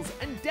tutorials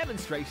and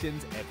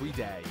demonstrations every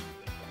day.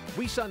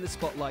 We shine the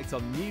spotlight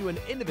on new and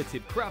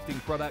innovative crafting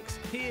products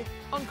here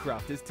on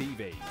Crafters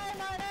TV.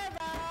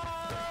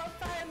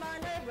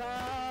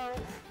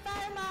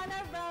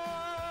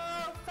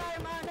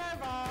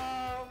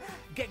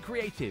 Get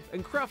creative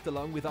and craft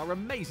along with our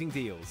amazing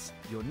deals.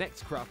 Your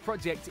next craft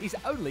project is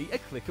only a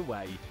click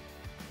away.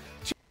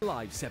 Tune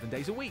live 7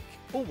 days a week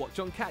or watch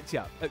on catch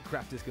up at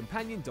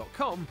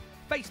crafterscompanion.com,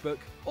 Facebook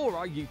or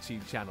our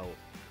YouTube channel.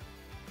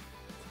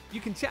 You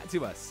can chat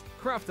to us,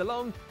 craft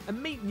along and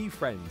meet new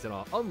friends in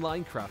our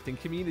online crafting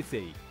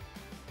community.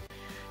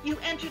 You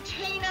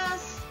entertain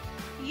us,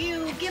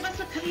 you give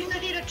us a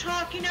community to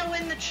talk, you know,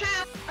 in the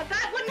chat.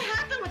 That wouldn't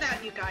happen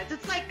without you guys.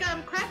 It's like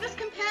Crafters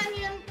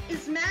Companion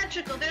is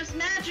magical. There's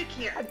magic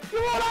here.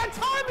 You're all out of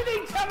time with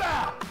each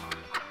other!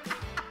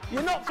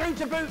 You're not through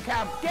to boot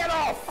camp. Get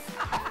off!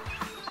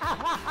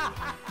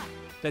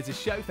 There's a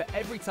show for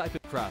every type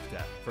of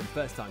crafter, from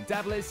first-time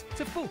dabblers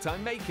to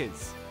full-time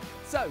makers.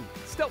 So,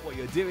 stop what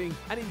you're doing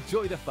and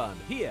enjoy the fun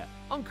here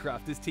on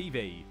Crafters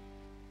TV.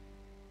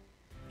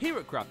 Here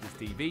at Crafters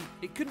TV,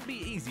 it couldn't be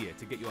easier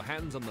to get your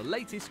hands on the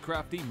latest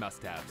crafty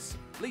must-haves.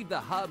 Leave the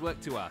hard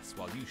work to us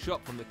while you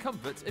shop from the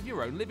comfort of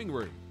your own living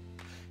room.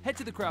 Head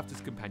to the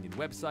Crafters Companion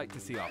website to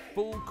see our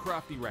full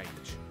crafty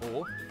range,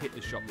 or hit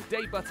the Shop the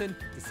Day button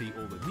to see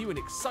all the new and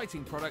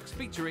exciting products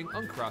featuring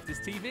on Crafters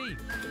TV.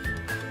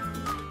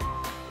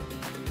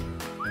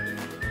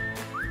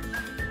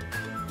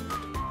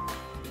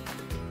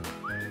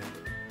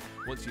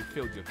 Once you've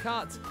filled your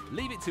cart,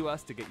 leave it to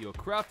us to get your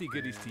crafty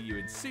goodies to you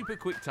in super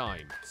quick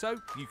time, so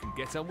you can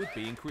get on with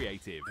being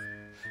creative.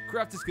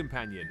 Crafters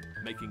Companion,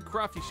 making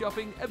crafty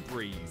shopping a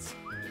breeze.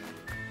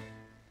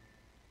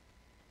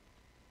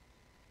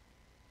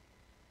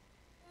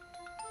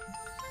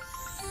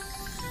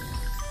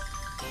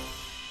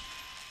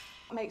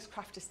 What makes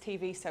Crafters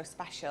TV so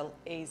special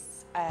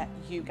is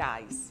you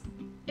guys.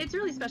 It's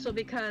really special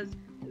because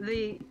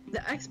the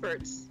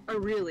experts are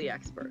really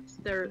experts.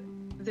 They're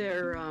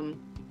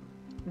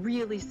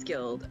really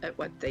skilled at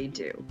what they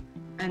do,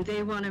 and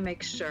they want to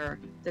make sure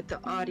that the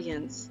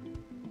audience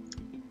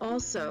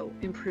also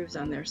improves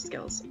on their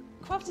skills.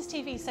 Crafters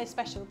TV is so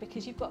special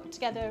because you've got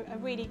together a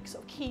really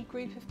sort of key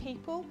group of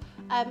people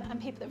and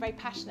people that are very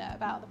passionate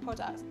about the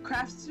products.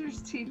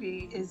 Crafters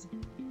TV is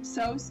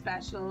so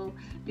special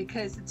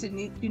because it's a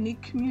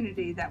unique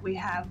community that we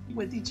have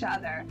with each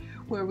other,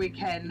 where we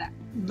can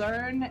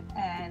learn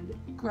and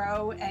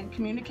grow and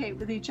communicate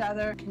with each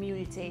other.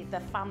 Community,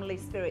 the family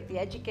spirit, the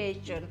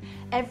education,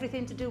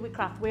 everything to do with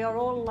craft. We are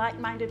all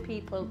like-minded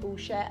people who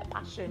share a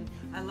passion.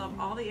 I love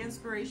all the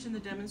inspiration the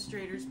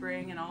demonstrators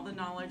bring and all the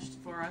knowledge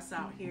for us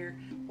out here.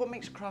 What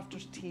makes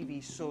Crafters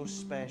TV so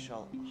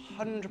special,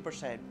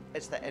 100%,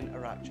 is the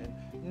interaction.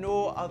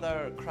 No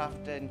other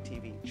crafting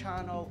TV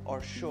channel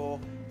or show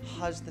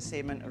has the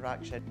same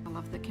interaction. I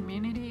love the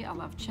community, I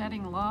love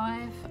chatting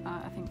live,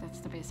 I think that's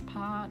the best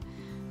part.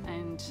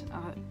 And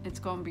it's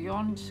gone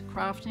beyond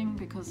crafting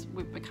because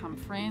we've become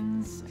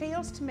friends. It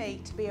feels to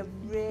me to be a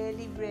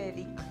really,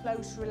 really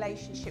close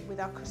relationship with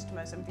our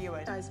customers and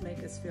viewers. You guys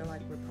make us feel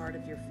like we're part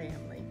of your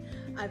family.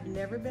 I've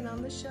never been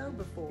on the show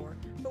before,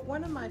 but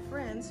one of my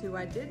friends who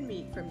I did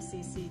meet from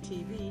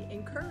CCTV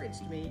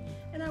encouraged me,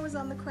 and I was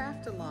on the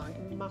Craft Along.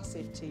 A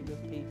massive team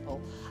of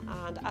people,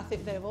 and I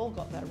think they've all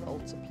got their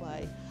role to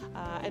play,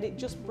 and it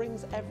just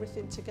brings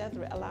everything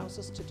together. It allows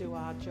us to do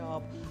our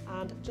job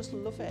and just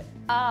love it.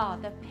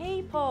 The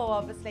people,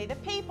 obviously, the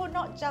people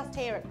not just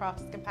here at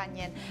Crafters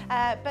Companion,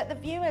 but the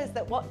viewers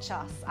that watch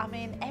us. I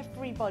mean,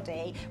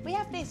 everybody. We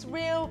have this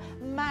real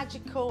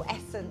magical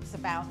essence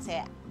about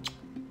it.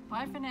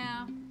 Bye for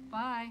now.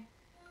 Bye.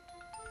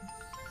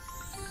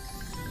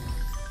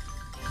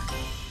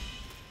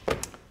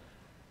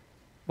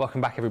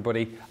 Welcome back,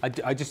 everybody.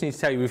 I just need to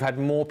tell you, we've had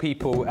more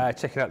people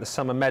checking out the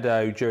Summer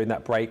Meadow during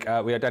that break.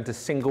 We are down to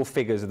single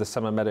figures of the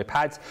Summer Meadow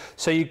pads.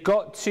 So you've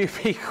got to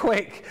be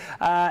quick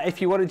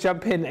if you want to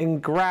jump in and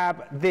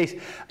grab this.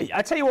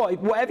 I tell you what,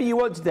 whatever you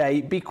want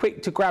today, be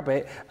quick to grab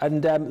it.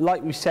 And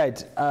like we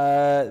said,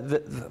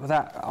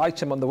 that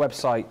item on the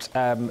website,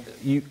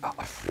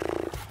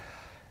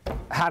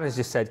 Hannah's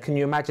just said, can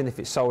you imagine if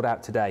it sold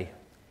out today?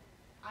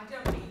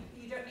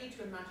 You don't need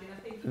to imagine. I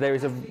think there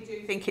is do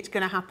think it's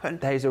going to happen.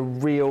 There's a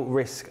real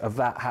risk of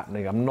that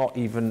happening. I'm not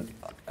even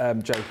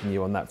joking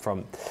you on that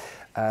front.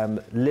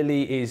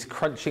 Lily is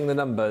crunching the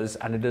numbers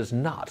and it is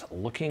not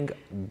looking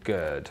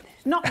good.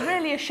 Not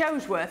really a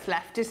show's worth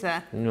left, is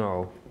there?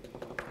 No.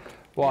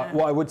 Well,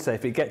 what I would say,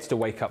 if it gets to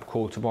wake up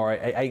call tomorrow,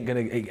 it ain't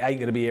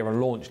gonna be here on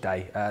launch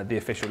day, the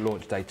official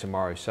launch day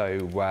tomorrow.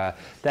 So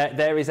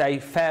there is a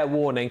fair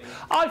warning.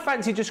 I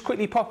fancy just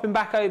quickly popping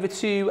back over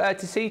to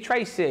see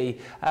Tracy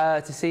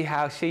to see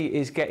how she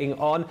is getting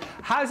on.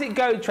 How's it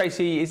going,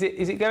 Tracy? Is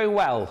it going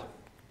well?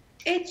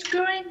 It's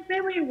going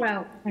very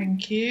well,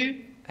 thank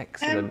you.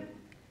 Excellent.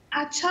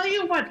 I tell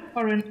you what,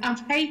 Corrine, I've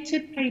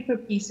hated paper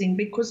piecing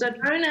because I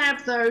don't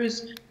have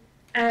those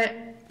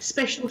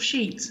special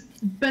sheets.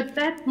 But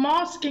that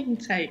masking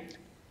tape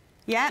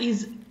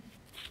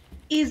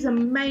is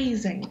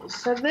amazing.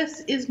 So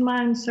this is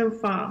mine so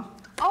far.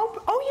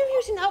 Oh, you're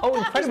using that. Oh,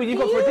 incredible! You've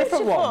got for a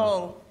different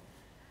one.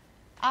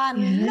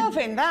 I'm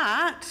loving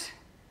that.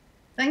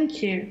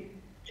 Thank you.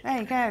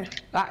 There you go.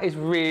 That is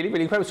really,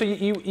 really incredible. So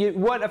you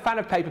weren't a fan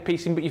of paper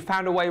piecing, but you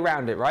found a way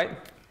around it, right?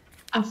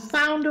 I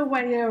found a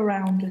way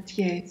around it,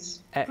 yes.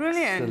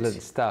 Excellent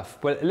stuff.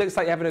 Well, it looks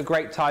like you're having a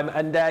great time,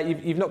 and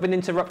you've not been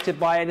interrupted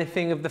by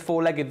anything of the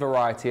four-legged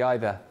variety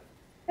either.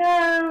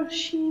 No,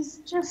 she's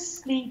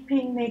just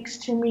sleeping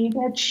next to me.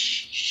 But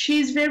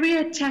she's very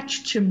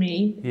attached to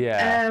me.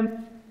 Yeah.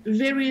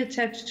 Very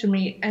attached to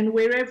me, and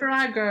wherever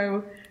I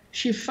go,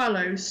 she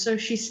follows. So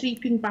she's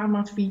sleeping by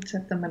my feet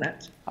at the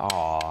minute.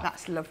 Oh,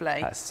 that's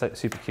lovely. That's so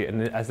super cute.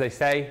 And as they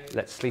say,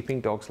 let sleeping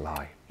dogs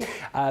lie.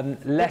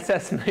 Let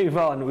us move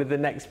on with the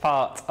next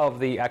part of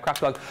the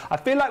craft vlog. I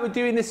feel like we're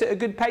doing this at a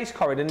good pace,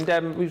 Corrine,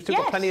 and we've still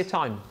got plenty of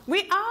time.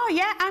 We are,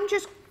 yeah.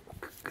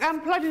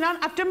 I'm plodding on.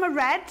 I've done my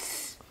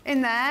reds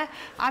in there.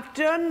 I've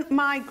done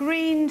my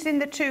greens in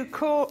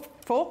the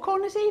four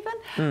corners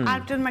even.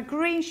 I've done my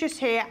greens just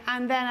here,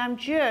 and then I'm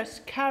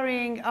just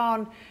carrying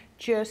on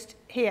just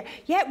here.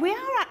 Yeah, we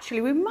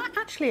might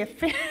actually have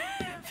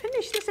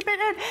finished this a bit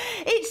early.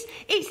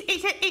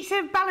 It's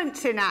a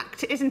balancing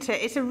act, isn't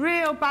it? It's a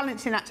real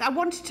balancing act. I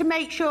wanted to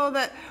make sure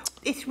that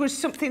it was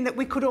something that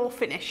we could all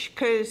finish,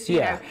 because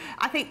you know,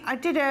 I think I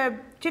did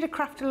a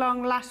craft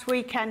along last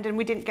weekend and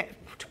we didn't get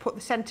to put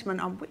the sentiment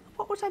on.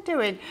 What was I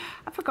doing?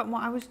 I've forgotten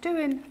what I was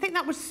doing. I think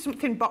that was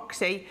something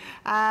boxy.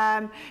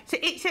 So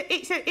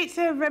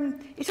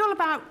it's all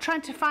about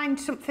trying to find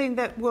something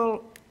that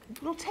will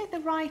take the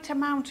right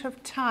amount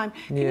of time.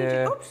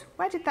 Oops,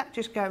 where did that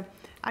just go?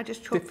 I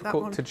just took that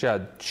one. Difficult to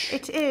judge.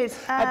 It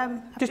is.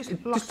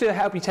 Just to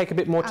help you take a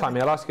bit more time,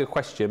 I'll ask you a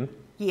question.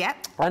 Yeah.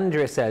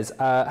 Andrea says,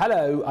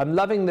 hello, I'm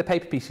loving the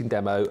paper piecing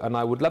demo and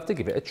I would love to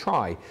give it a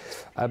try.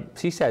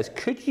 She says,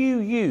 could you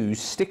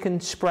use stick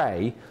and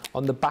spray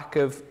on the back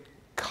of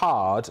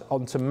card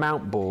onto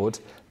mount board,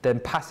 then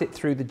pass it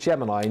through the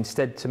Gemini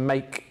instead to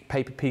make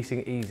paper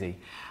piecing easy?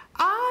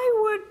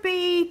 I would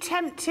be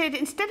tempted,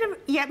 instead of,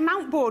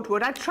 mount board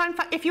would. I'd try and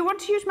find, if you want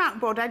to use mount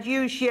board, I'd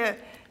use your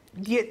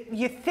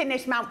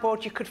thinnest mount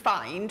board you could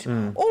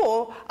find.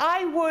 Or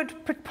I would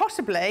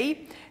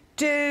possibly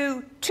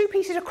do 2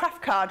 pieces of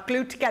craft card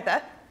glued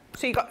together.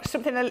 So you've got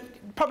something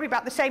probably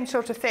about the same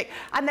sort of thick,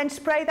 and then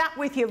spray that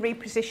with your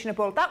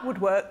repositionable. That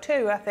would work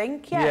too, I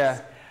think, yes.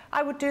 Yeah.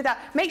 I would do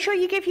that. Make sure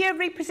you give your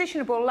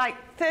repositionable like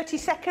 30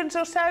 seconds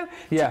or so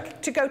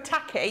to go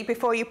tacky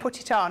before you put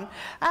it on.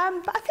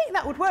 But I think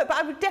that would work. But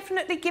I would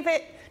definitely give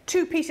it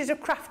 2 pieces of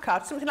craft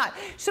card,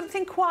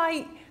 something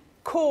quite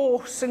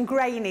coarse and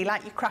grainy,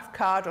 like your craft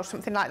card or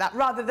something like that,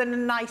 rather than a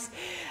nice,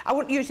 I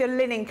wouldn't use a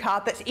linen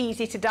card that's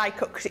easy to die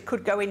cut because it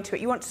could go into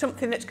it. You want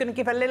something that's going to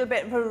give a little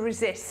bit of a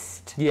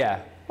resist.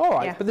 Yeah. All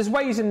right. Yeah. But there's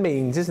ways and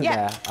means, isn't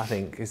there? I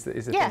think is the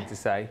thing to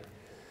say.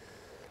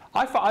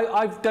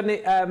 I've done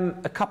it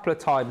a couple of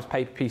times,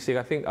 paper piecing.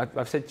 I think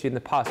I've said to you in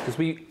the past, because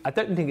I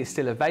don't think it's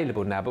still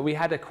available now, but we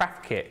had a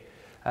craft kit,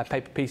 a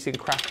paper piecing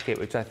craft kit,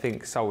 which I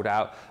think sold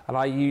out, and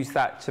I used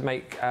that to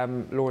make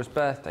Laura's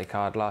birthday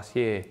card last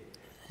year.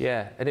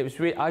 Yeah, and it was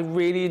I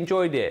really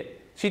enjoyed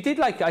it. She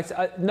did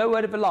no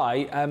word of a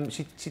lie.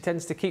 She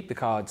tends to keep the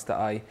cards that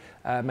I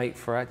make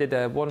for her. I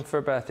did one for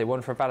a birthday,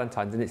 one for a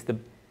Valentine's, and I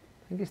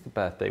think it's the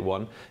birthday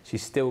one.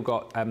 She's still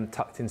got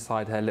tucked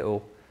inside her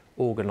little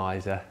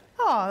organiser.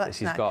 Oh, that's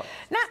nice.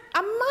 Now,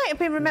 I might have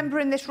been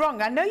remembering this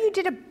wrong. I know you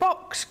did a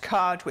box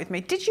card with me.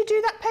 Did you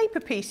do that paper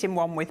piecing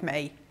one with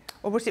me?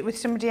 Or was it with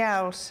somebody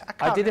else?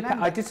 I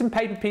did some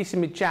paper piecing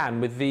with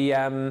Jan, with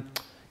the,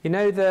 you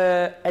know,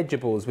 the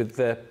edgeables, with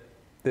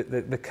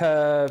the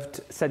curved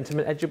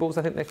sentiment edgeables,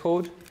 I think they're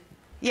called.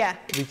 Yeah.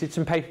 We did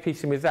some paper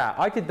piecing with that.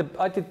 I did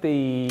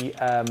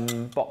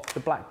the box, the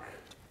black.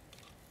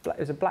 It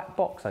was a black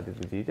box I did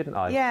with you, didn't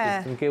I? Yeah.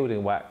 With some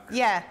gilding wax.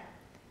 Yeah.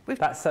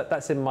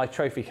 That's in my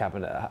trophy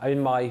cabinet, in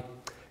my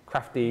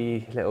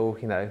crafty little,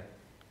 you know,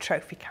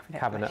 trophy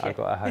cabinet I've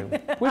got at home.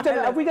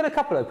 Have we done a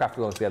couple of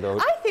craft-alongs together?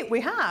 I think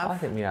we have. I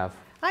think we have.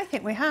 I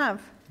think we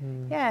have.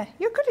 Yeah,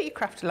 you're good at your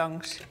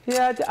craft-alongs.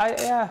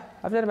 Yeah,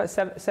 I've done about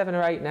seven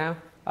or 8 now.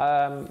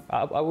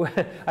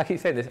 I keep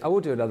saying this. I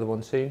will do another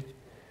one soon.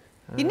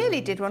 You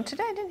nearly did one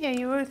today, didn't you?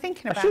 You were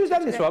thinking about it. I should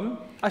have done this one.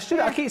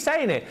 I keep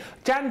saying it.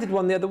 Jan did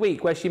one the other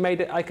week where she made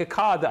it like a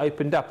card that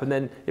opened up, and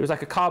then it was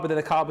like a card within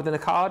a card within a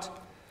card.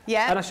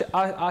 Yeah. And I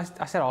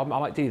said, I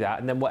might do that,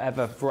 and then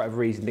for whatever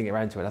reason, didn't get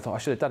around to it. I thought I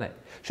should have done it.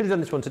 Should have done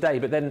this one today,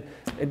 but then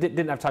I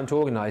didn't have time to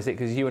organise it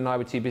because you and I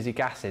were too busy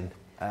gassing.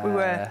 We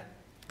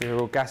were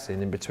all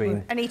gassing in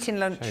between. And eating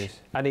lunch. Shows.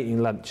 And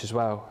eating lunch as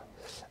well.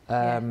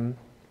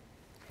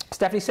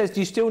 Stephanie says, do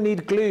you still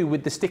need glue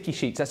with the sticky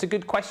sheets? That's a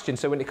good question.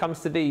 So when it comes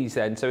to these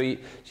then, so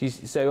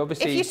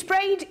obviously...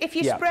 If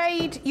you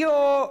sprayed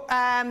your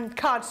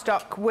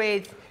cardstock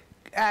with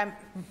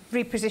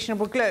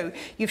repositionable glue,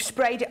 you've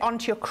sprayed it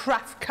onto your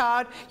craft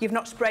card, you've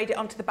not sprayed it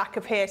onto the back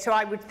of here, so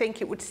I would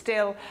think it would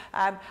still...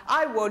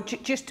 I would,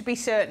 just to be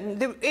certain.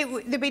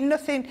 There'd be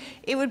nothing...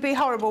 It would be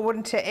horrible,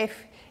 wouldn't it,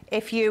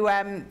 if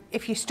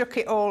you stuck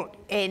it all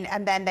in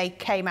and then they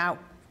came out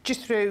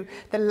just through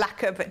the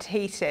lack of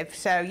adhesive.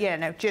 So, yeah,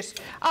 no,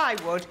 I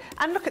would.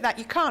 And look at that,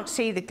 you can't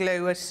see the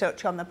glue as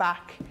such on the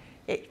back.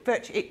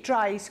 It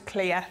dries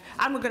clear.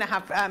 And we're going to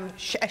have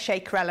a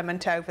shaker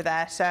element over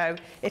there, so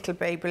it'll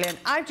be brilliant.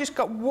 I've just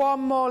got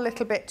one more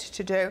little bit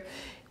to do.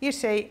 You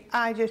see,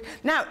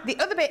 now, the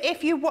other bit,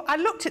 I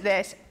looked at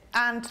this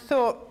and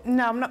thought,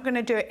 no, I'm not going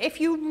to do it. If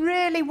you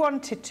really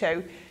wanted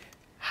to,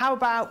 how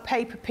about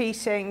paper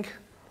piecing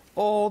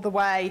all the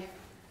way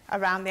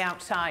around the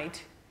outside?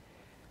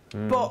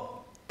 But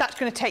that's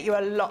going to take you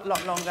a lot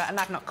longer, and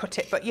I've not cut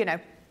it. But you know,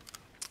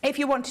 if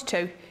you wanted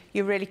to,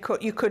 you really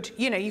could. You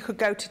could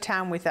go to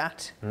town with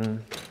that.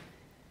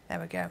 There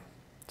we go.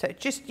 So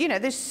just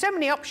there's so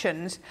many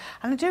options,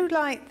 and I do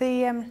like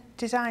the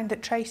design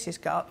that Tracy's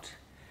got.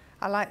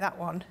 I like that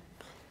one.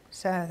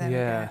 So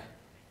there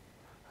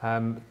we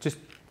go. Just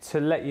to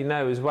let you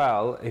know as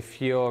well, if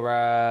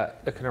you're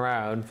looking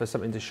around for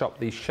something to shop,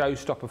 the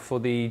showstopper for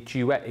the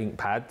Duet ink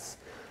pads.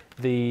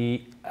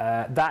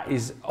 That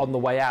is on the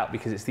way out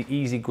because it's the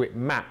Easy Grip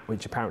Matte,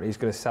 which apparently is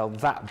going to sell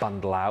that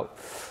bundle out.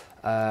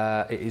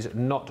 It is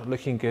not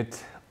looking good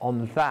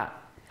on that.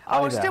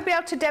 I'll still be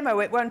able to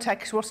demo it, won't I?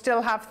 Because we'll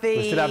still have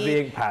the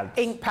ink pads.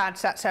 Ink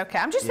pads, that's okay.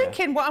 I'm just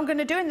thinking what I'm going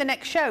to do in the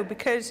next show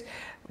because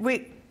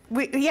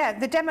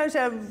the demos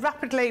are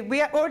rapidly...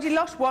 We already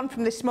lost one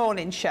from this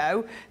morning's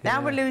show.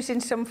 Now we're losing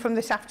some from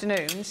this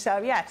afternoon. So,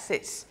 yes,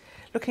 it's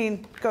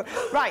looking good.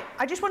 Right,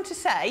 I just want to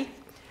say...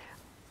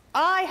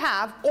 I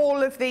have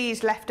all of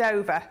these left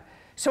over,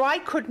 so I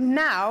could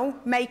now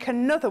make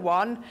another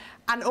one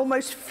and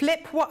almost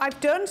flip what I've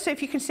done. So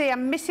if you can see,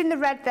 I'm missing the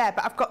red there,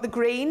 but I've got the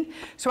green.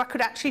 So I could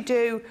actually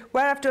do,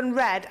 where I've done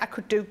red, I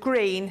could do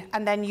green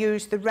and then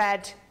use the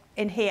red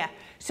in here.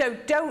 So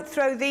don't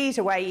throw these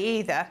away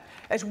either.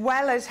 As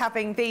well as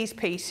having these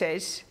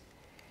pieces,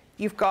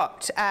 you've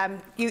got,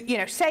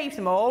 save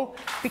them all,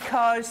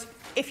 because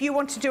if you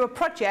want to do a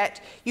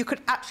project, you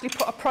could actually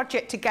put a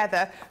project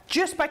together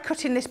just by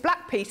cutting this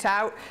black piece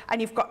out,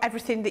 and you've got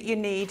everything that you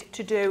need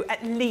to do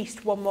at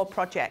least one more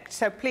project.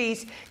 So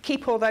please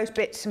keep all those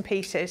bits and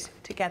pieces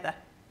together.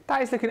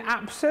 That is looking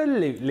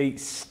absolutely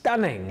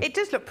stunning. It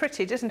does look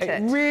pretty, doesn't it?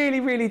 It really,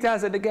 really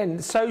does. And again,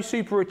 so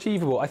super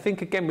achievable. I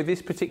think, again, with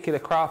this particular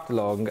craft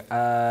along,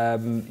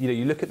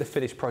 you look at the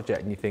finished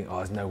project and you think, oh,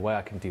 there's no way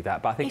I can do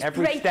that. But I think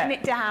every step... It's breaking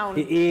it down.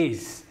 It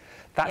is.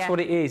 That's what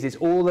it is. It's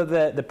all of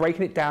the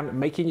breaking it down,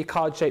 making your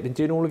card shape, and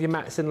doing all of your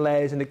mats and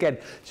layers, and again,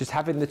 just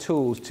having the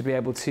tools to be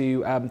able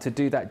to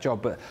do that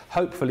job. But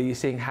hopefully, you're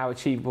seeing how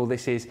achievable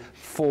this is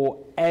for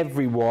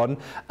everyone.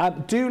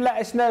 Do let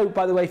us know,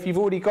 by the way, if you've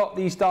already got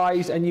these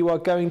dies and you are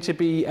going to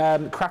be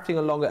crafting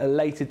along at a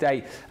later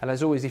date. And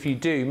as always, if you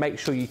do, make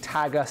sure you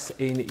tag us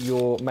in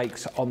your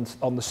makes on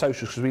the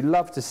socials, because we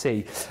love to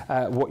see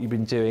what you've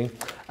been doing.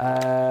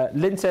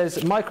 Lynn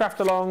says, my craft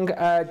along,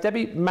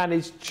 Debbie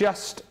managed,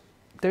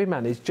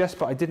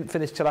 but I didn't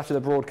finish till after the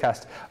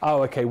broadcast.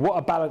 Oh, okay, what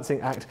a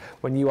balancing act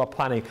when you are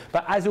planning.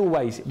 But as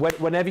always,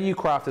 whenever you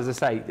craft, as I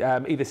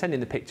say, either send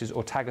in the pictures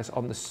or tag us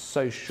on the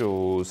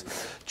socials.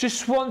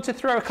 Just want to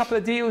throw a couple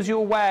of deals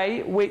your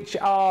way, which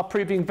are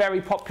proving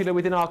very popular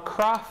within our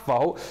craft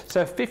vault.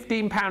 So a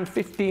 £15,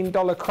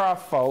 $15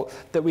 craft vault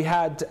that we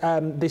had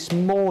this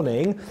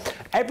morning.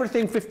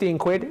 Everything 15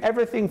 quid,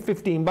 everything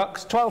 15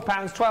 bucks, £12,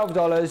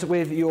 $12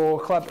 with your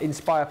Club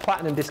Inspire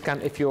Platinum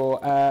discount if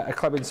you're a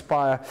Club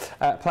Inspire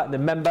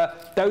Platinum member.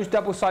 Those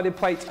double-sided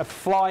plates are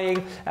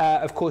flying,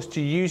 of course,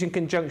 to use in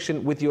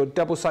conjunction with your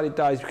double-sided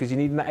dies, because you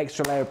need that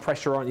extra layer of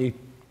pressure, aren't you,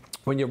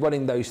 when you're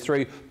running those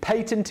through.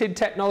 Patented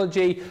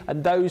technology,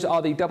 and those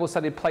are the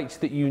double-sided plates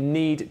that you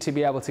need to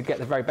be able to get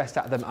the very best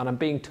out of them. And I'm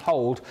being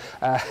told,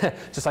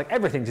 just like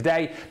everything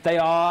today, they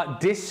are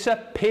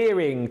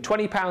disappearing.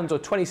 £20 or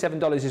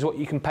 $27 is what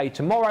you can pay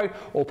tomorrow,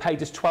 or pay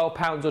just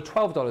 £12 or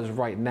 $12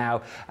 right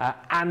now.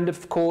 And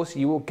of course,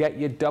 you will get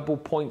your double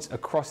points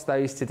across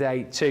those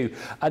today too.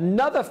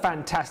 Another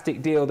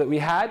fantastic deal that we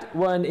had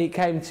when it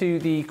came to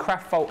the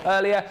craft vault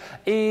earlier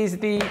is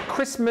the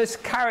Christmas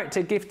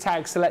character gift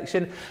tag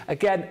selection.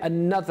 Again,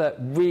 another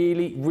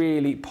really,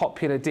 really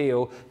popular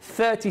deal.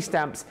 30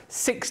 stamps,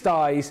 6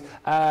 dies,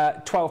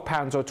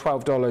 £12 or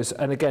 $12.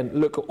 And again,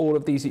 look at all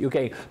of these that you're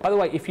getting. By the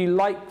way, if you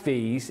like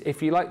these,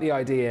 if you like the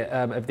idea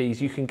of these,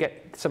 you can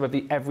get some of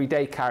the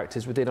everyday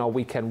characters within our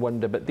Weekend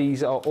Wonder, but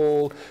these are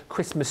all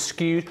Christmas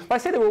skewed. Well, I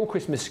say they're all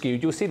Christmas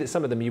skewed. You'll see that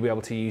some of them you'll be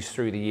able to use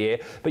through the year,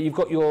 but you've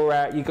got your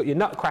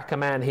Nutcracker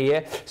Man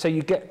here. So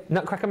you get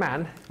Nutcracker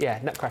Man, yeah,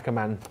 Nutcracker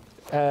Man.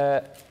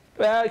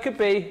 Well, it could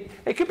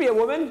be a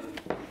woman.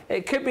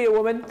 It could be a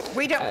woman.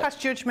 We don't pass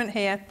judgment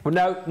here.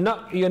 Well,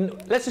 no,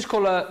 let's just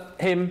call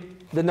him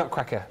the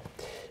Nutcracker.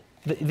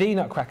 The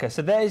Nutcracker.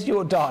 So there's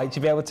your die to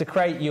be able to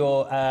create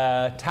your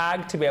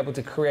tag, to be able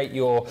to create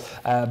your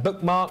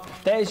bookmark.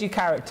 There's your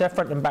character,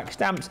 front and back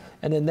stamps,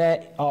 and then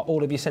there are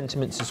all of your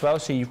sentiments as well.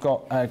 So you've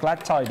got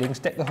glad tidings,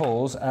 deck the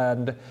halls,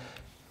 and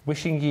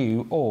wishing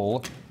you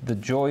all the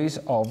joys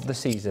of the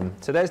season.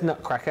 So there's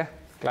Nutcracker,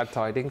 glad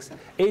tidings.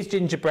 Here's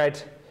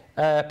Gingerbread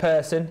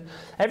person.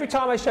 Every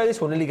time I show this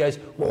one, Lily goes,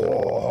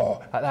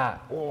 whoa, like that.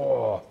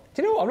 Whoa.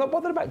 Do you know what? I'm not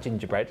bothered about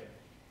gingerbread.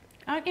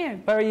 Aren't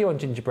you? Where are you on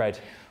gingerbread?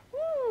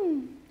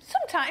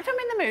 Sometimes, if I'm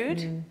in the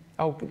mood.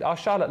 Oh, our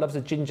Charlotte loves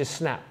a ginger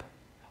snap.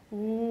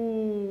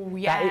 Ooh,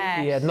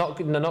 yes. Yeah, not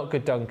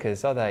good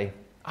dunkers, are they?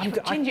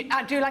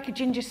 I do like a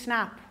ginger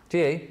snap. Do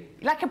you?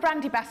 Like a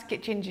brandy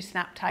basket ginger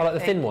snap type like the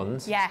thing. thin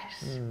ones? Yes.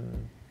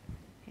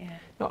 Yeah.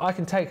 No, I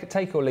can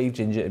take or leave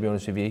ginger, to be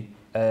honest with you.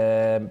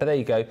 But there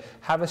you go.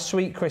 Have a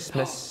sweet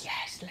Christmas. Oh,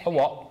 yes, Lily. A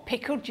what?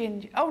 Pickled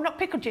ginger. Oh, not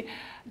pickled ginger.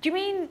 Do you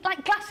mean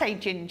like glacé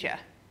ginger?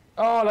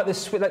 Oh, like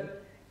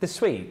the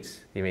sweets,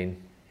 you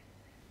mean?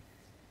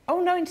 Oh,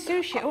 no, in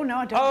sushi. Oh, no,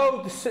 I don't.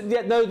 Oh,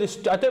 yeah, no,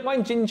 I don't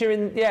mind ginger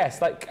in,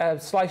 yes, like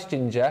sliced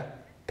ginger,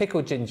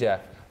 pickled ginger.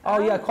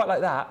 Oh, yeah, I quite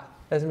like that.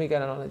 There's me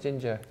going on the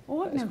ginger.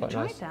 Oh, I've never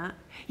tried that.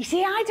 You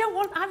see,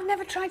 I've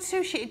never tried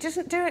sushi. It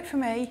doesn't do it for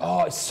me.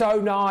 Oh, it's so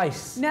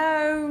nice.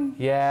 No.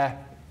 Yeah,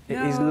 it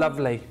is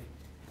lovely.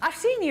 I've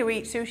seen you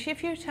eat sushi a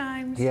few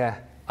times. Yeah,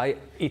 I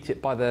eat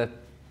it by the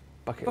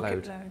bucket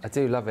load. I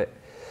do love it.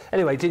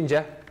 Anyway,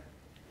 ginger,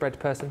 bread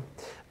person.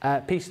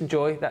 Peace and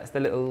joy, that's the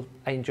little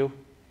angel.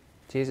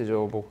 She is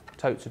adorable.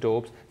 Totes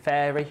adorbs.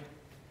 Fairy.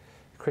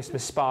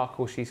 Christmas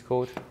Sparkle, she's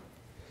called.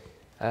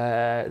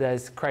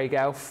 There's Craig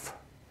Elf,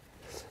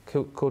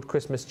 called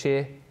Christmas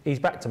Cheer. He's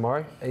back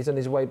tomorrow. He's on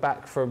his way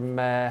back from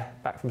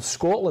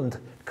Scotland.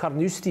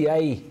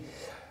 Carnoustie.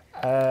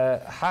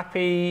 Have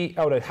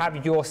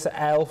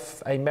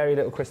yourself a merry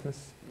little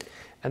Christmas.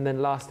 And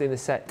then lastly in the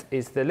set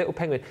is the little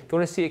penguin. If you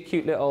want to see a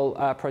cute little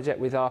project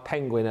with our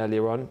penguin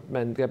earlier on,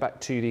 then go back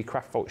to the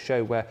Craft Vault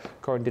show where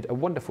Corrine did a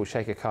wonderful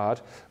shaker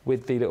card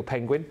with the little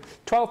penguin.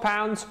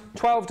 £12,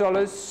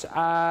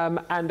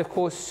 $12, and of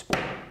course,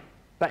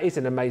 that is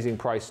an amazing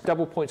price.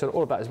 Double points on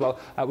all of that as well.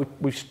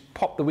 We've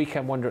popped the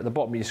Weekend Wonder at the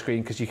bottom of your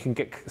screen because you can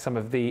get some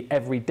of the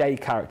everyday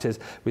characters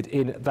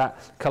within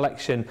that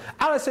collection.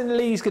 Alison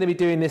Lee's going to be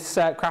doing this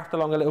craft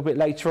along a little bit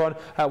later on.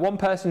 One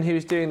person who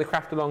is doing the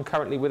craft along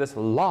currently with us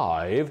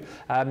live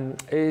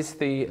is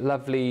the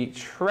lovely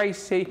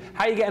Tracy.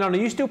 How are you getting on? Are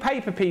you still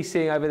paper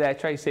piecing over there,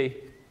 Tracy?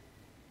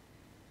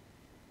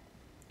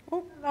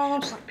 Oh,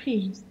 last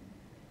piece,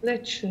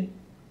 literally.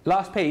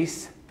 Last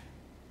piece?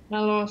 My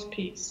last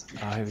piece.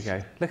 Oh, here we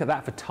go. Look at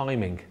that for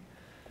timing.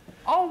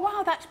 Oh,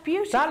 wow, that's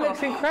beautiful. That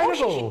looks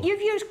incredible. Oh, you've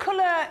used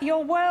Colour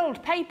Your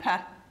World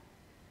paper.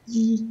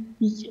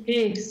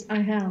 Yes, I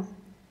have.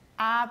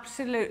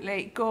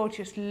 Absolutely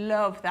gorgeous.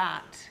 Love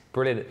that.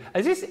 Brilliant.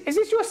 Is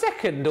this your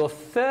second or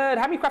third?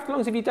 How many craft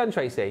alongs have you done,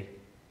 Tracy?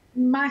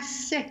 My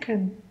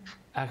second.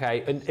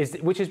 Okay, and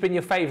which has been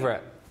your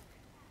favourite?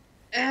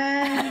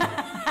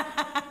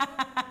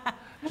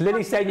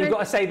 Lily's saying you've got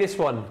to say this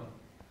one.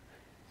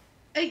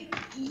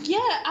 Yeah,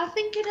 I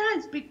think it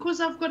has,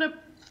 because I've got a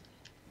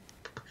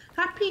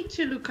happy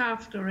to look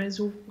after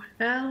as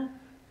well.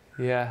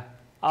 Yeah.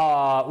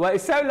 Ah, well,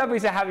 it's so lovely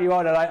to have you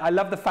on, and I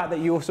love the fact that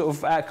your sort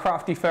of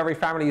crafty furry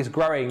family is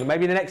growing.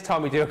 Maybe the next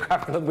time we do a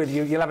craft along with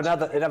you, you'll have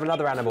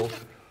another animal.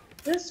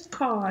 This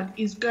card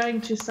is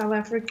going to South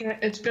Africa.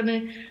 It's going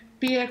to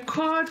be a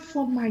card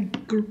for my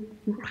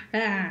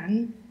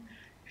gran,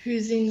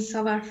 who's in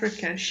South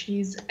Africa.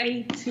 She's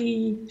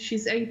 80.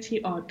 She's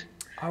 80 odd.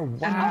 Oh, wow.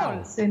 And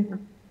I'll send it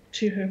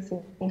to her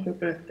for her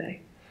birthday.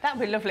 That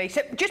would be lovely.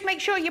 So just make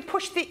sure you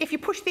if you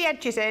push the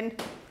edges in,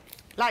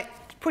 like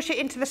push it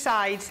into the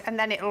sides, and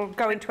then it'll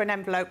go into an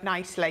envelope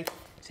nicely.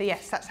 So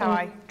yes, that's how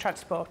I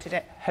transported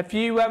it. Have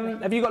you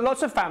got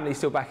lots of family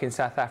still back in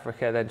South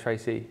Africa then,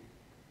 Tracy?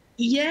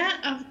 Yeah,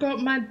 I've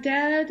got my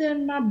dad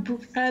and my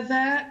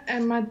brother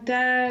and my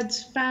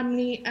dad's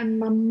family and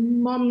my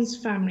mum's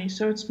family.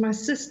 So it's my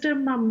sister,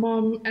 my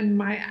mum, and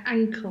my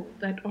uncle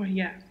that are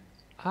here.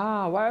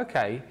 Ah, well,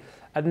 okay.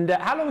 And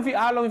how long have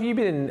you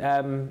been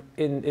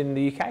in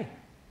the UK?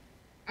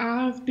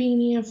 I've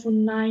been here for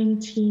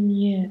 19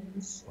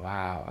 years.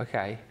 Wow.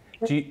 Okay.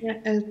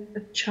 As a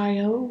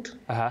child.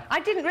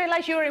 I didn't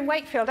realise you were in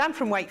Wakefield. I'm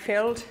from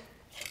Wakefield.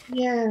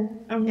 Yeah,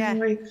 I'm from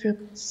Wakefield.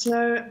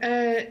 So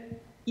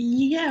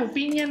yeah, I've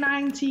been here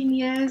 19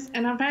 years,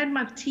 and I've had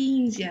my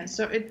teens here,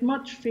 so it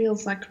much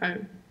feels like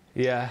home.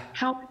 Yeah.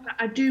 However,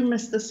 I do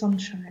miss the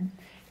sunshine.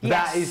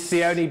 That is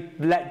the only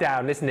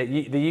letdown, isn't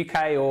it? The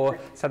UK or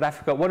South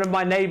Africa. One of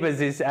my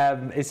neighbours is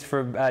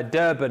from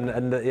Durban,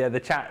 and the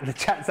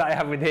chats that I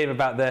have with him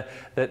about the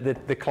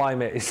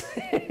climate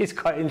is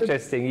quite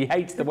interesting. He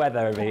hates the weather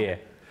over here.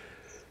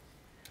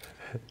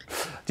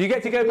 Do you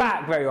get to go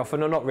back very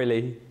often, or not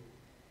really?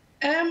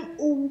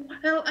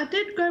 Well, I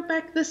did go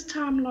back this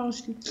time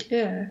last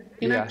year.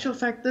 In actual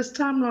fact, this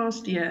time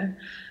last year,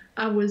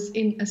 I was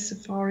in a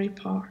safari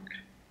park.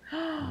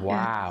 Wow.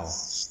 Yeah.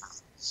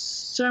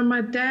 So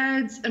my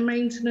dad's a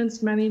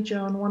maintenance manager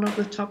on one of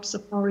the top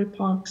safari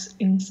parks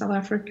in South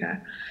Africa,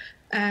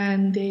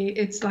 and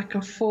it's like a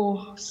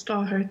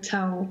 4-star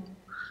hotel,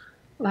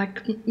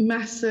 like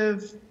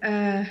massive,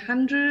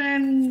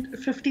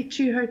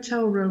 152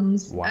 hotel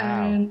rooms.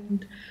 Wow.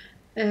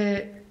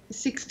 And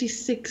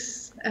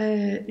 66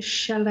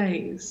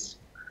 chalets.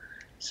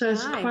 So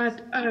it's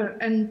quite,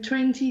 and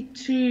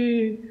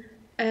 22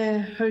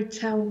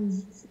 hotel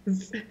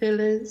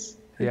villas.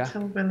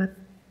 Hotel villas.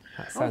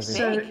 That sounds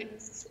so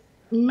it's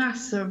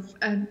massive,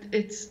 and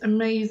it's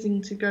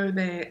amazing to go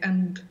there,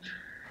 and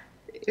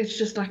it's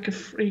just like a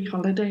free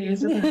holiday,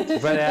 isn't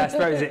it? Well, I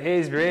suppose it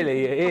is,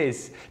 really, it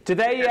is. Do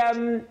they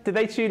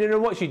tune in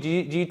and watch you? Do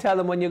you tell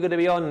them when you're going to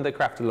be on the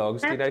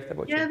Crafty-Logs? Do you know if they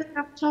watch you? Yeah,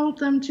 I've told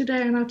them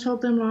today, and I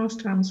told them last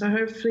time, so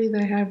hopefully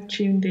they have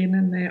tuned in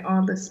and they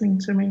are listening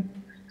to me.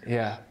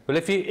 Yeah. Well,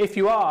 if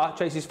you are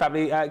Tracy's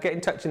family, get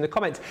in touch in the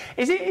comments.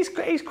 Is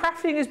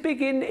crafting as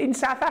big in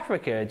South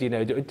Africa? Do you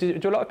know? Do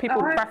a lot of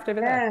people craft over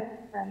there?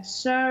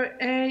 So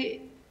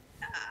I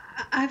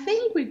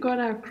think we got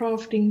our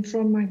crafting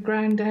from my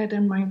granddad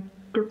and my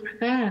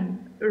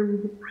gran,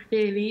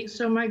 really.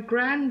 So my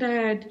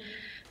granddad,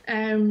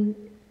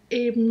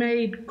 he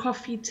made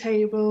coffee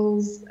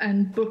tables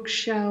and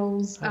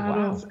bookshelves out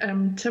of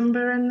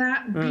timber and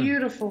that.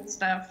 Beautiful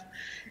stuff.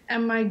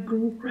 And my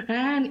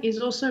gran is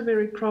also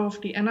very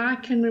crafty, and I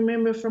can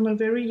remember from a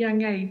very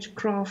young age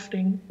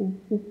crafting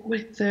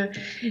with her.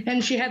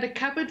 And she had a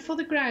cupboard for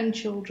the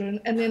grandchildren,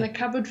 and then a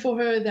cupboard for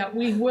her that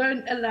we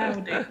weren't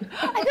allowed in.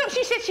 I thought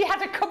she said she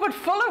had a cupboard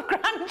full of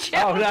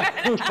grandchildren. Oh, no.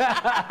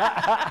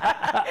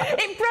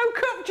 It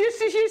broke up just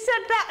as you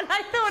said that, and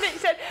I thought it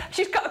said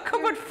she's got a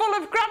cupboard full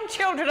of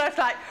grandchildren. I was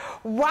like,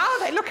 wow,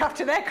 they look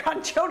after their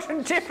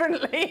grandchildren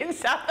differently in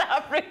South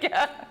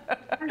Africa.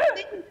 I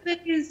think there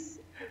is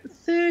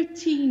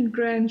 13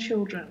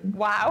 grandchildren.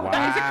 Wow,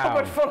 that is a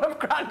cupboard full of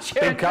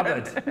grandchildren. Big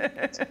cupboard.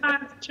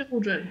 5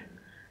 children.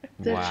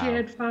 She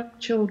had 5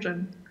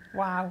 children.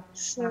 Wow.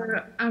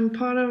 So I'm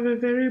part of a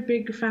very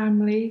big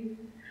family,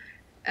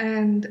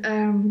 and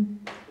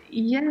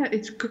yeah,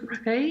 it's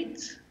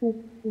great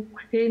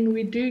when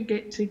we do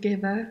get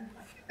together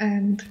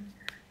and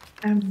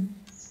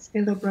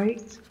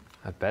celebrate.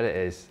 I bet it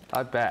is.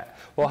 I bet.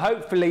 Well,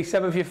 hopefully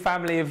some of your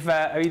family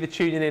are either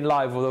tuning in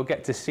live or they'll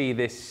get to see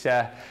this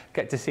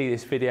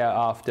video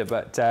after.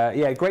 But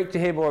yeah, great to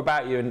hear more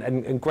about you,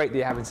 and great that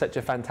you're having such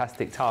a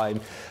fantastic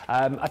time.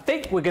 I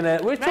think we're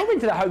talking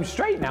to the home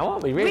straight now,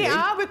 aren't we? Really? We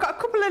are. We've got a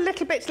couple of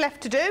little bits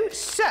left to do.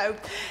 So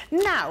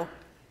now,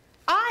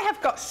 I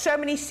have got so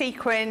many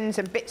sequins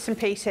and bits and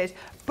pieces,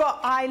 but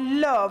I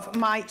love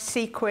my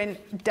sequin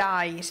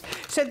dies.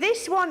 So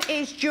this one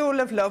is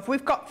Jewel of Love.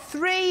 We've got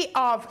 3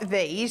 of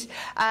these in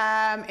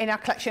our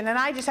collection, and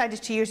I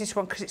decided to use this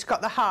one because it's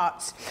got the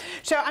hearts.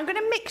 So I'm going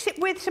to mix it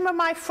with some of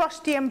my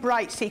Frosty and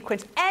Bright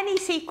sequins. Any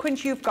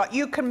sequins you've got.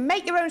 You can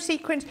make your own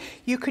sequins,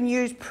 you can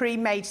use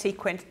pre-made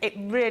sequins. It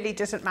really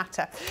doesn't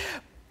matter.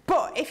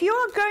 But if you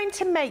are going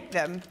to make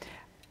them,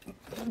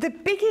 the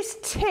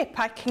biggest tip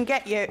I can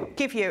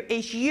give you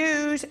is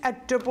use a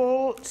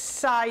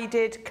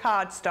double-sided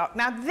cardstock.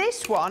 Now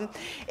this one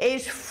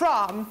is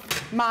from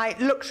my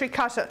luxury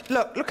cardstock.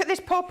 Look at this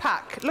poor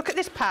pack. Look at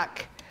this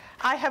pack.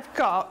 I have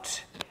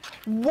got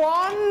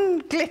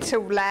 1 glitter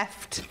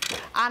left,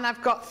 and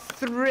I've got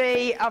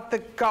 3 of the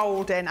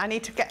golden. I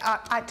need to get.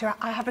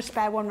 I have a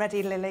spare one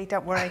ready, Lily.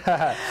 Don't worry.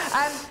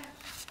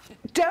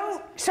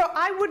 So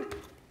I would.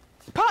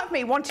 Part of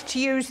me wanted to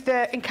use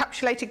the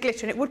encapsulated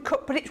glitter, and it would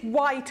cut, but it's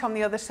white on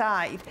the other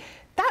side.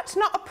 That's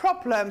not a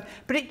problem,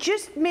 but it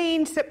just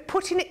means that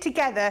putting it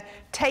together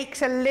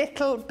takes a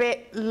little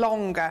bit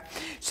longer.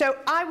 So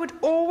I would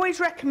always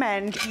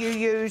recommend you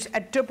use a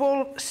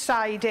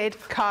double-sided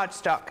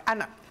cardstock,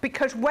 and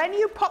because when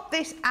you pop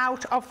this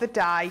out of the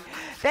die,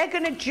 they're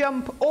going to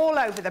jump all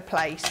over the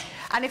place.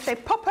 And if they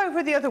pop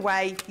over the other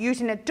way,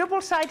 using a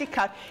double-sided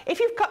card, if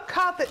you've got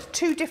card that's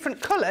 2 different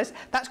colours,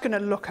 that's going to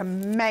look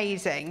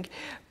amazing.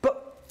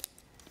 But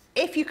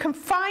if you can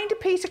find a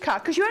piece of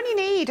card, because you only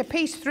need a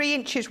piece 3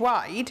 inches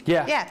wide.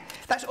 Yeah,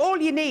 that's all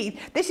you need.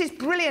 This is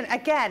brilliant.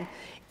 Again,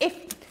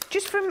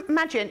 just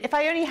imagine if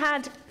I only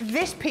had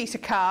this piece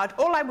of card,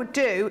 all I would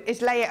do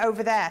is lay it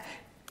over there.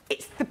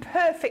 It's the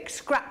perfect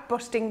scrap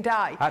busting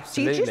die.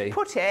 Absolutely. So you just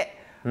put it,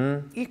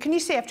 can you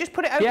see, I've just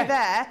put it over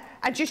there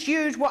and just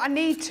use what I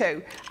need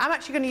to. I'm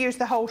actually going to use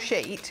the whole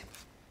sheet.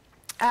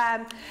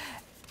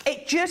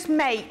 It just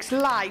makes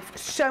life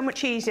so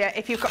much easier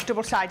if you've got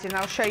double-sided, and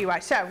I'll show you why.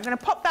 So I'm going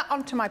to pop that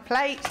onto my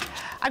plate.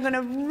 I'm going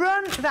to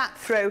run that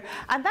through,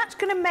 and that's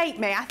going to make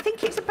me, I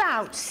think it's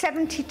about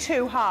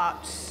 72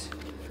 hearts.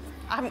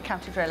 I haven't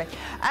counted really.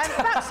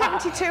 About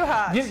 72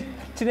 hearts.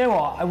 Do you know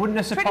what? I wouldn't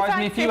have surprised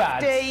me if you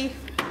had.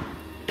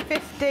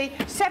 50,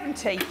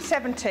 70. That's 70.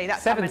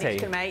 How many it's going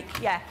to make.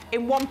 Yeah,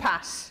 in one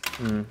pass.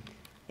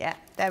 Yeah,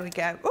 there we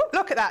go. Oh,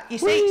 look at that. You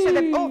see? So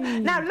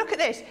now look at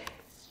this.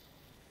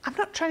 I'm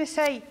not trying to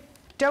say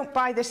don't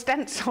buy the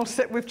stencils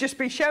that we've just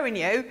been showing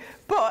you,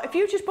 but if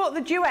you just bought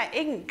the duet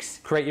inks,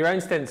 create your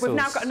own stencils. We've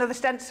now got another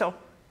stencil.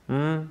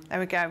 There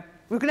we go.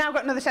 We've now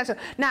got another sensor.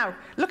 Now,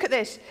 look at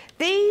this.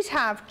 These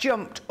have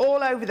jumped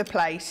all over the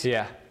place.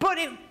 Yeah. But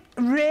it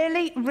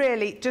really,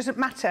 really doesn't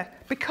matter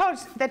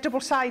because they're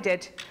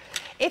double-sided.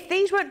 If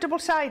these weren't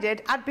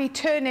double-sided, I'd be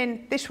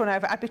turning this one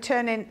over. I'd be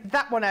turning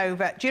that one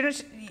over. Do you know?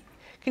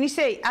 Can you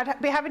see?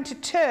 I'd be having to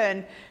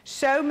turn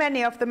so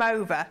many of them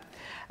over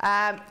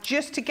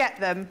just to get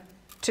them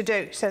to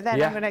do. So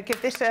then I'm going to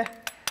give this a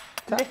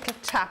little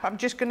tap. I'm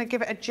just going to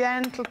give it a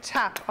gentle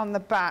tap on the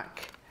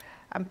back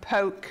and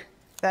poke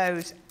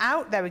those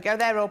out. There we go.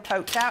 They're all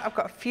poked out. I've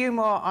got a few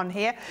more on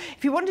here.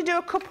 If you want to do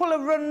a couple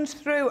of runs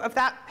through of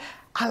that,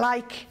 I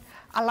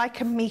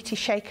like a meaty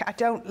shaker. I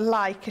don't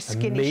like a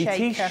skinny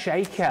shaker. Meaty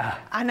shaker.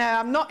 I know.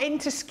 I'm not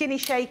into skinny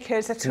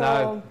shakers at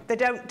all. They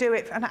don't do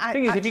it. And the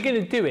thing is, if you're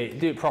going to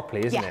do it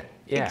properly, isn't it?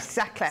 Yeah,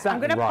 exactly. I'm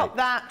going to pop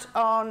that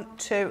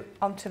onto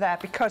there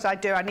because I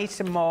need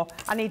some more.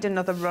 I need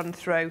another run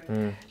through.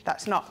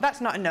 That's not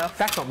enough.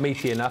 That's not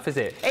meaty enough, is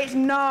it? It's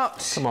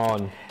not. Come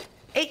on.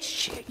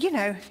 It's, you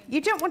know,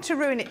 you don't want to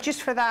ruin it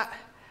just for that.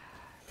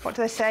 What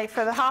do they say?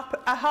 For a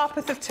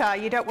harpeth of tar,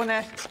 you don't want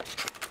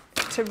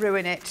to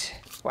ruin it.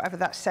 Whatever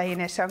that saying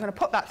is. So I'm going to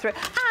put that through.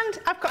 And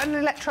I've got an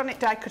electronic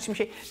die cutting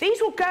machine.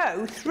 These will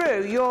go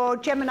through your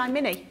Gemini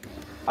Mini.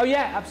 Oh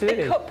yeah,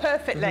 absolutely. They cut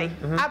perfectly,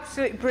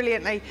 absolutely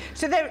brilliantly.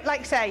 So they're,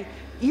 like say,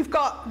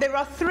 there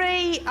are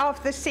 3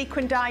 of the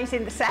sequin dies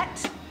in the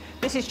set.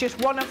 This is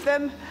just one of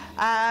them.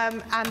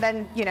 And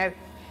then, you know,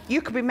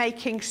 you could be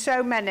making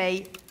so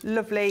many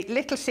lovely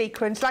little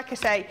sequins. Like I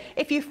say,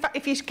 if you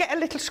get a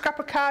little scrap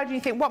of card and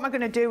you think, what am I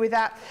going to do with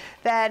that?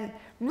 Then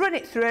run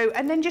it through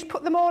and then just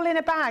put them all in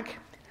a bag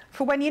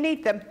for when you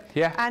need them.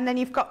 Yeah. And then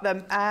you've got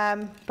them.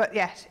 But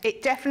yes,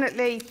 it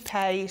definitely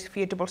pays for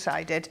your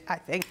double-sided, I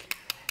think.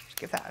 Just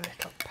give that a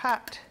little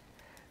pat.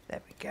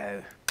 There we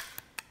go.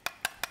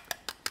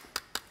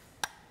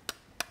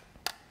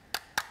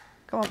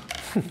 Come on.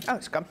 Oh,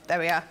 it's gone. There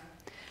we are.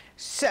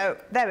 So,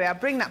 there we are.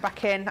 Bring that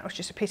back in. That was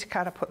just a piece of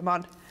card I put them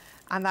on.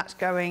 And that's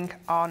going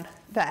on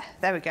there.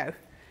 There we go.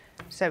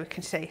 So we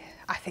can see.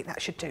 I think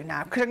that should do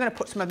now, because I'm going to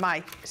put some of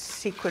my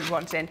sequin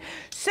ones in.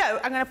 So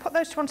I'm going to put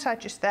those to one side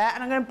just there,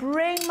 and I'm going to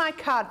bring my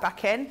card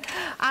back in,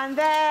 and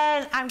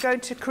then I'm going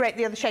to create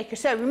the other shaker.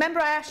 So remember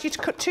I asked you to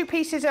cut 2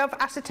 pieces of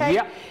acetate?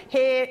 Yep.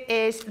 Here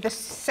is the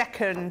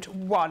second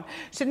one.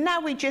 So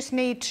now we just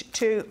need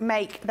to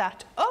make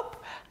that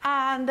up,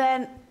 and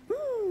then,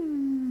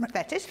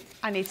 there it is.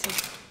 I need some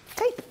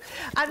tape.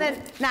 And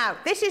then, now,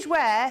 this is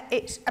where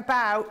it's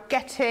about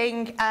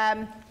getting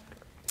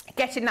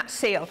that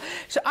seal.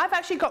 So I've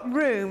actually got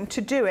room to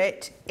do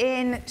it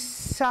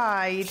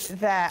inside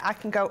there. I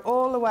can go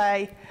all the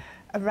way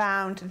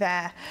around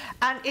there.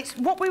 And it's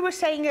what we were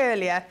saying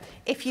earlier,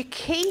 if you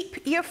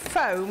keep your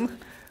foam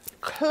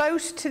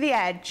close to the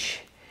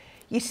edge,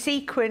 your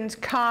sequins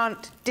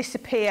can't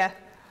disappear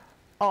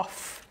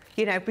off,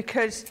 you know,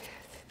 because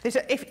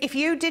if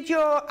you did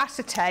your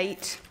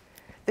acetate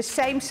the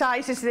same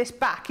size as this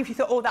back, if you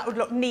thought, oh, that would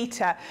look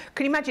neater,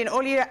 can you imagine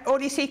all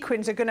your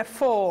sequins are going to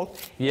fall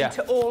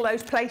into all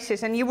those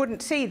places and you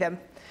wouldn't see them.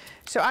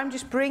 So I'm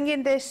just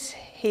bringing this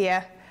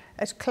here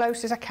as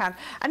close as I can.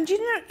 And you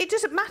know, it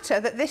doesn't matter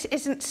that this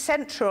isn't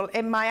central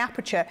in my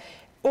aperture.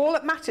 All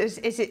that matters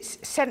is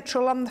it's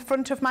central on the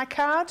front of my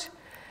card,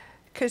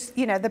 because,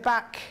 you know, the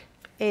back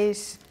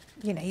is,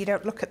 you know, you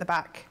don't look at the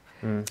back.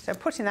 So I'm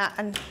putting that,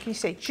 and can you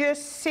see,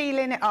 just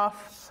sealing it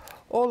off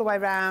all the way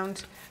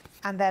around.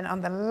 And then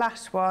on the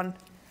last one,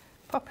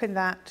 popping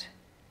that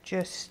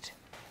just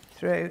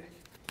through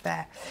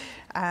there.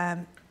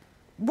 1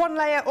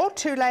 layer or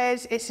 2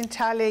 layers, it's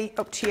entirely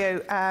up to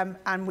you,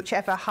 and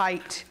whichever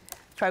height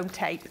foam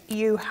tape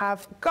you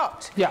have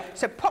got. Yeah.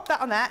 So pop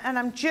that on there, and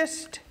I'm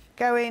just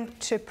going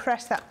to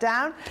press that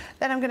down.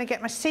 Then I'm going to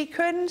get my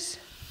sequins,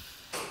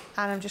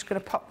 and I'm just going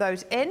to pop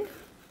those in.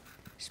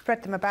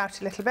 Spread them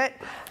about a little bit,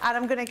 and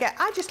I'm going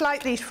to I just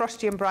like these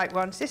Frosty and Bright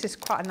ones. This is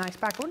quite a nice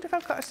bag. I wonder if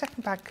I've got a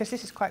second bag, because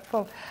this is quite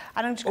full.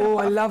 And I'm just going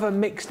I love a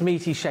mixed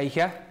meaty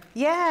shaker.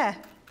 Yeah.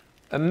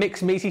 A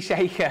mixed meaty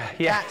shaker,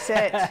 yeah. That's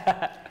it.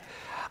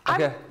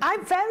 Okay. I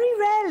very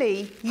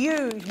rarely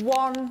use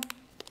one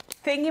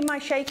thing in my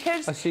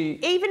shakers. I see.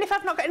 Even if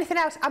I've not got anything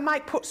else, I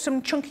might put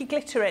some chunky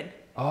glitter in.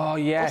 Oh,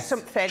 yes. Or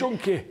something.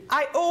 Chunky.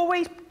 I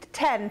always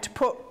tend to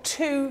put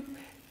two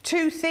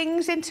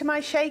things into my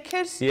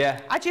shakers. Yeah.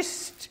 I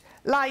just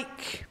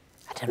like,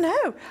 I don't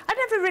know. I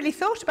never really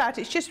thought about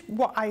it. It's just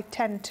what I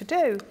tend to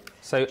do.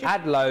 So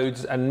add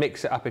loads and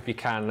mix it up if you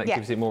can. That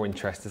gives it more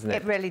interest, doesn't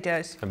it? It really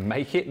does. And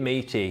make it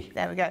meaty.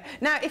 There we go.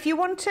 Now, if you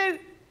want to,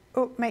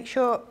 make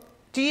sure,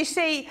 do you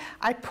see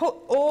I put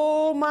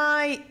all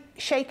my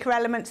shaker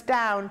elements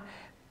down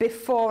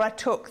before I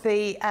took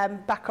the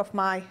back off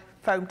my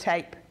foam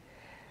tape?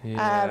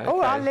 Yeah,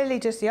 our Lily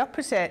does the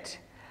opposite.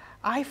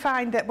 I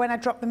find that when I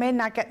drop them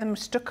in, I get them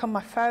stuck on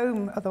my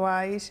foam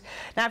otherwise.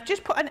 Now, I've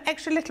just put an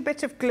extra little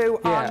bit of glue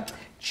on,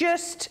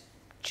 just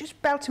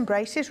belt and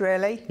braces,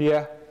 really.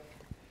 Yeah.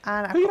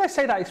 And who did I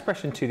say that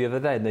expression to the other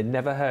day and they'd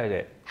never heard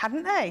it?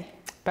 Hadn't they?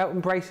 Belt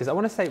and braces. I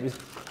want to say it was,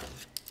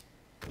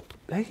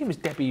 I think it was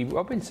Debbie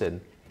Robinson.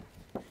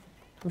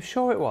 I'm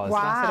sure it was. Wow.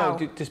 And I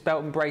said, oh, just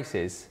belt and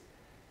braces.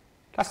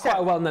 That's quite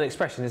a well-known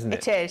expression, isn't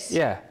it? It is.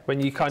 Yeah,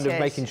 when you kind of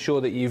making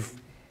sure that you've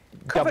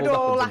covered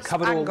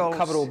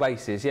covered all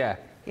bases, yeah.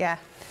 Yeah.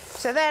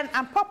 So then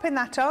I'm popping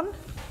that on.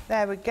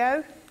 There we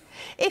go.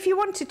 If you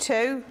wanted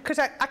to, because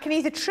I can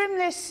either trim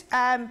this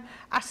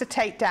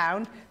acetate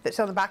down that's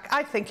on the back.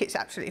 I think it's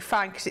absolutely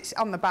fine because it's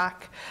on the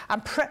back.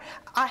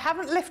 I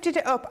haven't lifted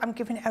it up. I'm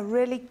giving it a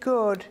really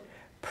good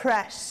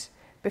press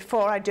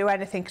before I do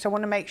anything because I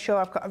want to make sure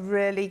I've got a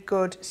really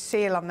good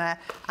seal on there.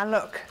 And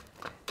look,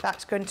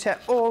 that's going to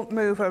all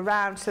move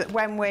around so that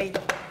when we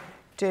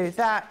do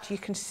that, you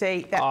can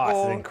see they're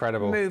all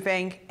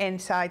moving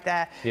inside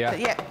there. Yeah. So,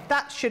 yeah,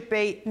 that should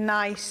be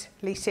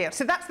nicely sealed.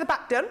 So that's the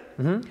back done.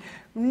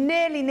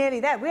 Nearly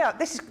there. We are.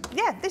 This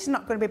is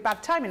not going to be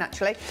bad timing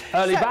actually.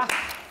 Early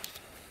bath.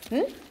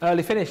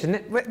 Early finish, isn't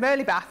it?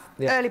 Early bath.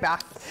 Yeah. Early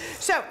bath.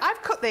 So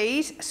I've cut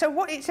these. So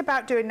what it's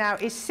about doing now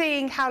is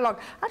seeing how long.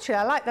 Actually,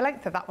 I like the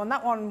length of that one.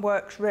 That one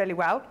works really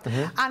well.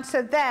 And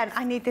so then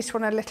I need this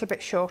one a little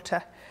bit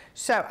shorter.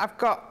 So I've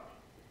got.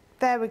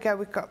 There we go.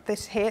 We've got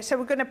this here. So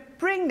we're going to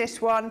bring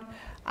this one.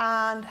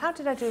 And how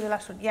did I do the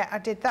last one? Yeah, I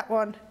did that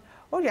one.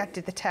 Oh yeah, I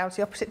did the tails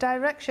the opposite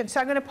direction. So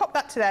I'm going to pop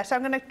that to there. So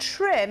I'm going to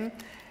trim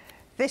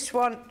this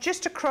one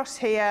just across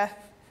here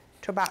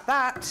to about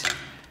that.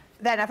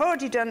 Then I've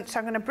already done, so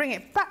I'm going to bring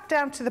it back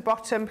down to the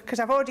bottom because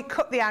I've already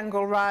cut the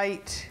angle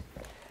right.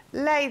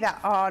 Lay that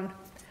on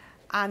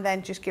and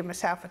then just give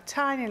myself a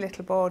tiny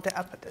little border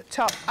up at the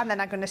top. And then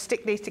I'm going to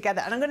stick these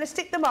together and I'm going to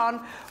stick them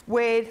on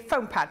with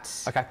foam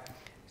pads. Okay.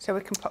 So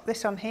we can pop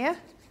this on here,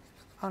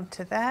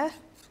 onto there.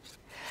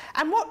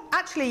 And what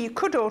actually you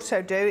could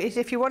also do is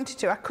if you wanted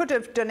to, I could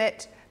have done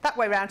it that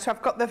way round. So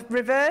I've got the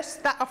reverse.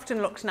 That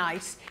often looks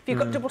nice. If you've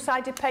got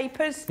double-sided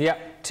papers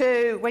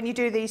to when you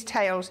do these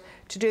tails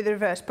to do the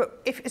reverse.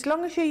 But as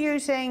long as you're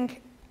using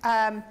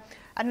a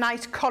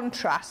nice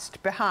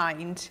contrast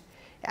behind,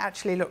 it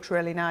actually looks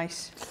really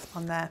nice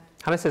on there.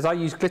 Hannah says, I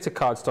used glitter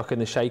cardstock in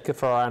the shaker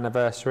for our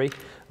anniversary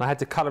and I had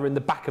to colour in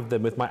the back of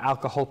them with my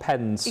alcohol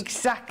pens.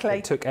 Exactly.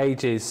 It took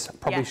ages.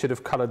 Probably should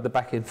have coloured the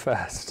back in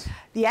first.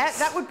 Yeah,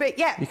 that would be,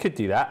 You could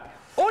do that.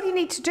 All you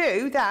need to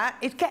do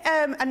is get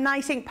a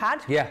nice ink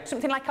pad,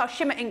 something like our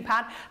shimmer ink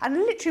pad, and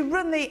literally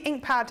run the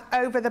ink pad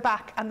over the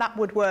back, and that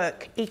would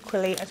work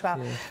equally as well.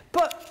 Yeah.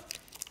 But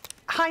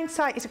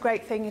hindsight is a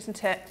great thing,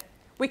 isn't it?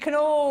 We can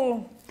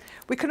all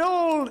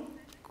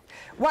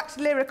wax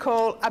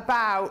lyrical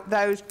about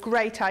those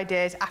great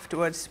ideas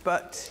afterwards,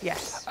 but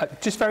yes.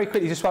 Just very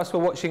quickly, just whilst we're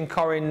watching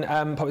Corrine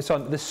pop this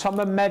on, the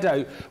Summer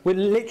Meadow, we're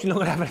literally not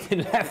going to have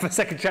anything left for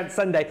Second Chance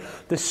Sunday.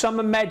 The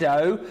Summer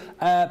Meadow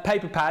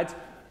paper pad.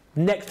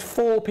 Next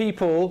 4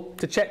 people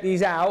to check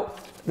these out,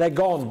 they're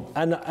gone.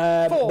 And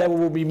there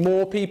will be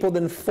more people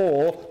than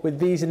 4 with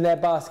these in their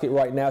basket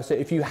right now. So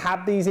if you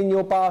have these in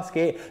your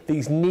basket,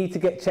 these need to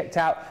get checked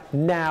out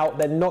now.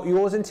 They're not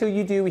yours until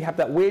you do. We have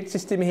that weird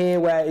system here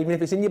where even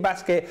if it's in your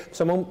basket,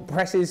 someone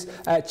presses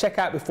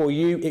checkout before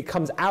you, it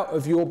comes out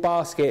of your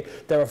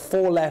basket. There are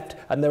 4 left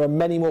and there are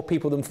many more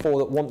people than 4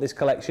 that want this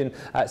collection.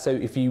 So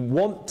if you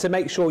want to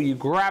make sure you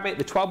grab it,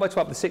 the 12x12,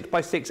 the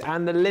 6x6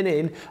 and the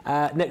linen,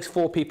 next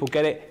 4 people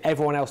get it.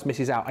 Everyone else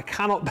misses out. I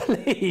cannot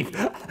believe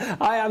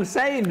I am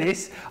saying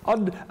this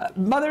on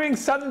Mothering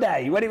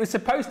Sunday when it was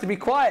supposed to be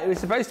quiet. It was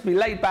supposed to be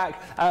laid back,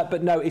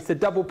 but no, it's the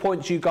double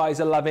points you guys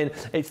are loving.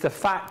 It's the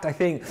fact, I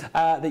think,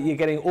 that you're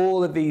getting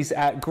all of these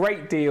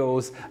great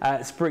deals,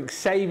 spring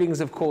savings,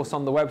 of course,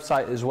 on the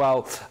website as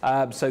well.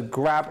 So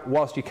grab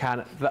whilst you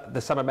can. The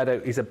Summer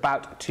Meadow is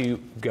about to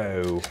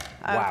go.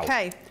 Wow.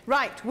 Okay,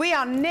 right, we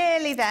are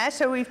nearly there.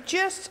 So we've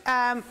just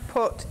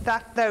put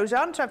those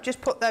on. So I've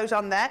just put those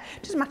on there.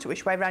 Doesn't matter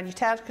which way around your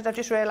tails because I've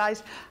just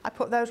realised I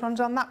put those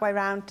ones on that way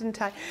round,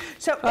 didn't I?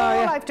 So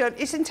all I've done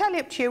is entirely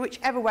up to you,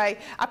 whichever way.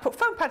 I put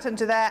foam pads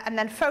under there and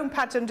then foam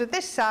pads under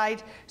this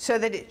side so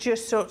that it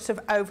just sort of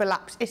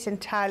overlaps. It's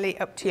entirely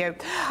up to you.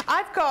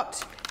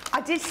 I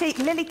did see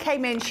Lily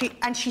came in. She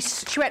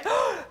went,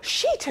 oh,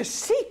 sheet of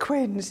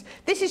sequins.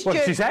 This is what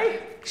did she say?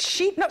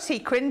 Sheet, not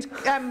sequins.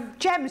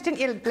 Gems, didn't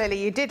you,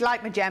 Lily? You did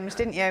like my gems,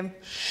 didn't you?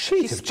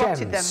 Sheets of gems.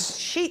 Them.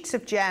 Sheets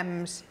of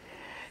gems.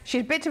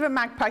 She's a bit of a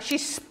magpie. She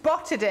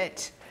spotted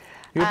it.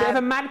 You're a bit of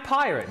a mad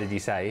pirate, did you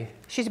say?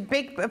 She's a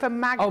bit of a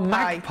magpie. Oh,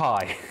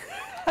 magpie.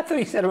 I thought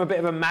you said I'm a bit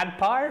of a mad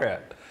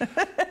pirate.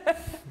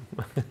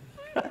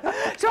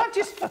 So I've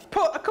just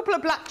put a couple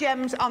of black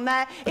gems on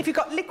there. If you've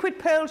got liquid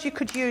pearls, you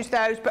could use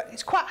those, but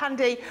it's quite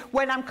handy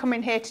when I'm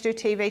coming here to do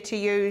TV to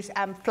use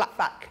flat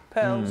back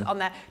pearls on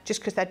there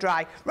just because they're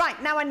dry.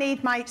 Right, now I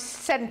need my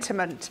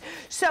sentiment.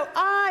 So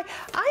I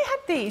had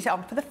these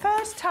on for the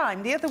first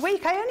time the other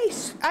week. I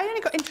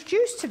only got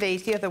introduced to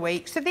these the other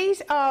week. So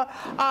these are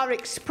our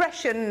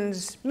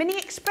expressions, mini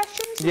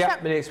expressions? Yeah,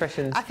 mini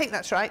expressions. I think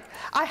that's right.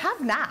 I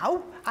have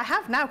now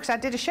because I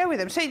did a show with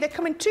them. So they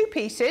come in 2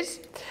 pieces.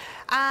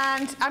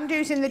 And I'm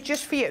using the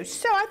just for you.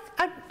 So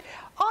on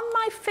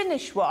my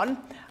finished one,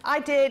 I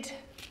did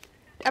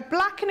a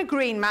black and a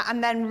green mat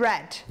and then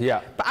red.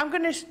 Yeah. But I'm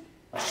going to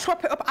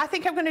swap it up. I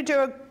think I'm going to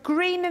do a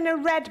green and a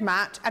red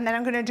mat, and then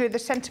I'm going to do the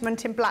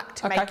sentiment in black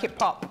to make it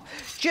pop,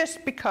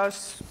 just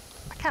because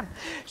I can.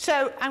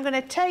 So I'm going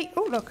to take,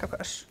 oh look, I've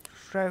got a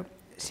stroke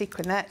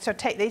sequin there. So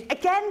take these.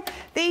 Again,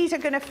 these are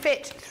going to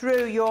fit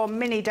through your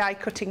mini die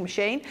cutting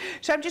machine.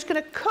 So I'm just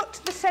going to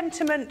cut the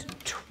sentiment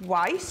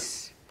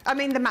twice. I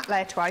mean the matte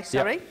layer twice,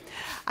 sorry. Yep.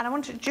 And I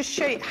want to just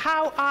show you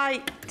how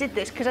I did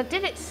this, because I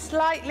did it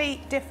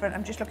slightly different.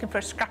 I'm just looking for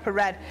a scrap of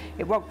red.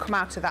 It won't come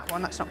out of that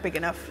one. That's not big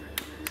enough.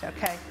 It's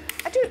okay.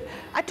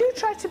 I do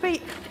try to be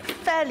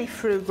fairly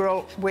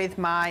frugal with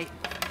my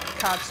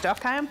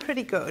cardstock. I am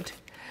pretty good.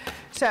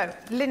 So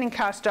linen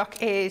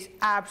cardstock is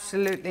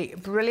absolutely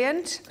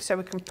brilliant. So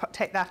we can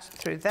take that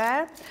through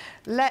there.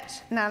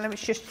 Let me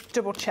just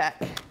double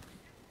check.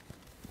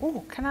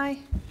 Oh, can I?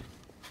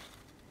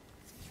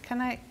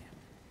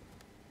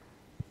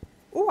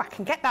 Oh, I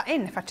can get that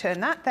in if I turn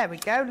that. There we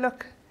go.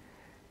 Look.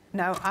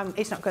 No,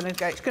 it's not going to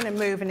go. It's going to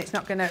move, and it's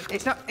going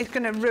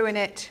to ruin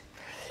it.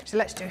 So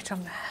let's do it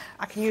on there.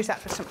 I can use that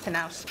for something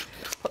else.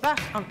 Put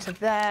that onto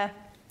there.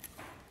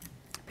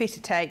 Piece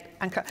of tape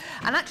and cut.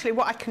 And actually,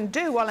 what I can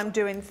do while I'm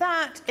doing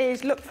that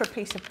is look for a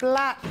piece of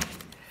black.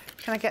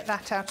 Can I get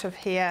that out of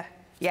here?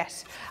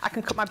 Yes. I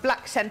can cut my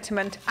black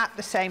sentiment at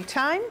the same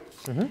time.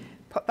 Mm-hmm.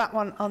 Put that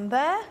one on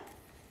there.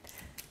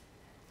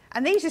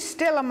 And these are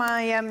still on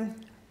my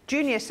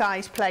junior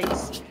size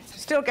plates.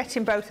 Still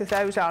getting both of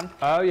those on.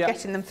 Oh, yeah.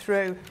 Getting them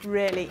through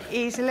really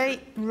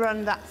easily.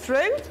 Run that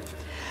through.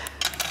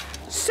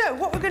 So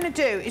what we're going to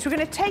do is we're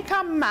going to take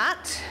our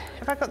mat.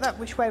 Have I got that?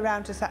 Which way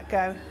round does that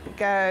go? It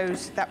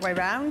goes that way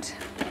round.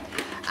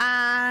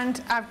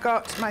 And I've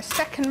got my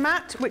second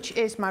mat, which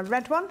is my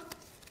red one.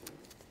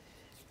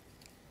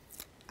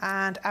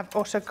 And I've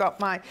also got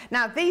my...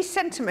 Now, these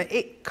sentiment,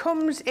 it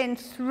comes in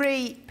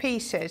 3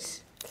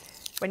 pieces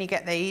when you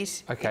get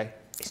these. Okay.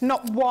 It's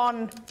not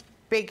one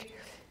big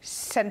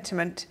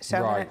sentiment. So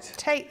I'm going to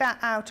take that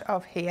out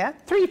of here.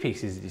 3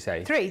 pieces, did you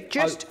say? 3,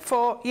 just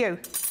for you.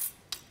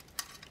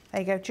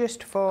 There you go,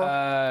 just for...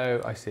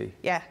 Oh, I see.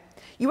 Yeah.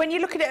 When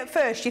you look at it at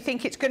first, you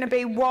think it's going to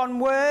be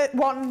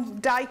one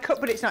die cut,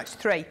 but it's not, it's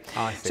 3.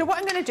 Oh, I see. So what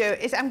I'm going to do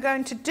is I'm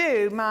going to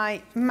do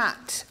my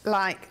mat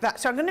like that.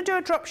 So I'm going to do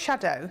a drop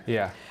shadow.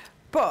 Yeah.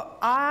 But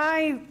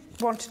I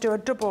want to do a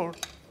double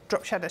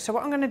drop shadow. So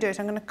what I'm going to do is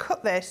I'm going to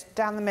cut this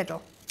down the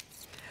middle.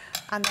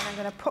 And then I'm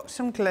going to put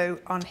some glue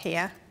on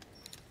here.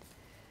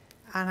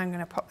 And I'm going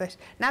to pop this.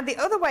 Now, the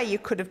other way you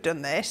could have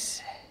done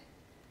this,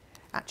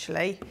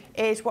 actually,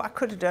 is what I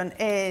could have done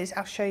is,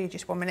 I'll show you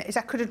just 1 minute, is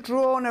I could have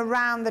drawn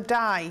around the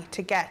die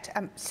to get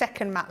a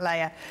second matte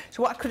layer.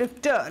 So what I could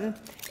have done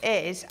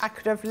is I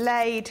could have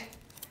laid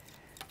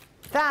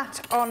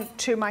that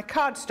onto my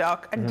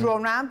cardstock and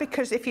drawn around,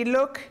 because if you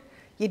look,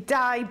 your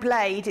die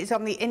blade is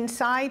on the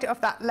inside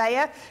of that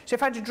layer. So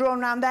if I'd have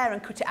drawn around there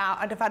and cut it out,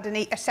 I'd have had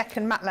a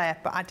second matte layer,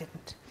 but I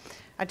didn't.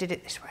 I did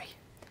it this way.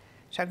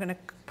 So I'm going to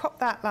pop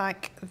that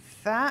like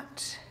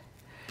that.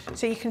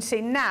 So you can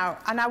see now,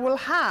 and I will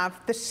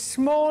have the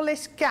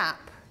smallest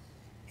gap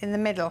in the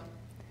middle.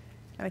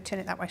 Let me turn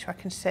it that way so I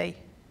can see.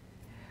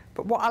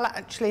 But what I'll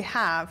actually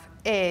have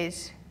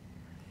is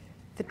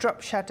the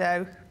drop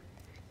shadow.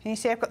 Can you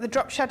see I've got the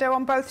drop shadow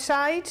on both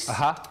sides?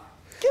 Uh-huh.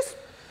 Just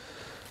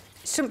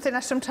something I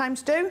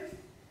sometimes do.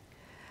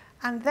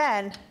 And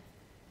then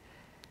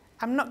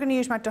I'm not going to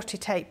use my dotty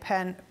tape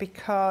pen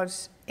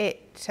because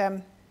it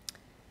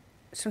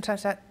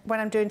sometimes when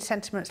I'm doing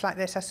sentiments like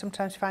this, I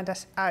sometimes find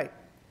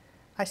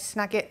I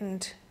snag it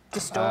and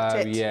distort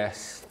it. Oh,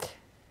 yes.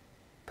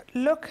 But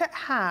look at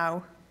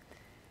how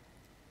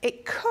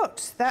it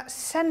cuts that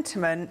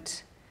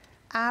sentiment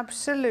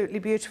absolutely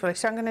beautifully.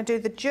 So I'm going to do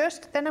the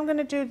just, then I'm going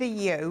to do the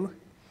you.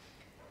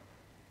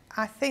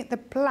 I think the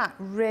black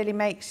really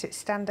makes it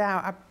stand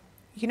out.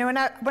 You know,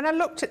 when I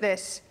looked at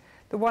this,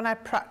 the one I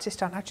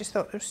practiced on, I just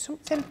thought there was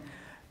something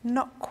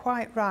not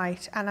quite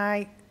right. And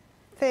I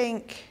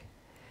think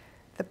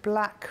the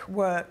black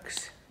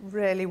works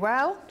really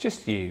well.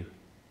 Just you.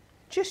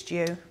 Just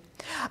you.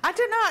 I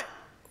don't know.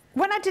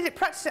 When I did it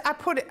practice, I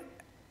put it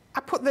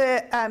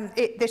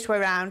this way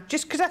around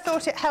just because I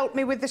thought it helped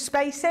me with the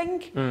spacing.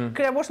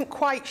 Because I wasn't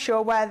quite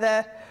sure where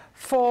the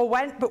 4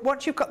 went. But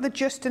once you've got the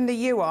just and the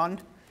you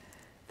on,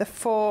 the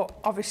 4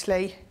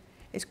 obviously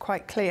is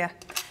quite clear.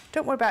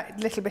 Don't worry about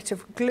a little bit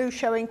of glue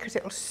showing because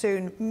it will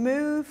soon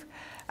move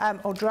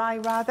or dry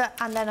rather.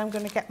 And then I'm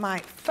going to get my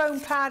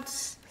foam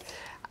pads.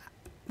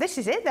 This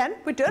is it then,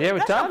 we're done. Yeah, we're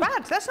done. Not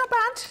bad. That's not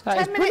bad. That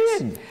 10 is minutes.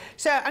 brilliant.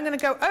 So I'm going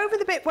to go over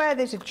the bit where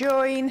there's a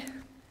join,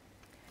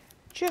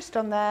 just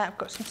on there. I've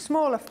got some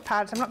smaller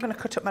pads. I'm not going to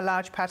cut up my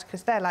large pads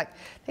because they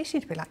seem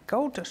to be like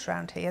gold dust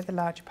around here, the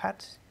larger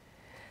pads.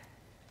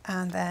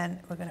 And then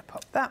we're going to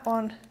pop that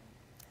one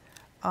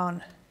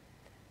on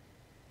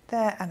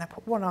there, and I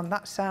put one on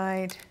that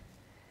side,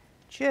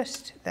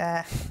 just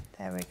there.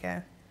 There we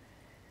go.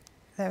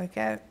 There we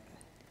go.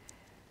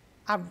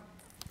 I'm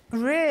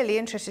really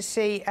interested to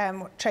see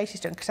what Tracy's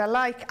done, because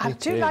I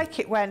do like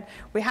it when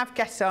we have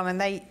guests on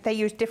and they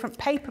use different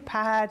paper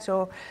pads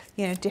or,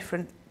 you know,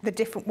 the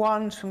different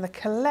ones from the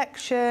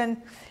collection.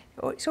 It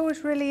it's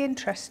always really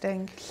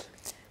interesting.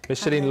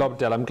 Micheline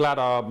Lobdell, I'm glad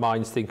our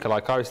minds think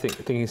alike. I was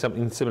thinking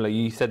something similar.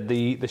 You said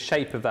the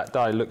shape of that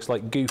die looks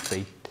like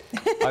Goofy.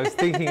 I was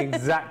thinking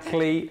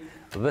exactly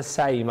the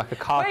same, like a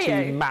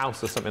cartoon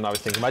mouse or something. I was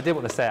thinking, but I didn't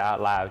want to say it out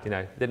loud. You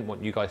know, didn't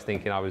want you guys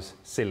thinking I was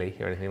silly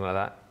or anything like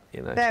that.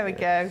 You know. There we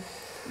go.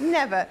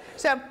 Never.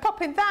 So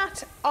popping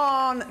that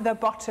on the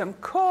bottom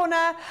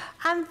corner,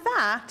 and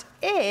that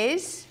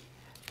is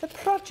the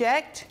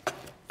project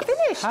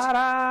finished.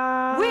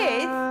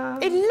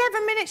 With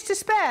 11 minutes to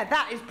spare.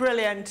 That is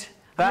brilliant.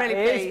 That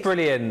is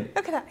brilliant.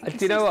 Look at that. You can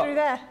Do you know see what? through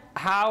there.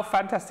 How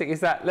fantastic is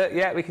that? Look,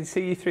 yeah, we can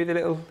see you through the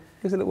little.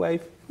 There's a little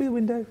wave through the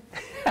window.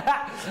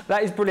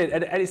 That is brilliant,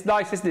 and it's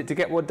nice, isn't it, to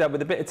get one done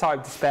with a bit of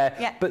time to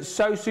spare, but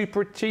so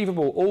super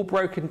achievable, all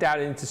broken down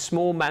into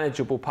small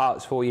manageable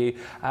parts for you.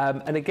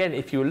 And again,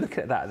 if you were looking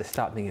at that at the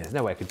start thinking there's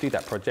no way I could do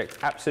that project,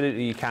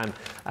 absolutely you can.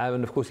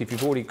 And of course, if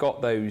you've already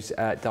got those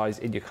dies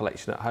in your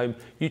collection at home,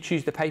 you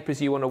choose the papers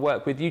you want to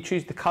work with, you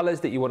choose the colours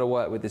that you want to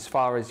work with as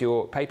far as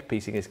your paper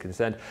piecing is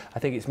concerned. I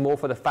think it's more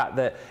for the fact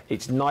that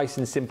it's nice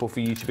and simple for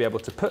you to be able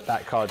to put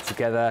that card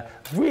together.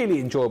 Really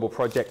enjoyable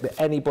project that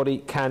anybody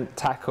can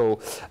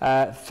tackle.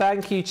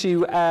 Thank you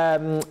to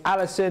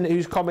Alison,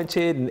 who's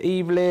commented, and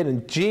Evelyn,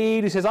 and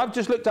Jean, who says, I've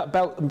just looked up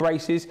belt and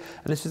braces,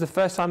 and this is the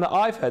first time that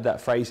I've heard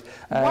that phrase.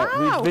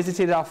 We've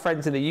visited our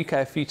friends in the UK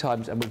a few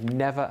times, and we've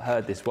never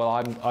heard this. Well,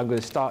 I'm going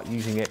to start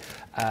using it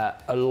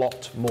a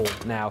lot more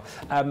now.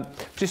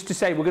 Just to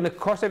say, we're going to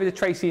cross over to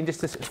Tracy in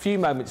just a few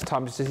moments'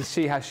 time just to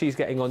see how she's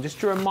getting on. Just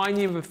to remind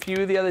you of a few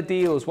of the other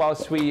deals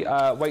whilst we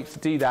wait to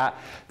do that.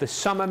 The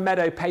Summer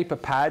Meadow paper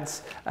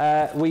pads,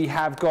 we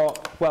have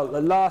got, well,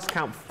 the last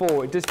count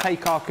 4. It does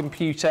take our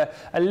computer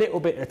a little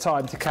bit of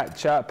time to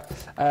catch up.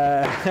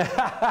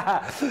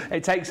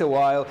 It takes a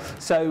while.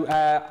 So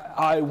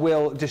I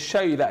will just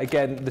show you that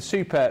again. The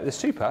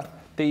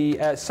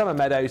Summer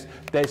Meadows,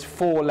 there's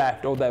 4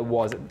 left, or there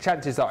was.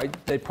 Chances are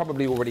they're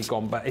probably already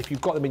gone, but if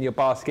you've got them in your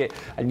basket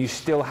and you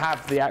still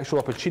have the actual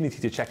opportunity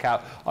to check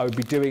out, I would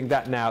be doing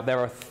that now. There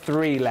are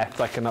 3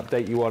 left I can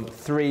update you on.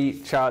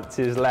 3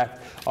 chances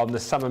left on the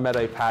Summer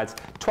Meadow pads.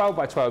 12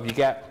 by 12 you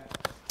get.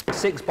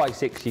 6 by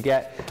 6 you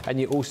get, and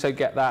you also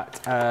get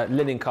that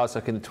linen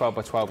cardstock in the 12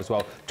 by 12 as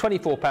well.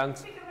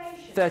 £24.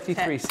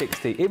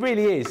 33.60. It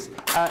really is.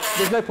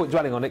 There's no point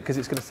dwelling on it because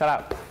it's going to sell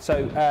out.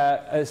 So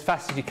as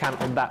fast as you can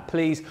on that,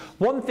 please.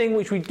 One thing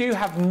which we do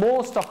have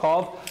more stock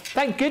of,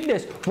 thank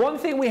goodness, one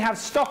thing we have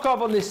stock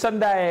of on this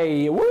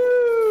Sunday,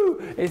 woo,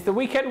 is the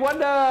Weekend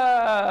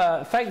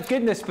Wonder. Thank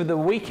goodness for the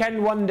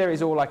Weekend Wonder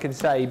is all I can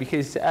say,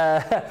 because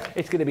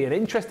it's going to be an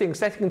interesting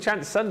second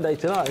chance Sunday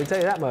tonight, I'll tell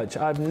you that much.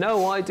 I have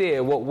no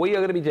idea what we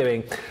are going to be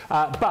doing.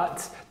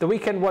 But the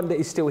Weekend Wonder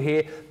is still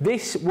here.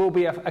 This will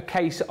be a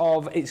case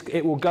of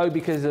it will go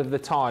because of the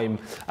time.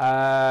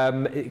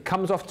 It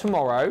comes off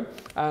tomorrow,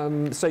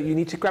 so you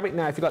need to grab it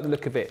now if you like the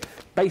look of it.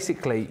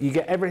 Basically, you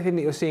get everything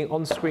that you're seeing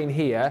on screen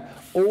here.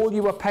 All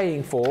you are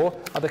paying for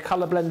are the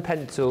colour blend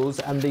pencils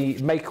and the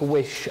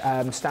Make-A-Wish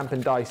stamp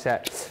and die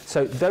set.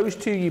 So those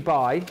 2 you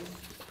buy,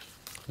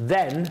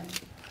 then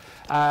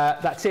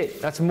that's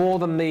it. That's more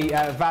than the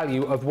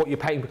value of what you're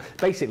paying.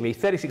 Basically,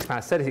 £36,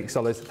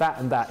 $36, that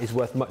and that is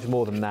worth much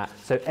more than that.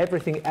 So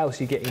everything else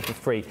you're getting for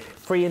free.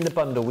 Free in the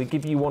bundle. We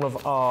give you one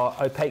of our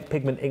opaque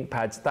pigment ink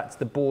pads. That's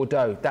the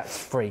Bordeaux. That's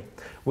free.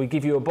 We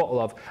give you a bottle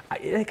of...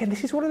 Again,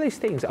 this is one of those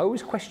things I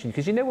always question,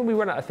 because you know when we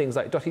run out of things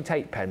like dotty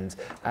tape pens,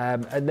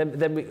 and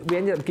then we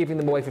ended up giving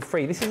them away for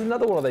free. This is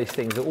another one of those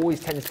things that always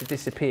tends to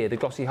disappear, the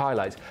glossy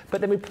highlights. But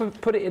then we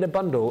put it in a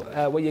bundle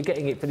where you're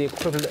getting it for the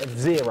equivalent of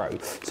 0.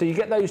 So you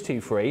get those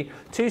 2 free.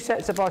 2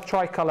 sets of our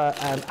tricolour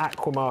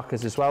aqua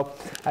markers as well.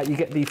 You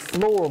get the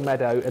Floral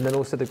Meadow and then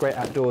also the Great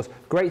Outdoors.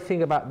 Great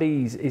thing about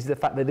these is the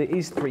fact that it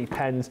is 3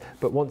 pens,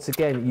 but once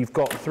again, you've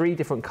got 3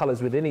 different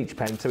colours within each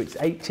pen, so it's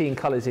 18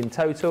 colours in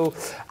total.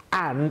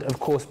 And of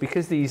course,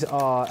 because these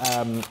are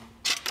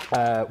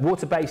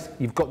water-based,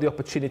 you've got the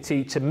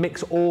opportunity to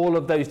mix all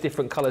of those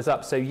different colours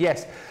up. So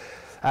yes,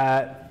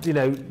 you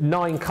know,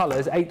 9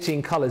 colours,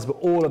 18 colours, but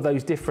all of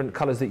those different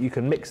colours that you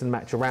can mix and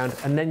match around.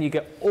 And then you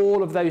get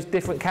all of those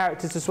different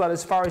characters as well.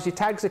 As far as your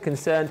tags are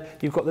concerned,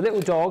 you've got the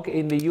little dog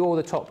in the You're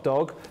the Top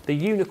Dog, the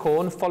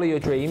unicorn, Follow Your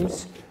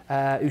Dreams,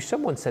 who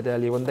someone said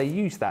earlier on they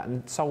used that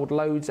and sold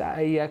loads at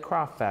a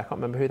craft fair. I can't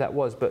remember who that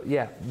was, but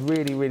yeah,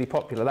 really, really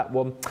popular, that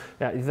one.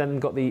 You've then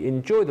got the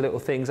Enjoy the Little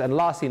Things, and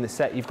lastly in the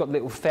set, you've got the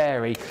little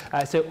fairy.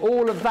 So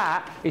all of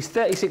that is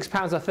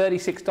 £36 or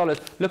 $36.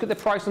 Look at the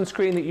price on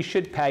screen that you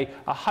should pay,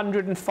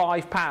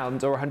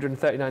 £105 or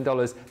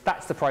 $139.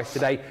 That's the price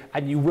today,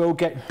 and you will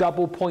get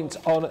double points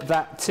on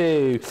that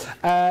too.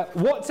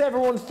 What's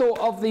everyone's thought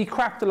of the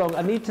craft along?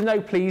 I need to know,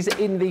 please,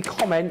 in the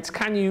comments.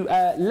 Can you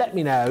let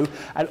me know?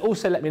 And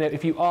also let me know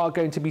if you are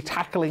going to be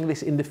tackling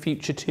this in the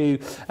future too.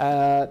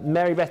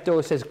 Mary Beth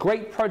Doyle says,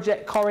 great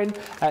project, Corrine.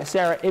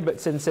 Sarah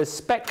Ibbotson says,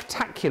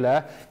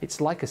 spectacular.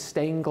 It's like a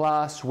stained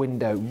glass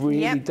window.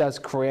 Really does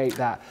create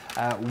that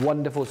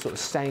wonderful sort of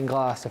stained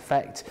glass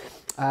effect.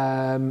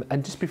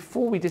 And just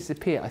before we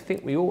disappear, I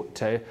think we ought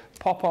to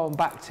pop on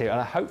back to,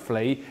 and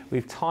hopefully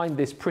we've timed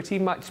this pretty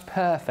much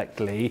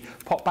perfectly,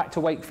 pop back to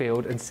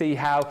Wakefield and see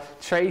how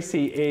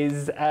Tracy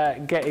is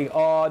getting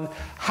on.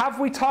 Have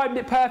we timed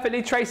it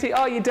perfectly, Tracy?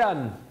 Are you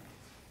done?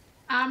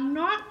 I'm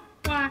not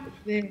quite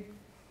there,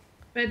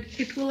 but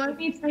it will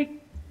only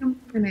take 2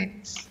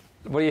 minutes.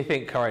 What do you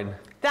think, Corrine?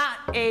 That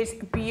is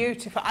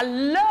beautiful. I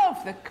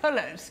love the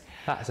colours.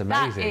 That's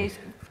amazing. That is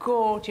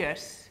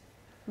gorgeous.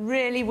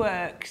 Really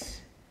works.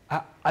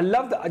 I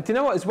love that. Do you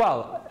know what as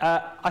well?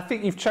 I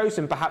think you've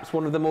chosen perhaps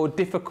one of the more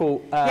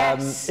difficult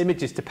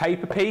images to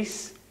paper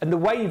piece, and the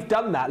way you've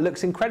done that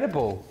looks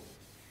incredible.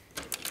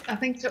 I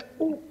think so.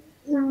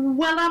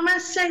 Well, I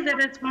must say that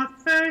it's my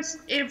first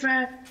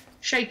ever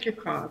shaker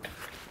card.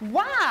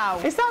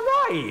 Wow! Is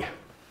that right?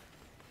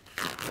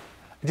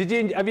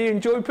 Have you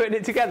enjoyed putting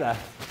it together?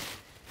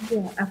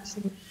 Yeah,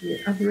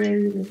 absolutely. I've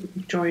really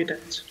enjoyed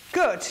it.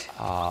 Good.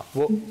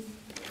 Well,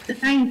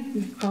 thank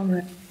you,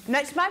 Corrine. No,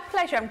 it's my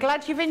pleasure. I'm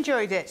glad you've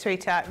enjoyed it,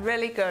 sweetheart.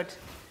 Really good.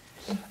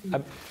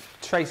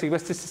 Tracy,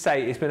 just to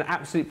say, it's been an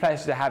absolute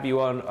pleasure to have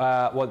you on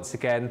once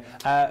again.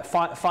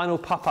 Final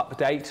pup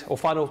update, or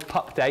final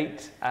pup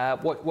date.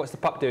 What's the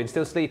pup doing?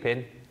 Still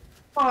sleeping?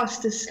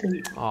 Fast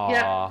asleep.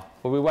 Yeah.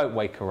 Well, we won't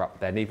wake her up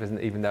then,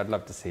 even though I'd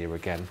love to see her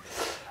again.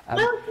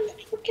 Well,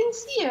 if you can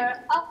see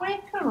her, I'll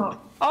wake her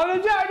up. Oh,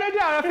 no,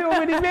 I feel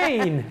really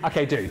mean.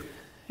 Okay, do.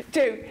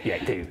 Do.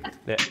 Yeah, do.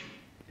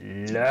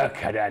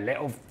 Look at her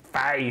little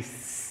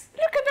face.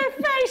 Look at her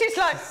face. It's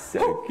like,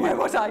 so where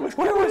was I?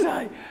 Where was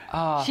I?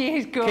 She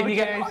is gorgeous. Can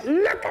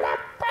you look at her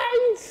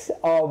face.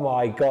 Oh,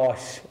 my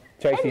gosh.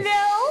 Tracy,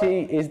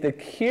 she is the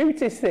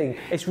cutest thing.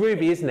 It's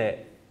Ruby, isn't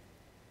it?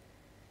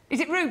 Is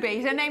it Ruby?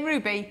 Is her name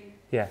Ruby?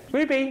 Yeah.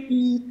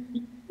 Ruby.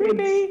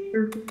 Ruby.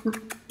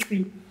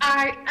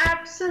 I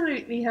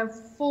absolutely have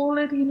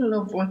fallen in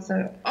love with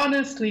her.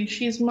 Honestly,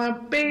 she's my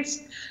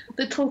best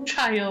little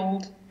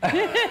child.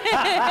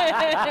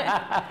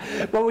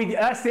 Well,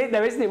 that's it,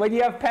 though, isn't it? When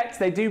you have pets,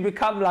 they do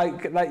become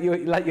like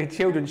your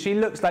children. She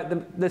looks like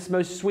the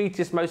most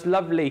sweetest, most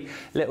lovely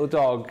little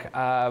dog.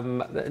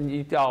 And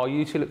you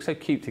two look so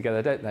cute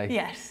together, don't they?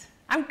 Yes.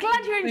 I'm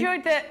glad you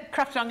enjoyed the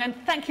craft along, and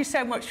thank you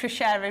so much for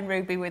sharing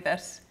Ruby with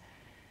us.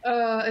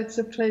 It's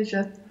a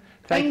pleasure.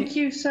 Thank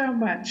you so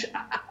much.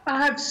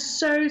 I have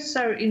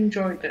so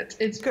enjoyed it.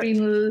 It's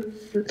been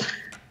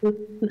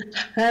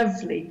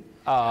lovely.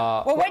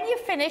 Well, when you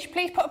finish,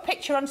 please put a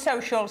picture on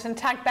socials and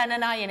tag Ben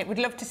and I in it. We'd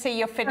love to see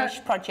your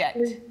finished project.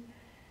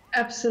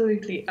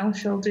 Absolutely, I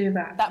shall do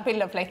that. That'd be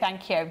lovely,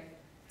 thank you.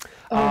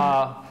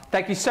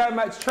 Thank you so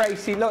much,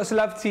 Tracy. Lots of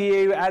love to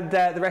you and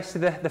the rest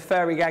of the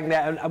furry gang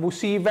there. And we'll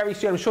see you very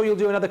soon. I'm sure you'll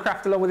do another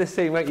craft along with us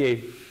soon, won't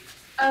you?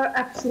 Oh,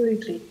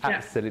 absolutely.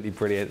 Absolutely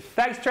brilliant.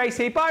 Thanks,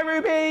 Tracy. Bye,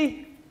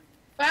 Ruby.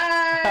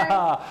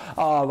 Bye.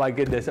 Oh, my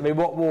goodness. I mean,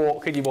 what more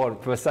can you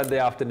want from a Sunday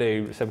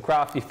afternoon? Some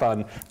crafty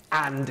fun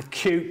and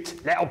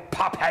cute little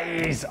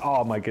puppies.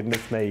 Oh, my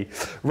goodness me.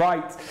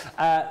 Right.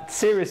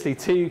 Seriously,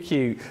 too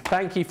cute.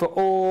 Thank you for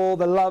all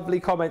the lovely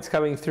comments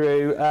coming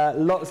through.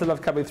 Lots of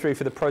love coming through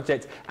for the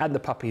project and the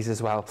puppies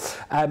as well.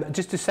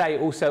 Just to say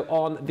also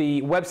on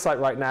the website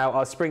right now,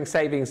 our spring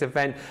savings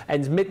event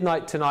ends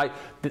midnight tonight.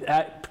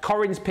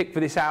 Corrine's pick for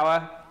this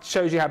hour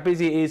shows you how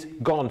busy it is.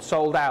 Gone,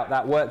 sold out,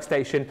 that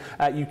workstation.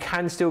 You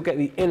can still get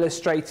the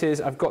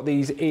illustrators. I've got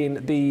these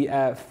in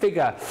the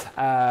figure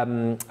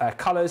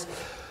colours.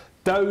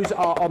 Those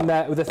are on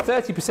there with a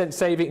 30%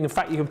 saving. In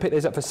fact, you can pick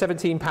those up for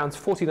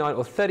 £17.49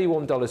 or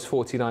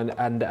 $31.49.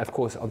 And of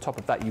course, on top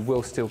of that, you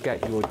will still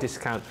get your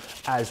discount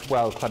as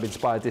well, Club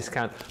Inspired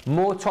discount.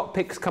 More top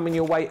picks coming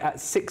your way at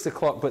 6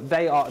 o'clock, but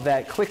they are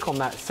there. Click on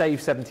that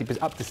save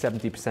 70%, up to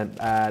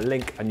 70%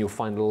 link, and you'll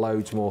find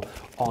loads more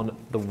on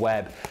the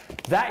web.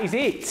 That is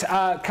it.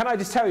 Can I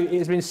just tell you, it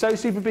has been so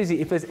super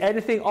busy. If there's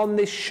anything on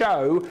this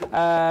show,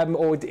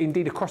 or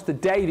indeed across the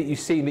day that you've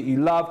seen that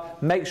you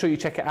love, make sure you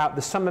check it out.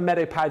 The Summer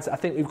Meadow pads, I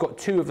think we've got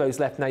 2 of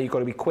those left now. You've got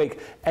to be quick.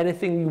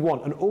 Anything you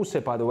want. And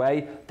also, by the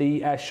way,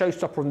 the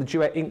showstopper on the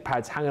Duet ink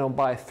pads hanging on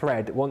by a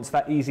thread. Once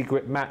that Easy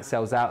Grip mat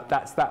sells out,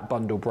 that's that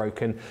bundle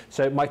broken.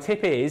 So my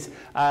tip is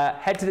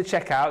head to the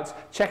checkout,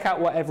 check out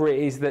whatever it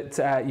is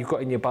that you've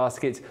got in your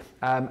basket,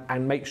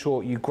 and make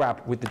sure you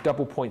grab with the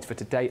double points for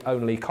today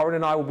only. Corrine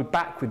and I will be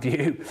back with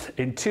you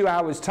in 2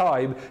 hours'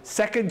 time.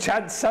 Second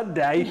Chance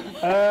Sunday.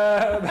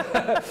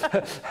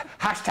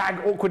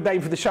 Hashtag awkward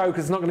name for the show,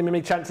 because there's not going to be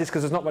many chances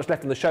because there's not much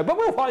left on the show. But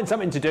we'll find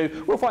something to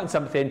do. We'll find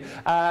something.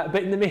 But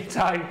in the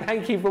meantime,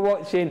 thank you for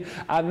watching.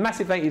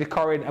 Massive thank you to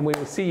Corrine, and we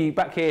will see you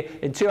back here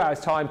in 2 hours'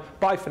 time.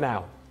 Bye for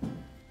now.